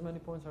 As many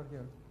points are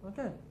here.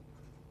 Okay.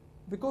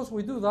 Because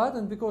we do that,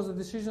 and because the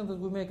decision that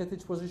we make at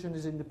each position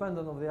is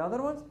independent of the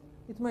other ones,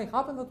 it may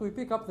happen that we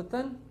pick up the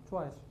 10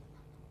 twice.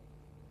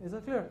 Is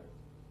that clear?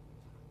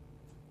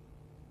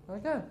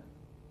 Okay.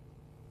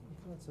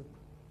 That's it.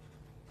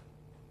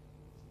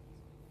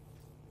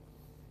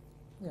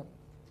 Yeah.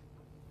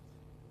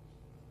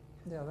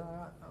 Yeah,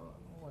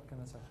 what can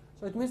I say?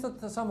 So it means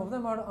that some of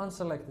them are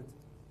unselected.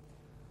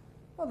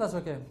 But that's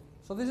okay.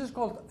 So this is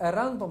called a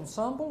random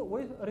sample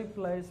with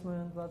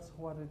replacement. That's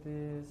what it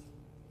is.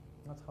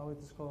 That's how it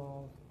is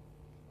called.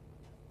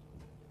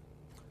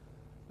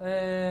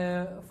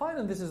 Fine,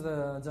 and this is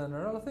the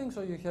general thing.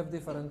 So you have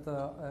different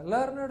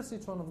learners.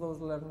 Each one of those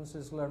learners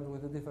is learned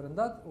with a different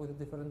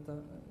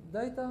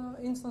data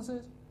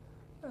instances,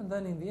 and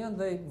then in the end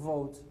they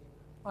vote.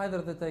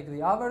 Either they take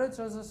the average,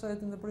 as I said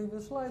in the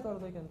previous slide, or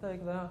they can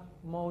take the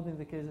mode in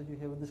the case that you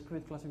have a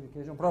discrete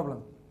classification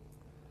problem.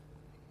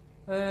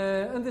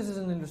 And this is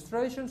an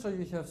illustration, so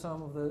you have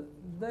some of the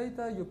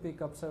data, you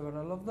pick up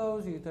several of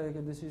those, you take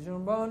a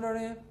decision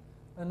boundary.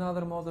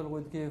 Another model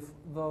would give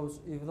those,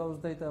 if those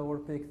data were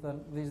picked,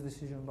 then this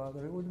decision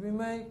boundary would be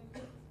made.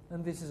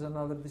 And this is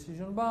another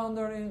decision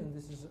boundary, and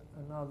this is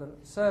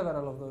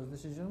several of those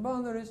decision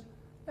boundaries.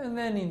 And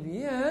then in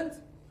the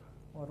end,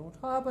 what would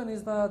happen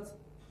is that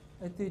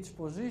at each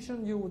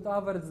position you would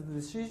average the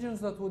decisions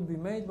that would be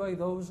made by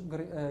those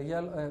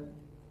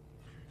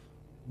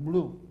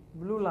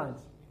blue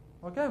lines.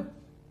 Okay?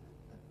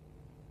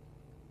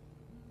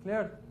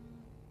 Clear?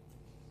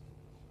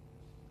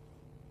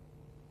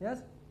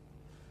 Yes?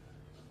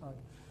 Okay.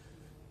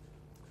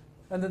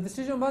 And the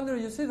decision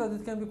boundary, you see that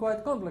it can be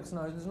quite complex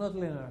now. It is not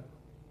linear.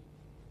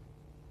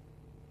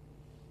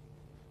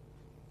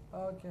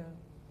 Okay.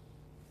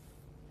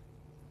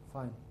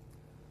 Fine.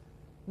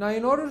 Now,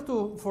 in order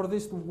for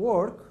this to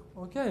work,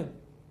 okay,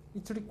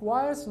 it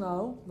requires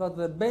now that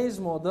the base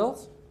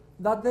models,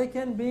 that they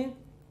can be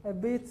a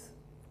bit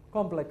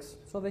complex.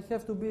 So they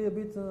have to be a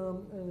bit,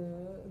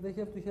 they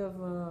have to have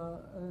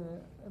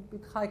a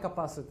bit high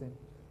capacity.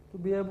 to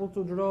be able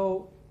to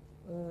draw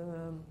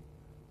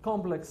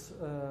complex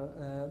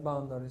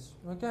boundaries.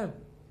 Okay.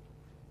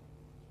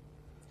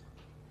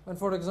 And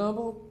for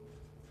example,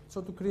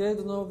 so to create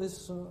now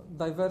this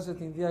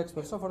diversity in the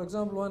experts. So for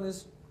example,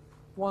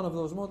 one of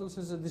those models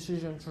is a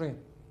decision tree.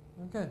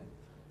 Okay.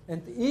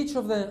 And each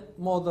of the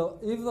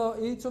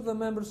each of the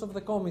members of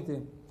the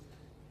committee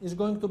is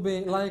going to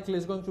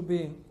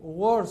be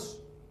worse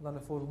than a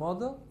full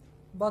model,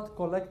 but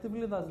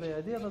collectively that's the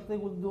idea that they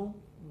will do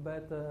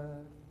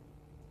better.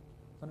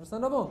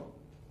 Understandable?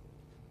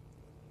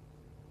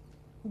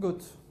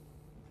 Good.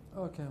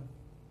 Okay.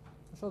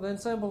 So the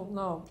ensemble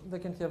now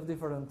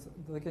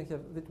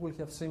it will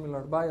have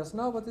similar bias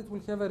now, but it will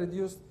have a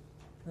reduced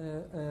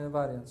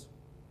variance.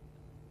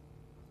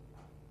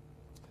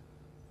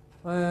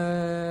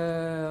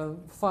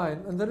 Fine.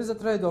 And there is a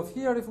trade-off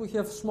here. If we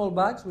have small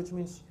bags, which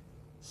means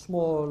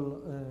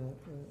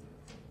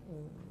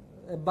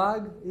a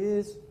bag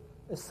is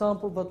a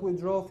sample that we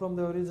draw from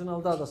the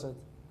original dataset.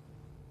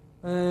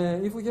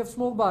 If we have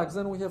small bags,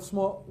 then we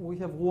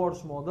have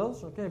worse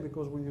models, okay,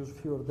 because we use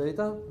fewer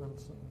data, and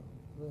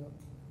the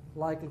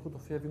likelihood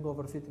of having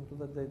overfitting to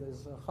that data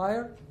is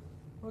higher.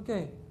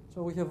 Okay,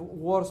 so we have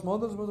worse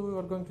models, but we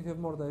are going to have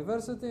more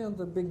diversity, and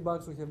the big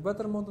bags we have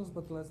better models,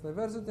 but less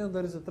diversity, and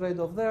there is a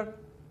trade-off there,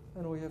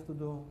 and we have to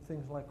do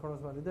things like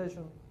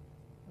cross-validation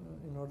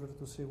in order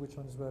to see which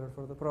one is better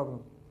for the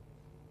problem.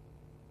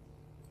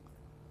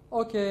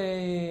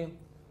 Okay,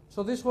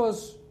 so this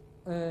was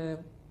a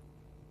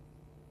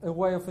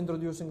way of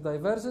introducing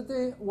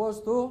diversity,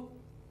 was to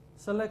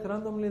select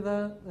randomly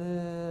the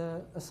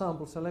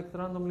sample, select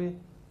randomly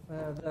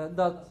the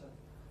data set.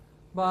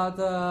 But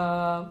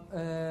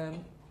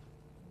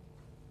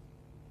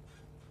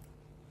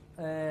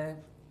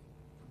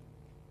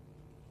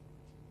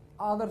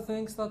other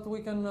things that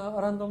we can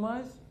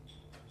randomize,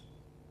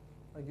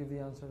 I give the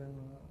answer in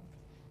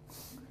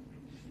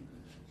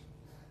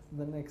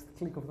the next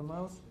click of the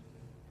mouse.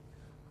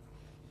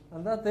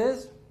 And that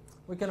is,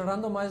 we can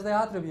randomize the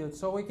attributes.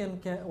 So we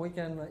can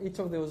each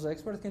of those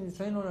experts can be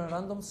trained on a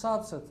random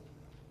subset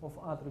of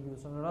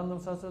attributes, on a random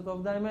subset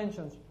of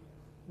dimensions.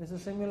 This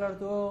is similar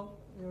to,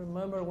 you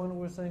remember when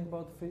we were saying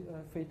about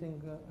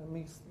fitting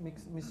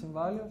missing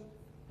values?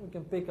 We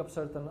can pick up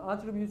certain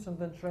attributes and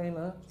then train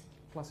a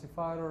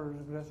classifier or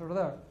regressor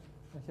there.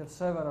 And have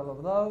several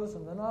of those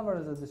and then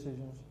average the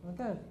decisions.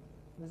 Okay,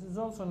 this is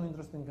also an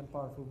interesting and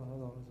powerful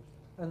methodology.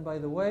 And by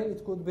the way,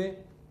 it could be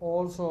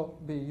also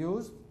be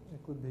used.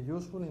 It could be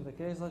useful in the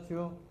case that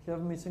you have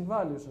missing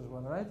values as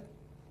well, right?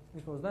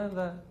 Because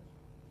then,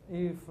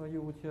 if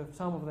you would have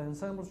some of the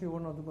ensembles, you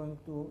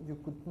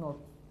could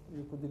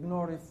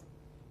ignore if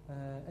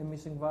a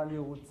missing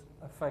value would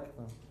affect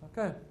them.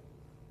 Okay,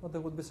 but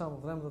there would be some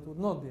of them that would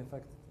not be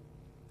affected.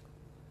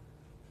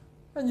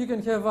 And you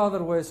can have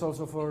other ways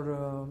also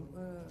for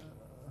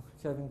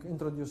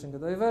introducing a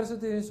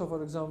diversity. So,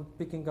 for example,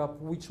 picking up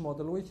which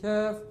model we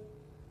have.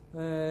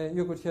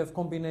 You could have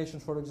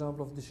combinations, for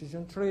example, of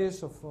decision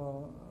trees, of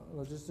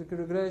logistic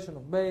regression,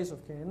 of Bayes,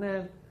 of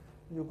KNN.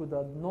 You could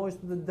add noise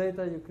to the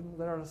data.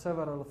 There are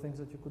several things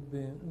that you could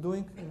be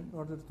doing in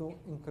order to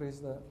increase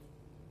the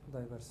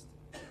diversity.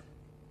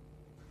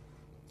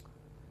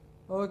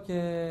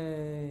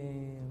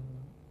 Okay,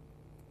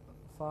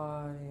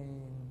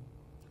 fine.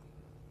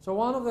 So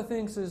one of the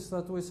things is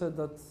that we said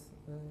that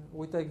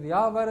we take the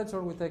average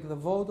or we take the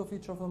vote of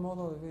each of the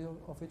model,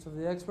 of each of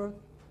the experts.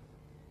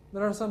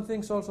 There are some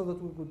things also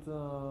that we could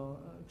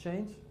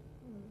change.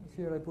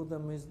 Here I put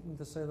them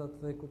to say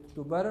that they could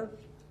do better.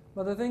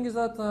 But the thing is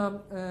that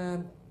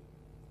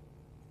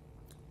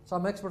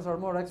some experts are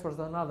more experts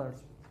than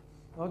others.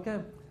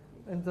 Okay?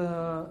 And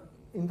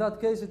in that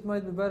case, it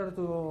might be better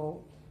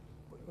to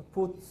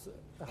put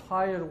a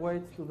higher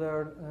weight to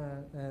their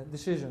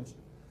decisions.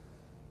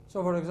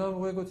 So, for example,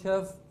 we could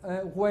have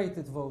a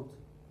weighted vote.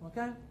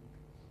 Okay?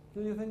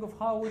 Do you think of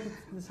how we could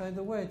decide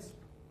the weights?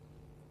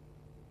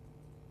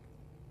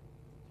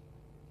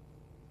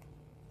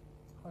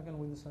 How can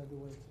we decide the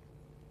weights?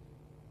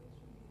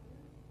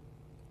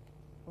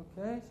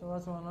 Okay, so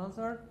that's one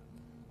answer.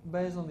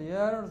 Based on the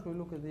errors, we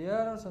look at the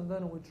errors and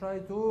then we try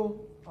to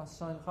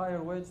assign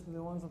higher weights to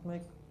the ones that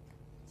make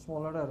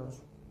smaller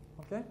errors.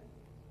 Okay?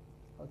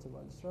 That's a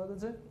valid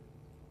strategy.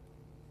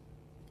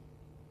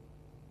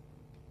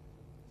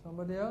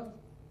 Somebody else?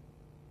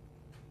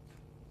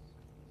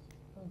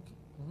 Okay.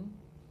 Mm-hmm.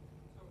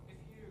 So if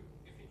you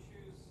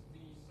choose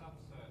the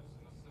subsets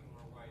in a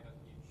similar way that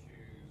you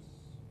choose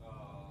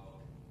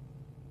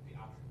the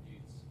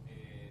attributes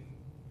in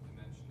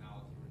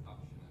dimensionality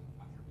reduction and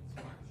attribute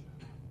selection,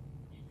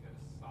 you could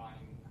assign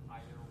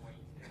higher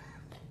weighted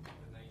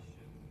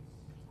combinations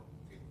to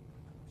committee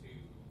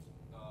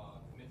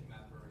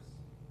members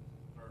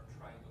that are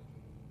trained on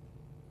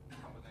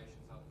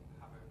combinations that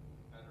have a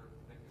better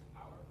predictive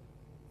power.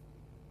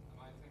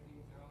 Am I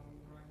thinking along the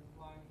correct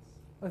lines?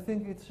 I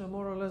think it's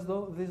more or less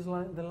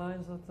the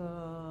lines that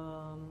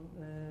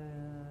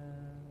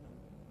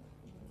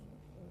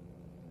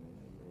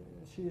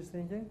she is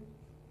thinking,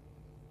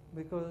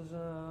 because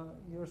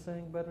you're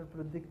saying better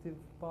predictive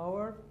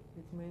power.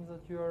 It means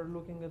that you are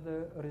looking at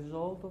the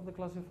result of the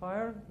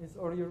classifier,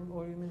 or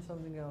you mean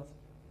something else?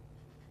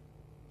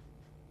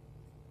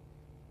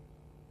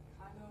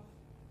 Kind of.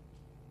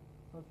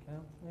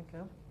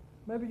 Okay.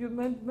 Maybe you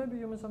mean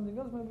something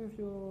else. Maybe if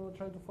you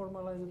try to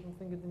formalize it and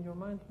think it in your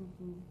mind,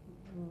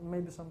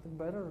 maybe something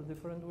better or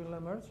different will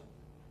emerge.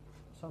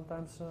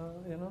 Sometimes,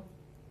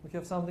 we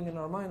have something in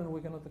our mind and we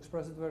cannot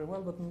express it very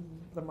well, but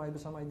there might be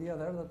some idea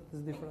there that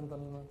is different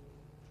than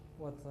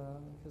what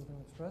has been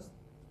expressed.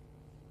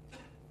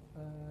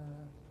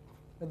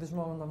 At this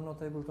moment, I'm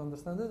not able to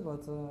understand it,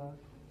 but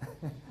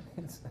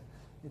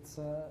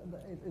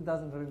it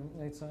doesn't really.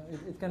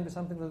 It can be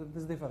something that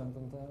is different.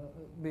 And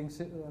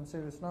I'm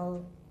serious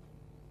now.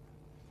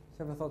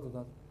 Have a thought of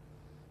that.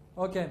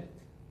 Okay.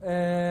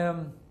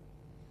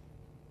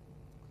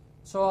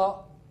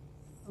 So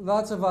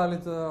that's a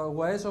valid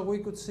way. So we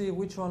could see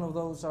which one of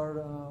those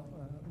are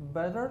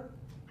better,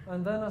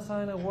 and then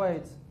assign a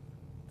weight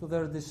to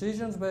their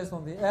decisions based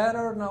on the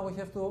error. Now we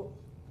have to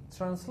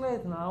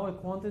translate now a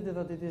quantity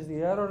that it is the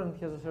error and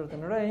has a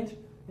certain range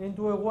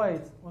into a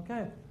weight.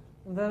 Okay,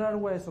 and there are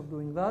ways of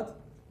doing that,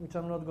 which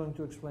I'm not going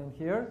to explain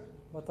here,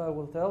 but I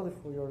will tell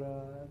if you're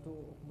to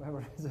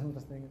whoever is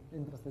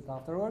interested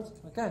afterwards.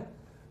 Okay,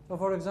 so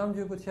for example,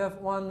 you could have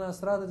one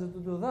strategy to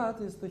do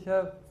that is to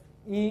have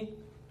e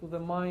to the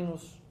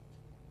minus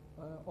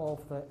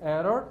of the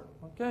error.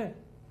 Okay,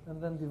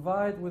 and then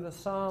divide with the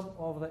sum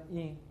of the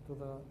e to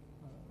the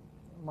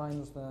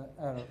minus the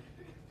error.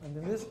 And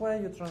in this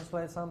way, you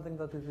translate something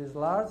that it is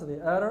large,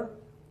 the error,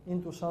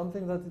 into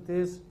something that it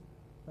is,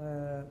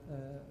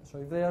 so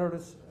if the error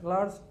is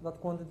large, that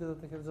quantity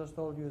that I have just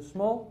told you is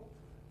small,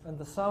 and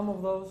the sum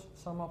of those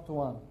sum up to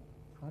 1.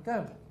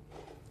 Okay?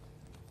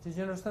 Did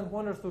you understand? Who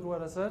understood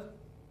what I said?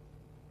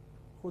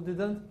 Who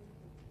didn't?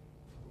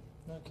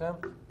 Okay.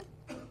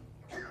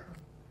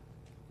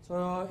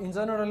 So in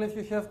general, if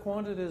you have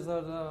quantities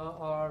that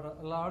are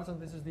large, and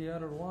this is the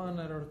error 1,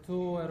 error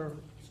 2, error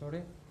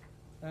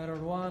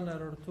 1,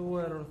 error 2,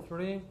 error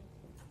 3,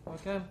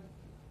 okay?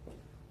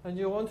 And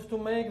you want to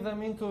make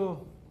them into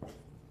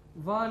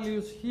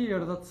values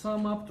here that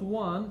sum up to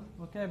 1,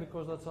 okay?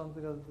 Because that's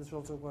something that is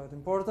also quite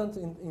important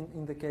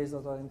in the case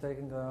that I'm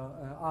taking the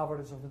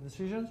average of the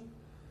decisions.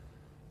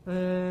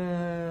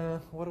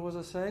 What was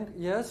I saying?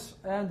 Yes,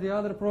 and the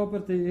other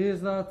property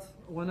is that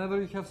whenever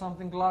you have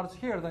something large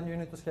here, then you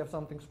need to have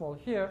something small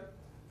here.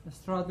 The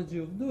strategy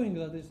of doing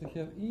that is to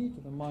have e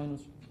to the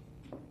minus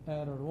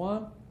error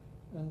 1,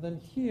 and then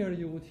here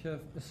you would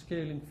have a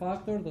scaling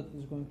factor that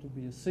is going to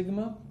be a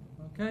sigma,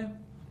 okay?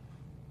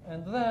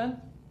 And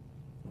then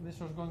this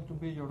is going to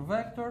be your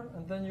vector,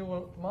 and then you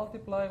will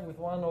multiply with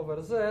 1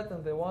 over z,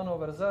 and the 1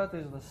 over z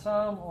is the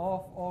sum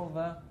of all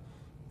the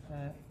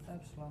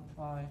epsilon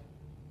I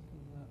to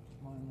the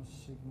minus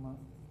sigma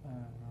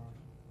error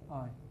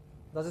I.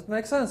 Does it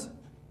make sense?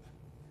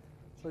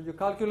 So you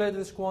calculate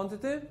this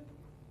quantity.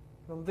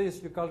 From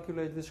this you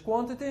calculate this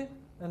quantity,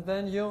 and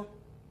then you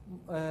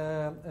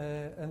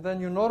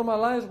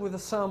normalize with the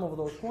sum of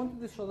those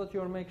quantities so that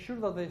you make sure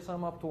that they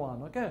sum up to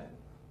 1. Okay,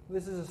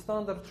 this is a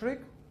standard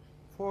trick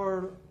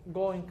for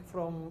going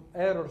from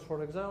errors,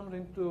 for example,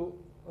 into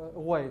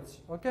weights.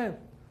 Okay,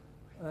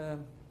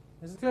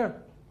 is it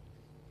clear?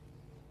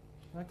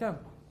 Okay,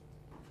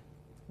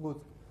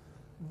 good.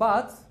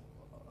 But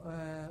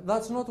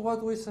that's not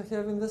what we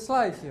have in the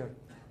slide here.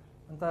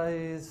 And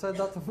I said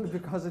that only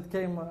because it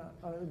came.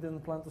 I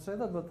didn't plan to say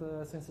that, but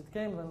since it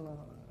came, then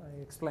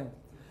I explained.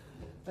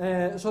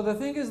 So the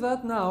thing is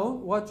that now,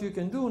 what you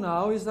can do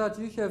now is that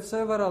you have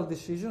several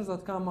decisions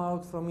that come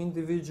out from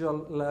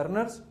individual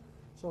learners.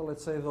 So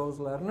let's say those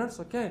learners,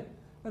 okay?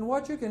 And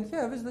what you can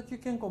have is that you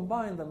can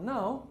combine them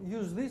now,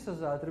 use this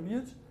as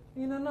attributes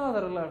in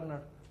another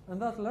learner.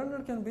 And that learner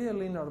can be a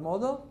linear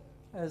model,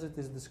 as it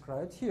is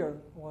described here.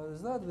 What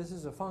is that? This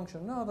is a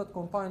function now that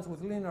combines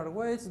with linear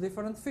weights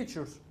different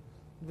features.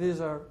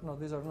 These are not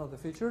the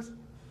features.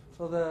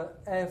 So the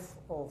f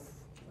of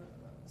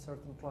a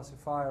certain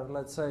classifier,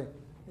 let's say,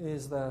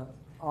 is the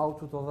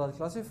output of that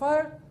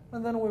classifier,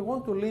 and then we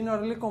want to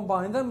linearly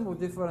combine them with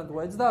different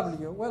weights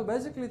w. Well,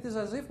 basically it is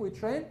as if we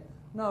train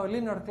now a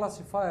linear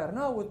classifier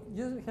now with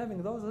just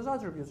having those as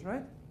attributes,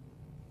 right?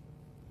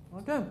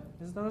 Okay,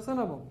 is it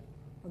understandable?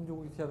 And you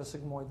would have a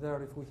sigmoid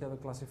there if we have a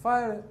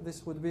classifier.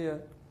 This would be a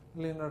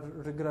linear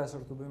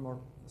regressor, to be more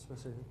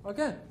specific.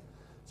 Okay,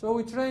 so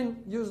we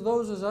use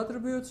those as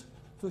attributes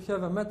to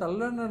have a meta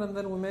learner, and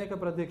then we make a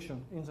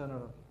prediction in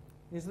general.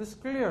 Is this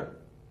clear?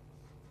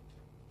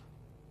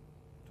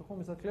 To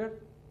whom is that clear?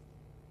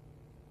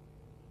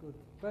 Good.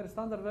 Very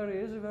standard,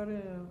 very easy,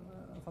 very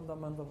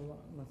fundamental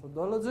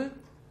methodology.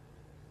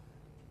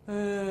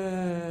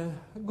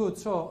 Good.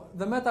 So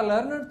the meta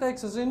learner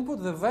takes as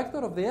input the vector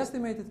of the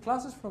estimated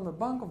classes from a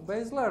bank of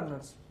base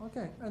learners.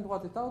 Okay. And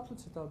what it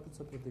outputs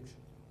a prediction.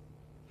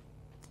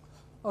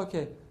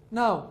 Okay.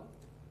 Now,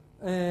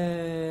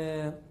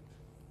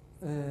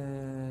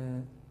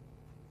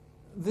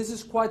 this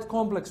is quite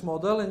complex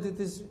model, and it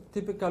is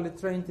typically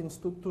trained in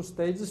two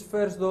stages.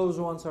 First, those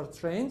ones are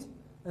trained,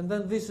 and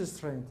then this is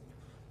trained.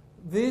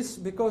 This,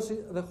 because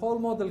the whole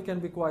model can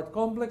be quite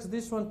complex,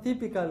 this one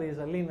typically is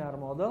a linear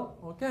model.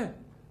 Okay,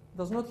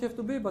 does not have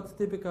to be, but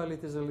typically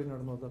it is a linear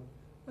model,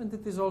 and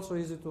it is also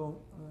easy to,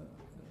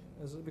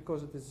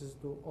 because it is easy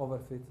to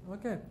overfit.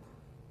 Okay.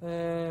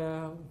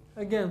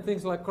 Again,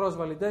 things like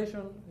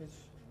cross-validation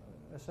is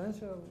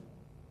essential.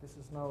 This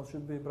is now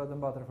should be bread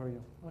and butter for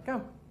you. Okay.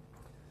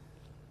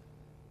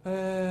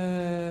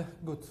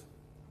 Good.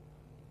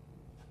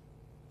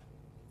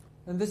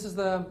 And this is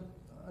the,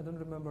 I don't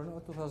remember, no,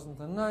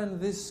 2009,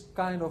 this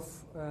kind of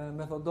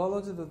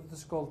methodology that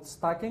is called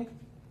stacking.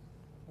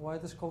 Why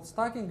it is called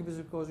stacking?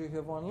 Because you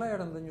have one layer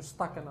and then you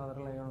stack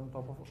another layer on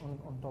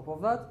top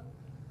of that.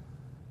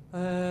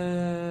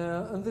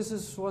 And this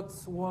is what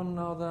won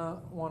now the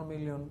 $1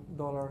 million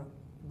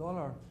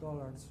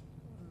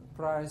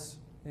prize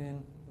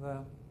in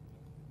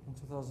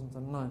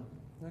 2009.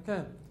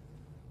 Okay,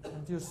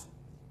 and use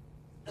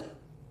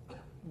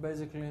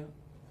basically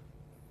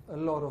a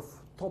lot of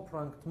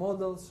top-ranked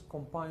models,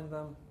 combine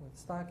them with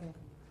stacking.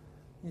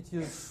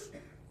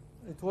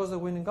 It was a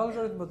winning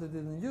algorithm, but it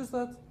didn't use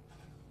that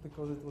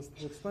because it was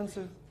too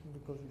expensive.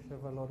 Because you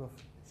have a lot of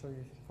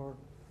for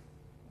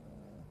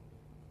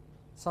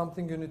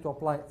something you need to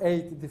apply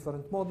 8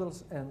 different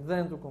models and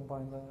then to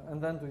combine them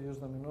and then to use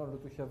them in order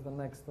to have the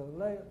next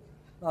layer.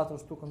 That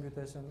was too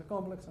computationally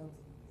complex and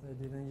they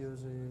didn't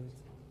use it.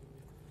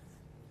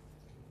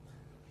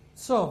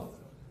 So,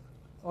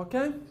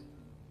 okay,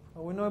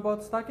 we know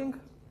about stacking.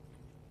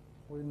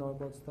 We know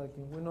about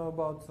stacking. We know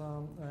about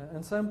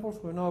ensembles.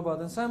 We know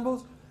about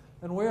ensembles,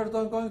 and we are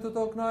going to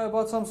talk now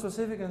about some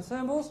specific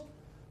ensembles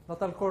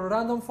that are called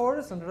random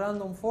forests. And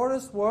random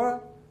forests were,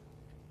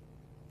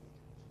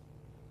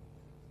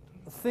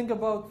 think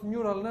about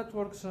neural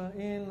networks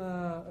in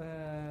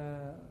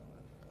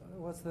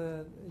what's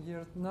the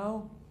year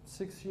now?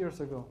 6 years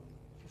ago.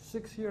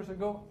 6 years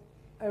ago,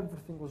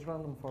 everything was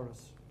random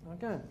forests.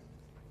 Okay,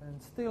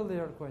 and still they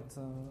are quite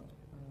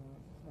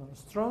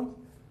strong.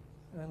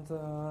 And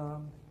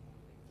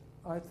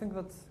I think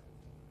that,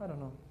 I don't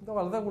know.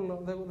 Well,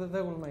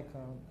 they will make.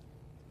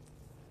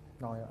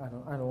 No,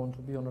 I don't want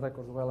to be on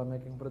record while I'm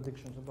making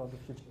predictions about the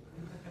future.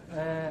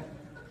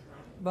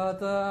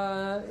 But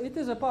it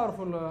is a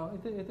powerful.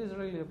 It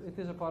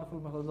is a powerful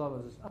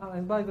methodology.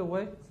 And by the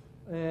way,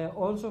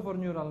 also for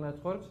neural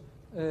networks,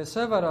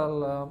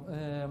 several.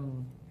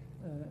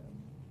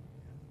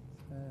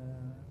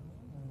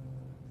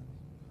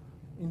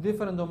 In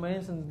different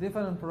domains and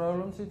different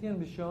problems, it can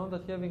be shown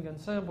that having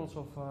ensembles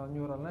of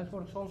neural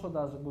networks also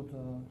does a good,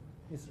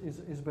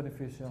 is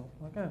beneficial.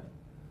 Okay.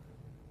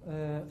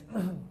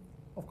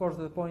 Of course,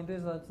 the point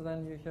is that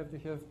then you have to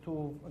have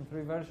 2 and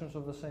 3 versions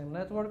of the same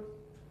network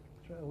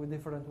with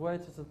different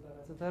weights,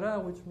 etc.,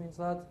 which means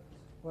that,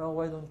 well,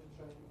 why don't you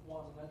train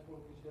one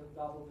network which has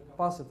double the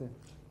capacity?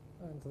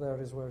 And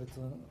there is where it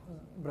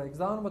breaks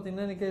down. But in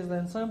any case, the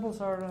ensembles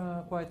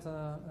are quite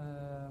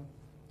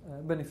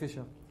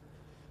beneficial.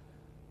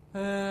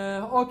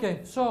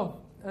 Okay,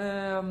 so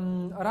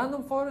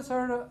random forests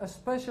are a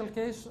special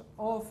case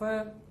of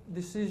a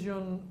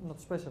decision,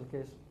 not special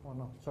case, oh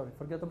no, sorry,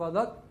 forget about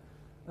that.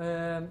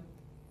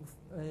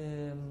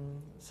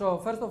 So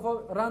first of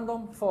all,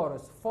 random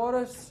forest.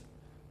 Forests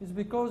is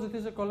because it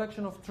is a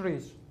collection of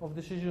trees, of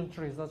decision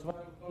trees, that's why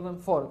we call them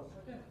forests.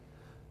 Okay.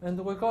 And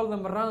we call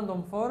them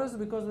random forests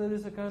because there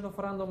is a kind of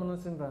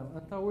randomness in them.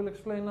 And I will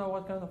explain now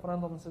what kind of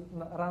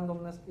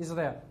randomness is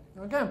there.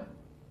 Okay.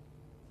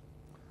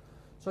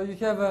 So you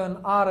have an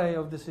array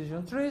of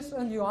decision trees,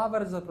 and you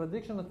average the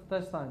prediction at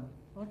test time.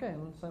 Okay,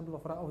 an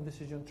ensemble of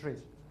decision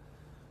trees.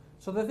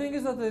 So the thing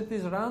is that it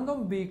is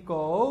random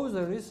because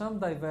there is some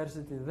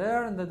diversity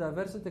there, and the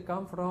diversity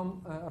comes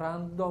from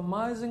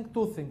randomizing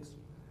 2 things.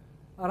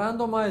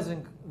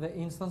 Randomizing the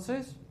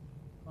instances.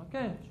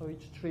 Okay, so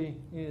each tree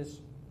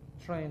is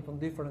trained on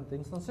different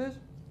instances,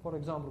 for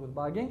example with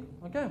bagging.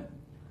 Okay,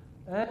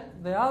 and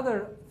the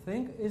other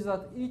thing is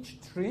that each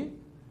tree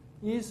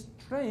is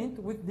trained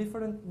with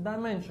different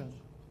dimensions.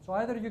 So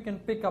either you can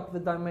pick up the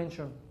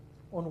dimension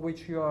on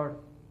which you are,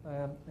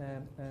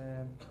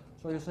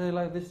 so you say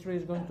like this tree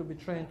is going to be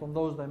trained on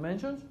those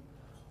dimensions,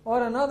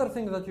 or another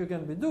thing that you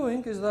can be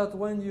doing is that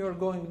when you're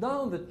going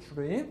down the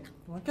tree,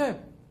 okay,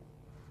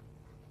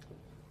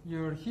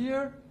 you're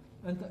here,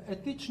 and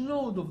at each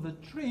node of the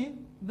tree,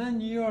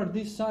 then you are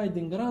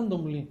deciding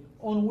randomly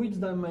on which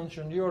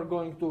dimension you are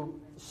going to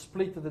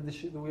split the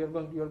decision.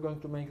 You're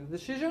going to make the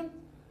decision,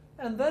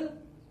 and then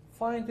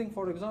finding,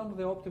 for example,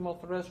 the optimal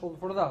threshold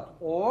for that.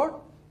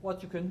 Or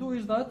what you can do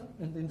is that,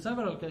 and in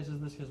several cases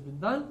this has been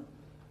done,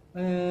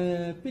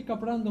 pick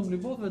up randomly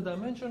both the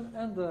dimension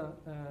and the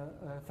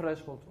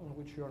threshold on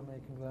which you are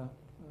making the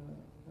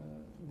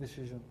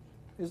decision.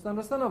 Is it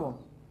understandable?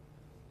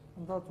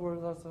 And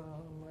that's an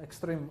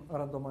extreme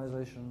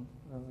randomization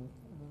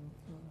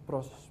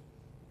process.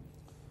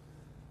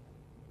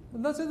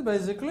 And that's it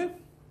basically.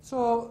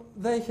 So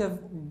they have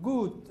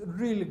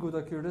really good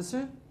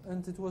accuracy,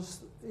 and it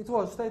was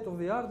state of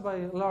the art by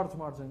a large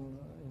margin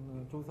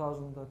in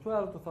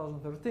 2012,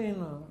 2013.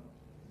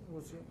 It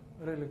was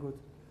really good.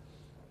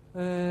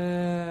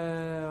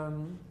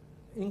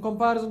 in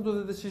comparison to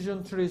the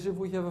decision trees, if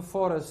we have a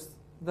forest,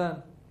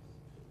 then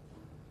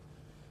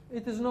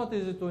it is not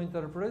easy to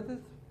interpret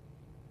it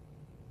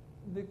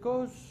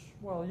because,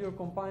 well, you're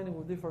combining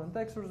with different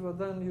experts, but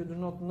then you do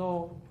not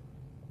know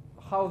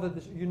how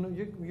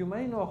you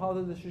may know how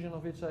the decision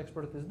of each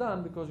expert is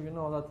done because you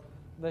know that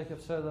they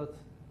have said that,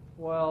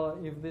 well,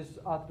 if this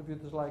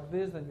attribute is like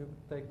this, then you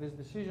take this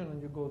decision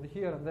and you go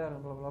here and there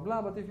and blah, blah,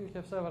 blah. But if you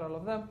have several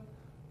of them,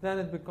 then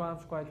it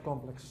becomes quite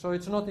complex. So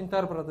it's not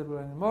interpretable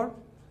anymore.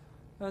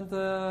 And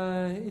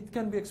it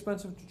can be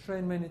expensive to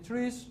train many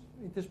trees.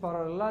 It is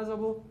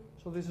parallelizable.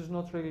 So this is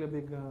not really a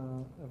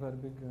very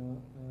big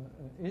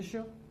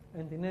issue.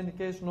 And in any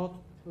case, not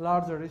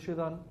larger issue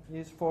than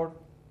is for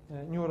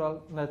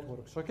neural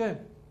networks. Okay.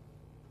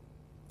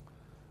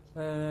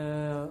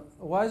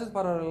 Why is it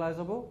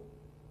parallelizable?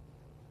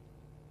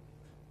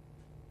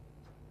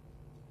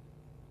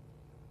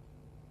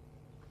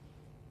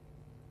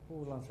 Who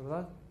will answer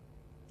that?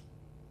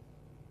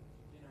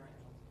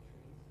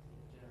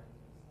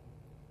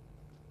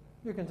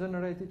 You can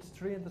generate each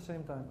tree at the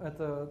same time, at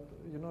the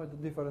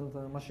different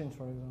machines,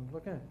 for example.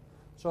 Okay,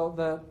 so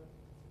the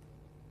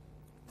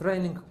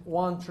training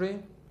one tree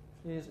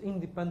is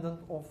independent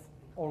of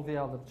all the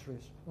other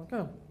trees.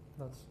 Okay,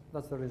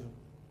 that's the reason.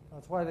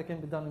 That's why they can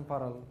be done in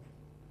parallel.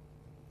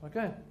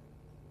 Okay.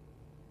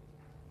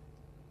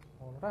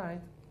 All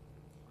right.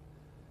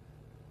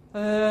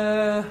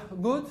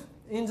 Good.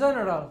 In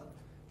general,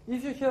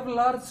 if you have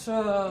large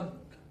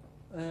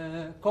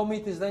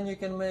committees, then you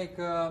can make,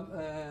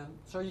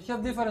 so you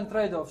have different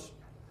trade-offs.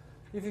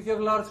 If you have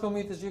large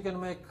committees, you can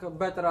make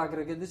better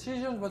aggregate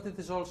decisions, but it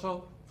is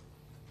also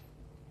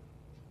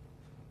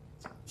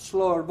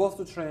slower both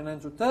to train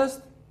and to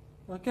test.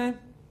 Okay?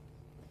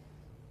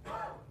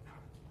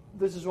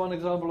 This is one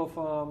example of,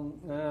 I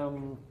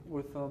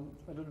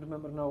don't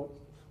remember now,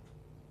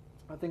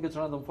 I think it's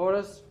random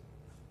forests.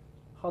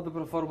 How the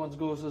performance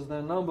goes as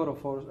the number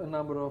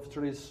of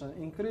trees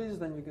increase,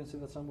 then you can see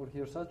that somewhere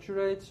here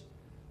saturates.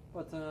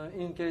 But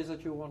in case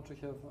that you want to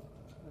have,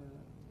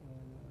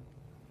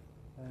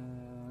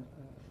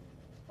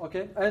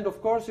 okay, and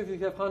of course, if you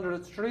have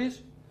 100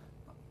 trees,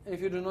 if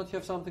you do not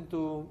have something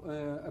to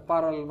a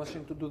parallel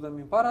machine to do them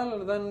in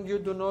parallel, then you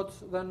do not.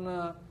 Then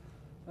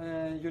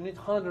you need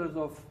hundred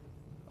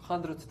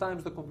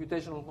times the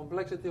computational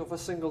complexity of a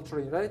single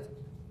tree, right?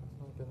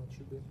 Okay, that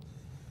should be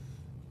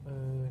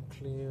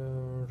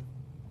clear.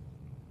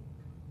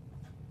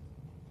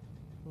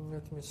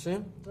 Let me see.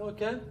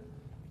 Okay.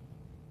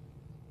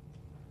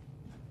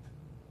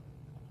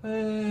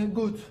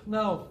 Good.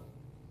 Now,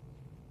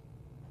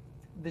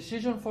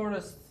 decision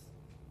forests,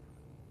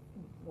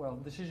 well,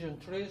 decision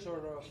trees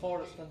or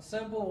forest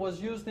ensemble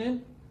was used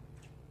in.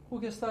 Who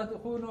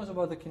knows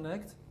about the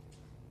Kinect?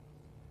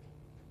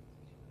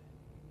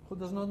 Who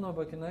does not know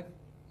about Kinect?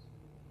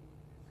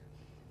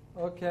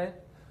 Okay.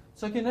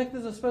 So Kinect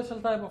is a special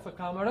type of a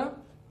camera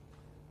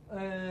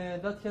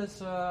that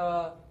has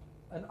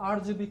an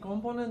RGB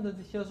component that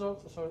it has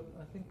also, sorry,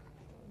 I think,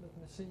 let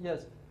me see,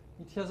 yes,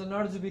 it has an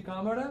RGB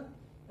camera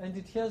and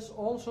it has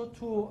also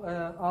two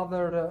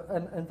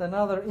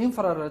another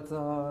infrared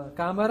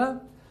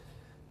camera,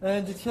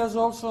 and it has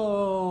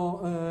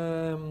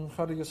also,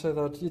 how do you say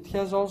that, it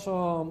has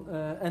also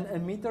an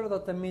emitter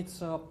that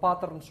emits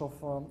patterns of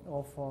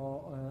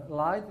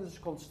light. This is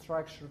called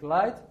structured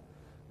light.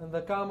 And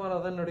the camera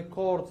then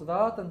records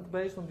that, and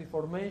based on the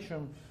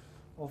formation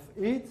of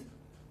it,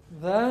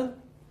 then,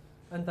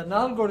 and an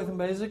algorithm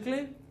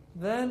basically,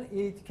 then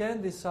it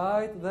can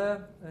decide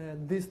the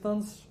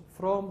distance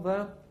from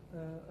the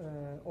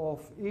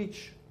of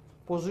each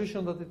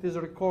position that it is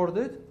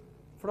recorded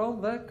from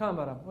the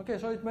camera. Okay,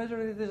 so it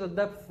measures, it is a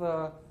depth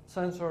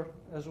sensor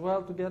as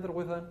well, together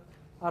with an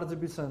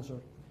RGB sensor.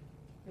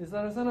 Is that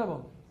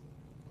understandable?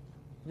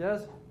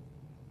 Yes?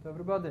 To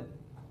everybody?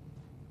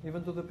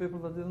 Even to the people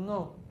that didn't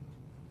know?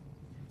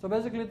 So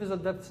basically it is a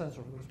depth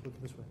sensor, let's put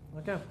it this way.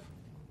 Okay?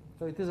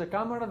 So it is a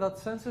camera that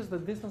senses the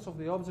distance of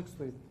the objects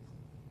to it.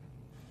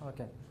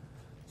 Okay.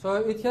 So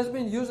it has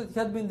been used, it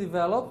had been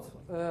developed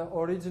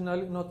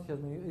originally, not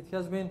had been, it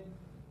has been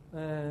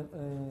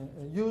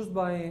used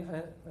by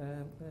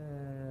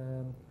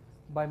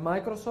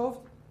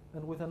Microsoft,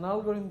 and with an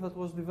algorithm that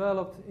was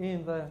developed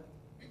in the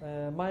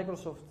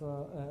Microsoft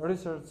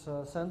Research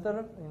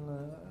Center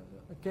in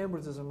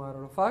Cambridge, as a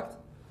matter of fact.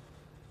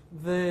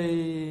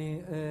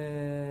 They,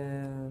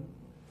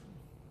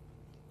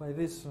 by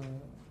this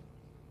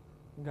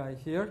guy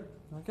here,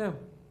 okay,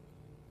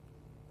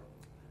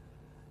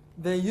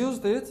 they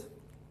used it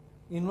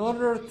in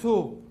order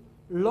to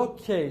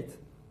locate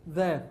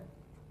the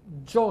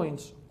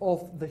joints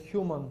of the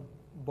human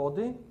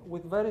body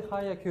with very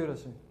high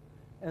accuracy.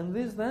 And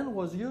this then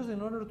was used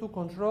in order to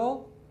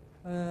control,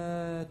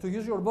 to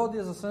use your body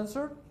as a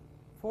sensor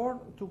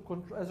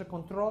as a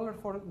controller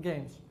for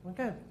games.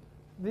 Okay,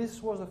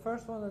 this was the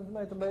first one, and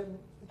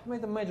it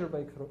made a major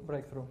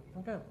breakthrough.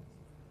 Okay,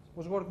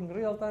 was working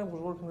real time,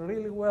 was working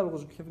really well,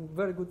 was having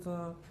very good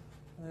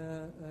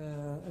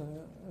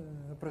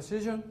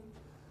precision.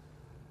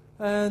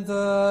 And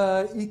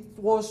it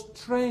was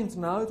trained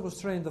now, it was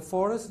trained the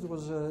forest, it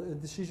was a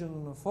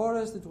decision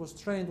forest, it was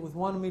trained with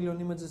 1 million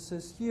images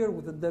says here,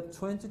 with a depth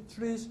 20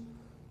 trees,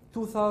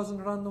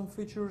 2,000 random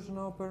features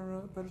now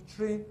per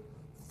tree,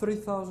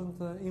 3,000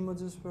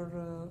 images per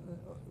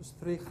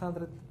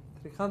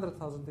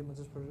 300,000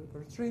 images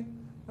per tree,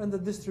 and a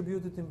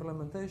distributed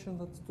implementation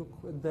that took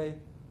a day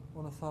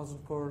on a 1,000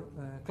 core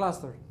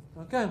cluster.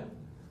 Okay,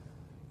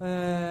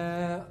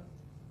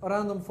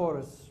 random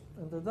forests,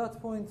 and at that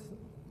point,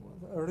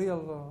 a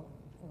real.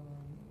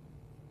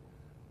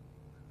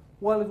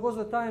 Well, it was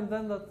a time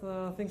then that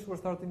things were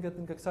starting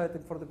getting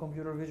exciting for the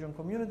computer vision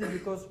community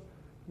because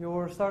you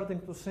were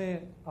starting to see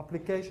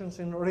applications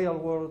in real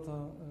world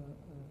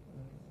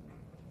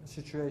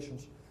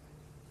situations.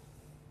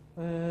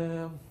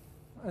 And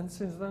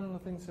since then,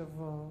 things have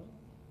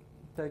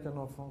taken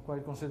off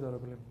quite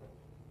considerably.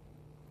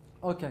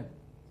 Okay.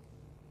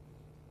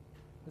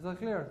 Is that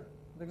clear?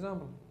 The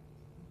example?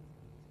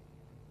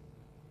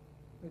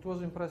 It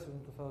was impressive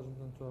in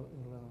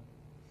 2011,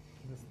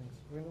 these things.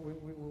 We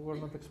were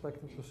not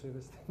expecting to see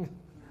this thing.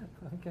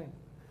 Okay.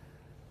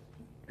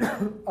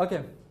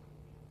 Okay.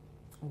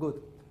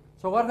 Good.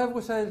 So what have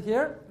we said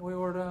here? We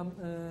were,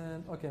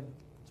 okay.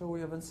 So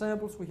we have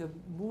ensembles, we have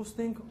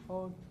boosting.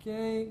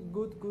 Okay,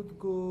 good, good,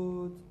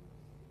 good.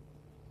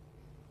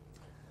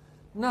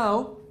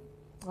 Now,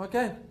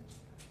 okay.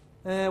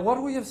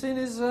 What we have seen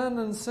is an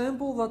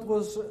ensemble that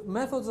was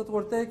methods that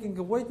were taking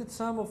a weighted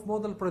sum of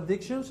model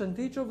predictions, and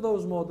each of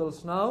those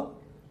models now,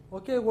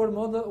 okay,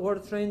 were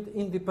trained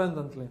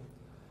independently.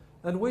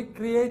 And we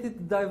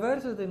created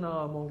diversity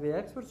now among the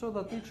experts so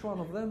that each one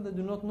of them, they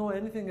do not know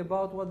anything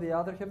about what the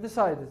other have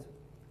decided.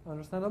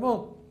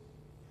 Understandable?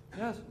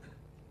 Yes.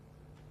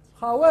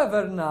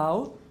 However,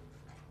 now,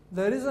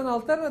 there is an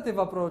alternative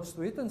approach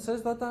to it and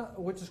says that,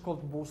 which is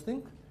called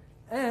boosting,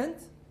 and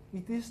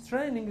it is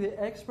training the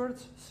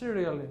experts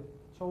serially,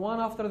 so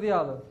one after the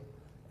other.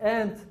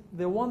 And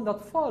the one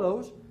that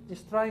follows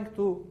is trying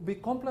to be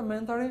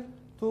complementary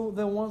to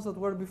the ones that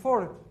were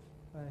before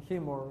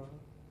him or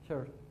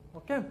her.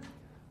 Okay?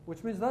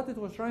 Which means that it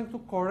was trying to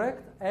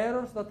correct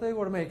errors that they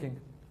were making.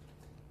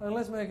 And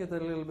let's make it a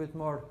little bit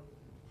more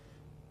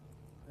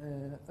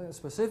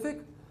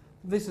specific.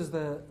 This is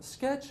the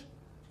sketch.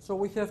 So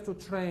we have to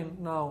train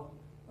now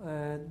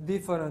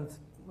different,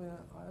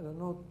 I don't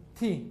know,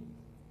 T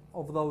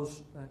of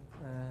those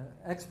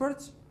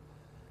experts.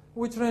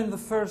 We train the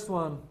first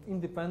one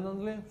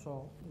independently,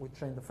 so we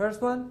train the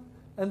first one,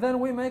 and then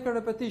we make a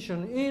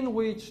repetition in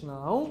which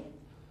now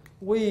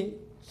we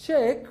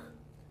check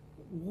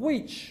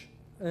which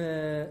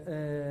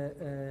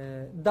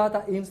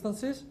data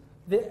instances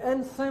the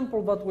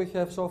ensemble that we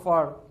have so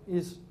far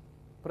is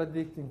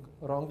predicting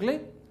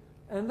wrongly,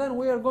 and then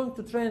we are going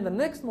to train the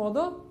next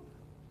model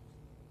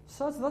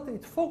such that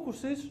it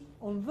focuses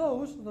on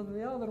those that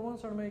the other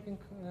ones are making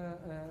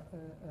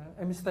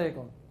a mistake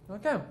on.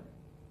 Okay?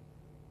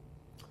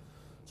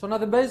 So now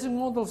the basic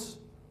models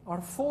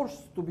are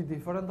forced to be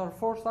different, are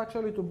forced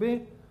actually to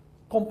be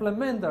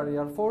complementary,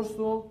 are forced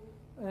to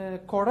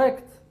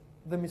correct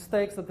the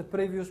mistakes that the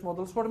previous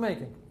models were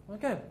making.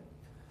 Okay?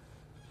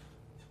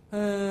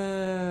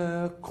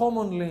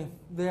 Commonly,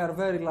 they are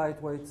very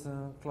lightweight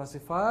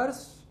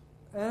classifiers,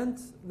 and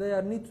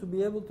they need to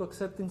be able to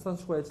accept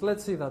instance weights.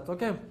 Let's see that,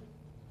 okay?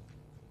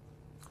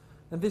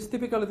 And this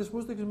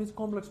boosting means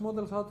complex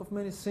models out of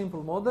many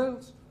simple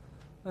models.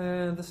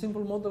 And the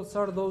simple models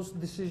are those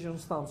decision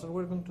stumps, and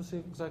we're going to see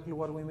exactly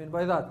what we mean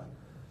by that.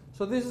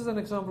 So this is an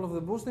example of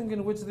the boosting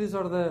in which these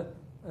are the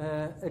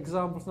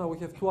examples. Now we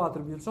have two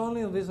attributes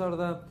only, and these are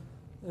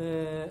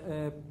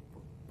the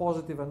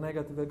positive and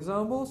negative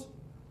examples.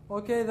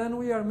 Okay, then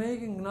we are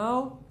making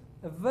now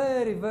a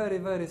very, very,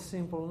 very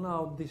simple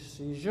now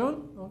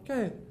decision,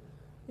 okay,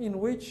 in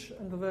which,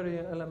 and a very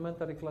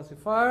elementary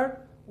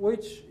classifier,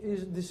 which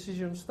is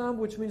decision stump,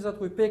 which means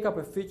that we pick up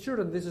a feature,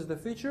 and this is the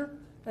feature,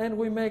 and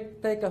we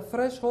take a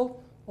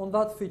threshold on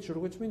that feature,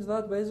 which means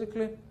that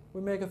basically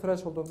we make a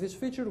threshold of this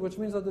feature, which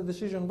means that the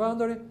decision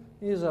boundary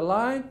is a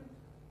line,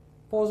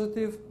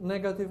 positive,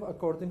 negative,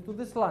 according to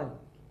this line.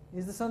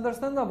 Is this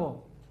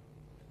understandable?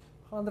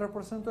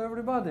 100% to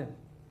everybody?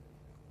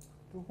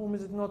 To whom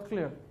is it not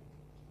clear?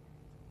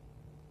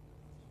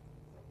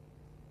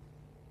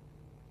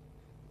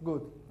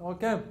 Good.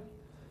 Okay.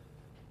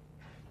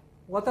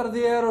 What are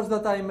the errors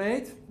that I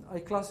made? I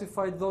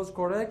classified those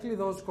correctly,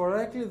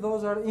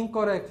 those are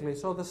incorrectly.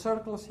 So the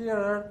circles here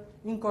are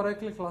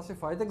incorrectly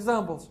classified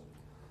examples.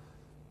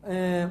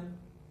 So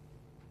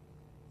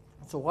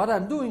what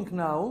I'm doing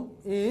now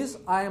is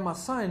I am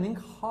assigning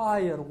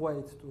higher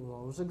weight to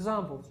those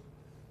examples.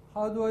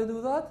 How do I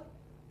do that?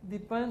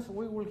 Depends.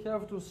 We will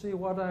have to see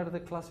what are the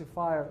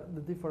classifier,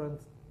 the different.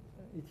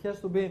 It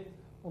has to be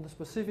on the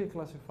specific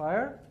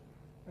classifier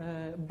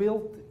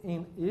built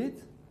in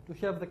it to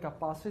have the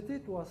capacity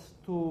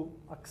to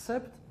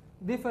accept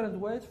different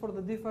weights for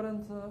the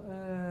different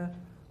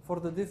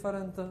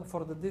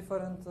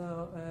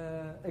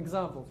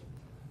examples.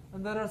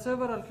 And there are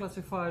several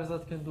classifiers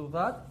that can do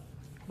that.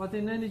 But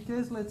in any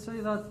case, let's say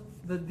that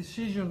the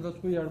decision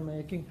that we are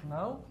making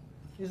now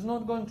is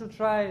not going to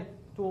try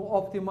to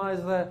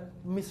optimize the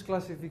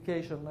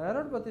misclassification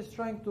error, but is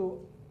trying to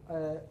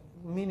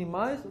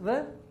minimize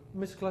the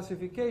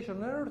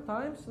misclassification error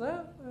times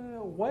the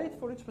weight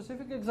for each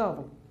specific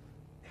example.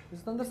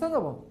 Is it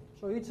understandable?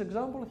 So each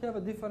example have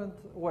a different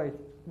weight.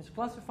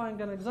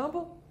 Misclassifying an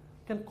example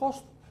can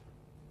cost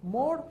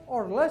more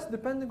or less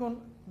depending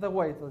on the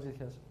weight that it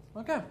has.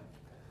 Okay,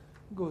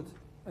 good.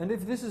 And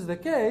if this is the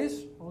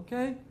case,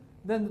 okay,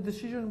 then the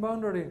decision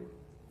boundary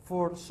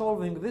for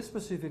solving this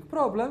specific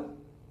problem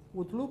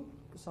would look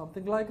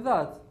something like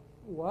that.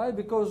 Why?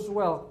 Because,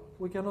 well,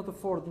 we cannot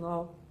afford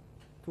now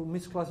to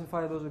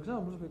misclassify those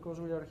examples because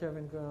we are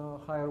having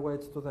higher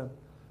weights to them.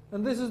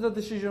 And this is the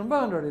decision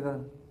boundary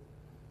then.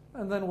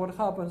 And then what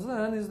happens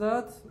then is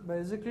that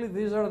basically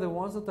these are the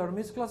ones that are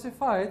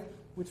misclassified,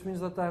 which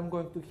means that I'm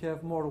going to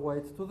have more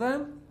weight to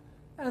them.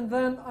 And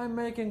then I'm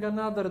making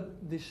another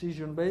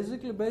decision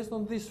basically based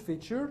on this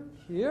feature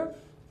here.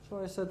 So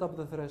I set up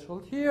the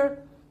threshold here,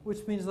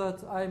 which means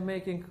that I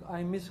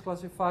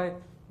misclassify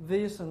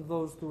this and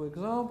those two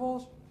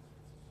examples.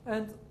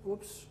 And,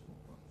 oops.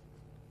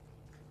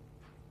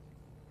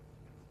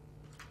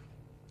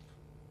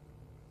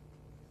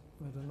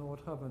 I don't know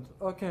what happened.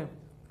 Okay.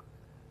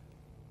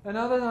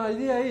 Another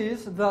idea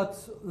is that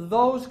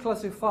those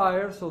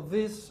classifiers, so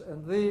this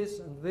and this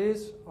and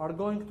this, are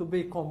going to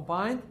be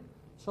combined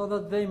so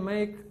that they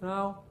make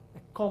now a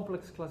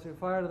complex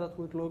classifier that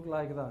would look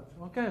like that.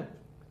 Okay.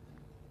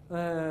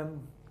 There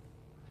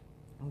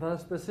are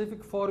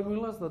specific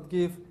formulas that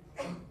give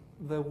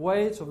the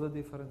weights of the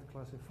different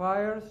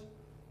classifiers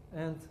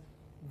and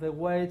the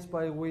weights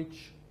by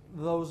which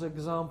those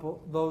examples,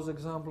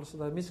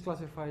 the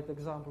misclassified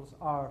examples,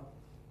 are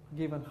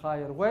given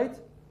higher weight.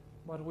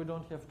 But we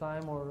don't have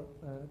time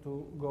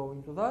to go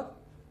into that.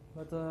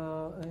 But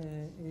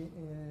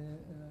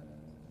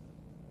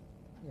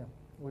yeah,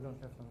 we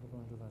don't have time to go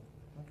into that.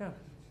 Okay.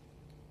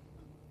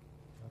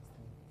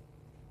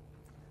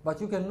 But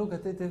you can look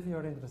at it if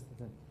you're interested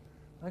in.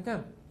 Okay.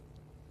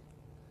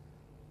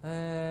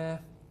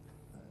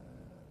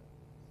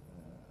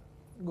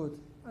 Good.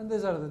 And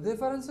these are the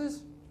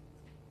differences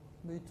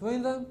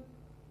between them.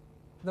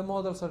 The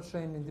models are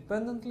trained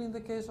independently in the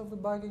case of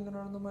debugging and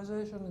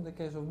randomization. In the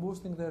case of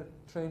boosting, they're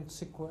trained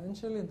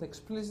sequentially, and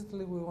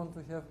explicitly we want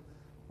to have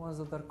ones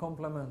that are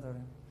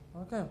complementary.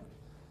 Okay.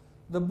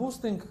 The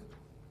boosting,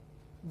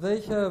 they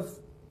have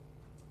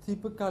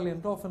typically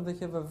and often they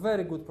have a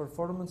very good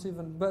performance,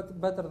 even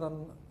better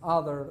than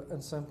other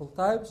ensemble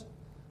types,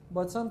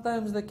 but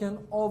sometimes they can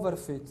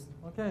overfit.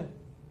 Okay.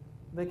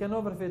 They can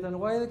overfit, and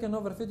why they can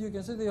overfit? You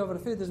can see the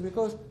overfit is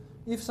because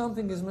if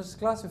something is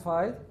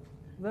misclassified,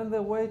 then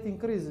the weight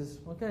increases.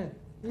 Okay.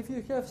 If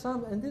you have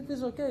some, and it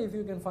is okay if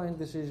you can find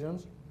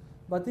decisions,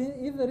 but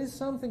if there is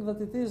something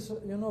that it is,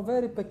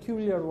 very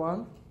peculiar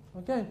one,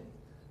 okay.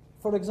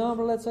 For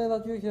example, let's say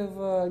that you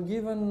have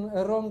given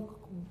a wrong,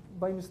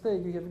 by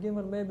mistake, you have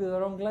given maybe the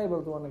wrong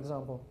label to an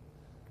example.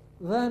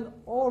 Then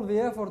all the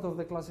effort of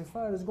the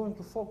classifier is going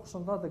to focus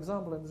on that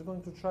example and is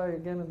going to try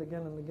again and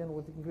again and again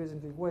with increasing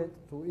the weight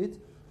to it,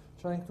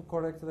 trying to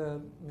correct the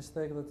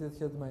mistake that it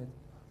had made.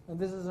 And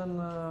this is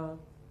an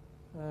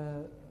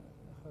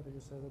how do you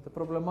say that? The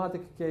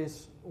problematic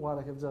case what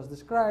I have just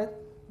described,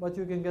 but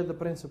you can get the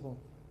principle.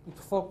 It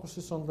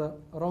focuses on the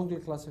wrongly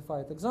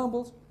classified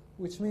examples,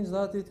 which means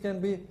that it can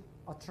be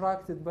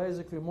attracted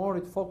basically more.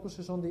 It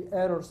focuses on the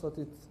errors that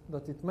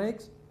it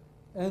makes,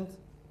 and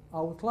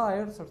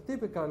outliers are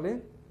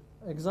typically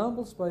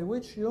examples by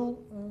which you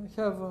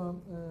have how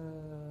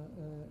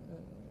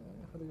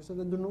do you say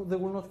they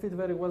will not fit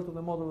very well to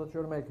the model that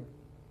you're making.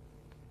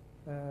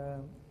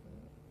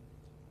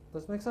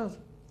 Does it make sense?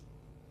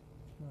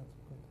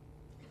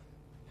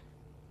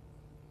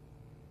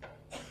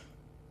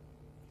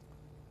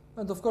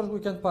 And of course we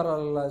can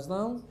parallelize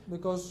now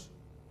because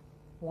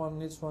one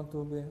needs one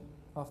to be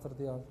after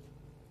the other.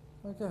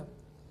 Okay.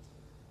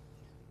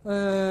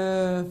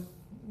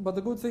 But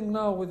the good thing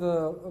now with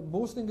the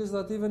boosting is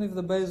that even if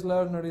the base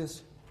learner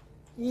is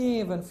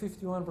even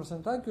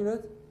 51%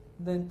 accurate,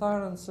 the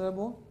entire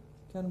ensemble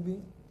can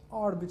be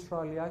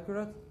arbitrarily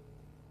accurate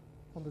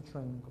on the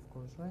training, of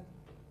course, right?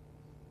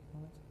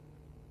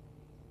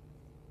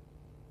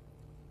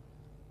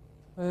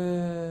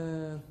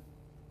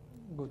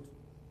 Good.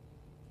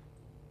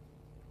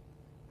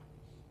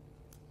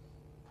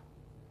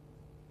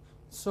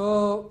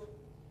 So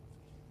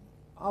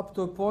up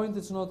to a point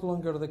it's not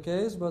longer the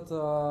case, but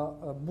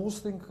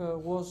boosting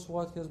was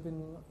what has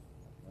been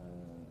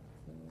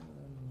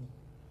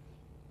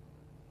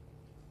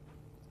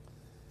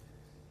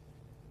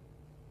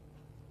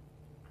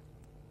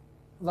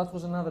that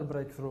was another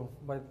breakthrough,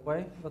 by the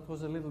way. That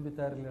was a little bit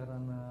earlier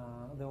than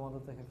the one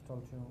that I have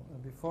told you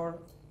before.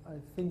 I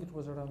think it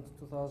was around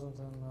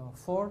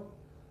 2004.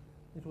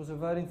 It was a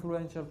very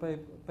influential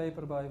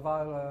paper by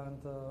Weil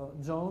and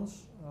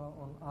Jones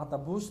on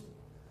AdaBoost.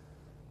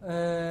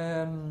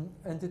 And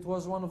it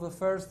was one of the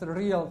first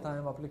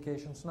real-time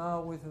applications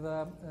now with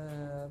the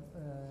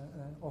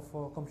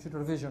of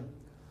computer vision.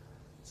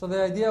 So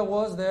the idea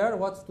was there,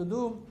 what to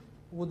do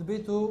would be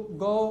to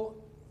go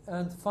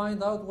and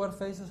find out where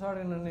faces are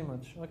in an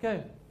image.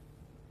 Okay.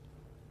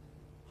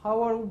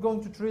 How are we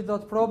going to treat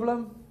that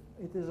problem?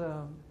 It is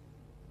a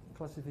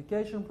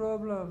classification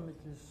problem,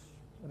 it is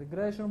a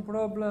regression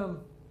problem.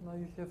 Now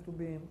you have to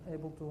be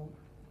able to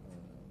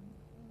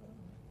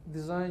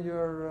design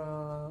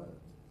your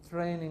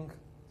training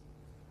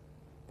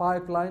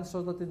pipeline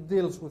so that it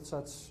deals with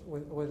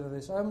with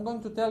this. I'm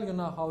going to tell you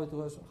now how it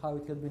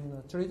had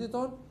been treated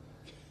on.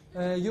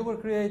 You were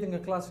creating a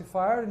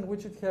classifier in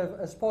which it have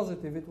as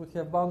positive, it would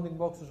have bounding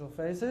boxes of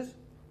faces.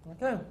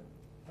 Okay,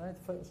 right?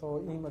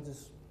 So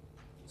images,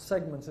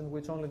 segments in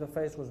which only the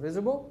face was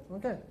visible.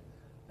 Okay,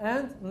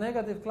 and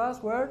negative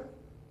class were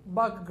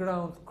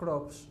background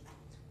crops.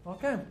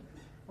 Okay,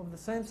 of the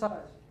same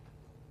size.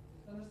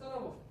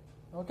 Understandable?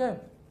 Okay.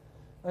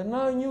 And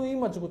now a new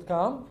image would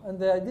come, and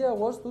the idea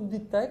was to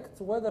detect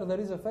whether there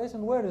is a face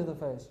and where is the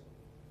face.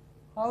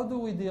 How do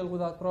we deal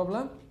with that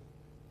problem?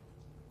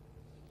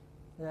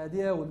 The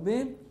idea would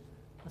be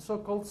a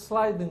so-called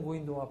sliding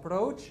window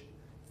approach,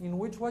 in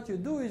which what you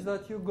do is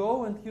that you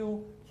go and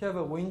you have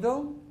a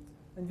window,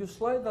 and you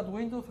slide that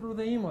window through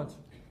the image.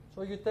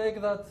 So you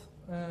take that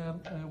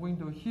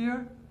window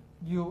here,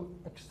 you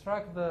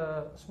extract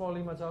the small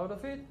image out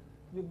of it,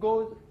 you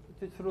go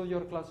through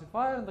your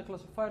classifier, and the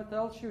classifier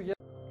tells you, yes,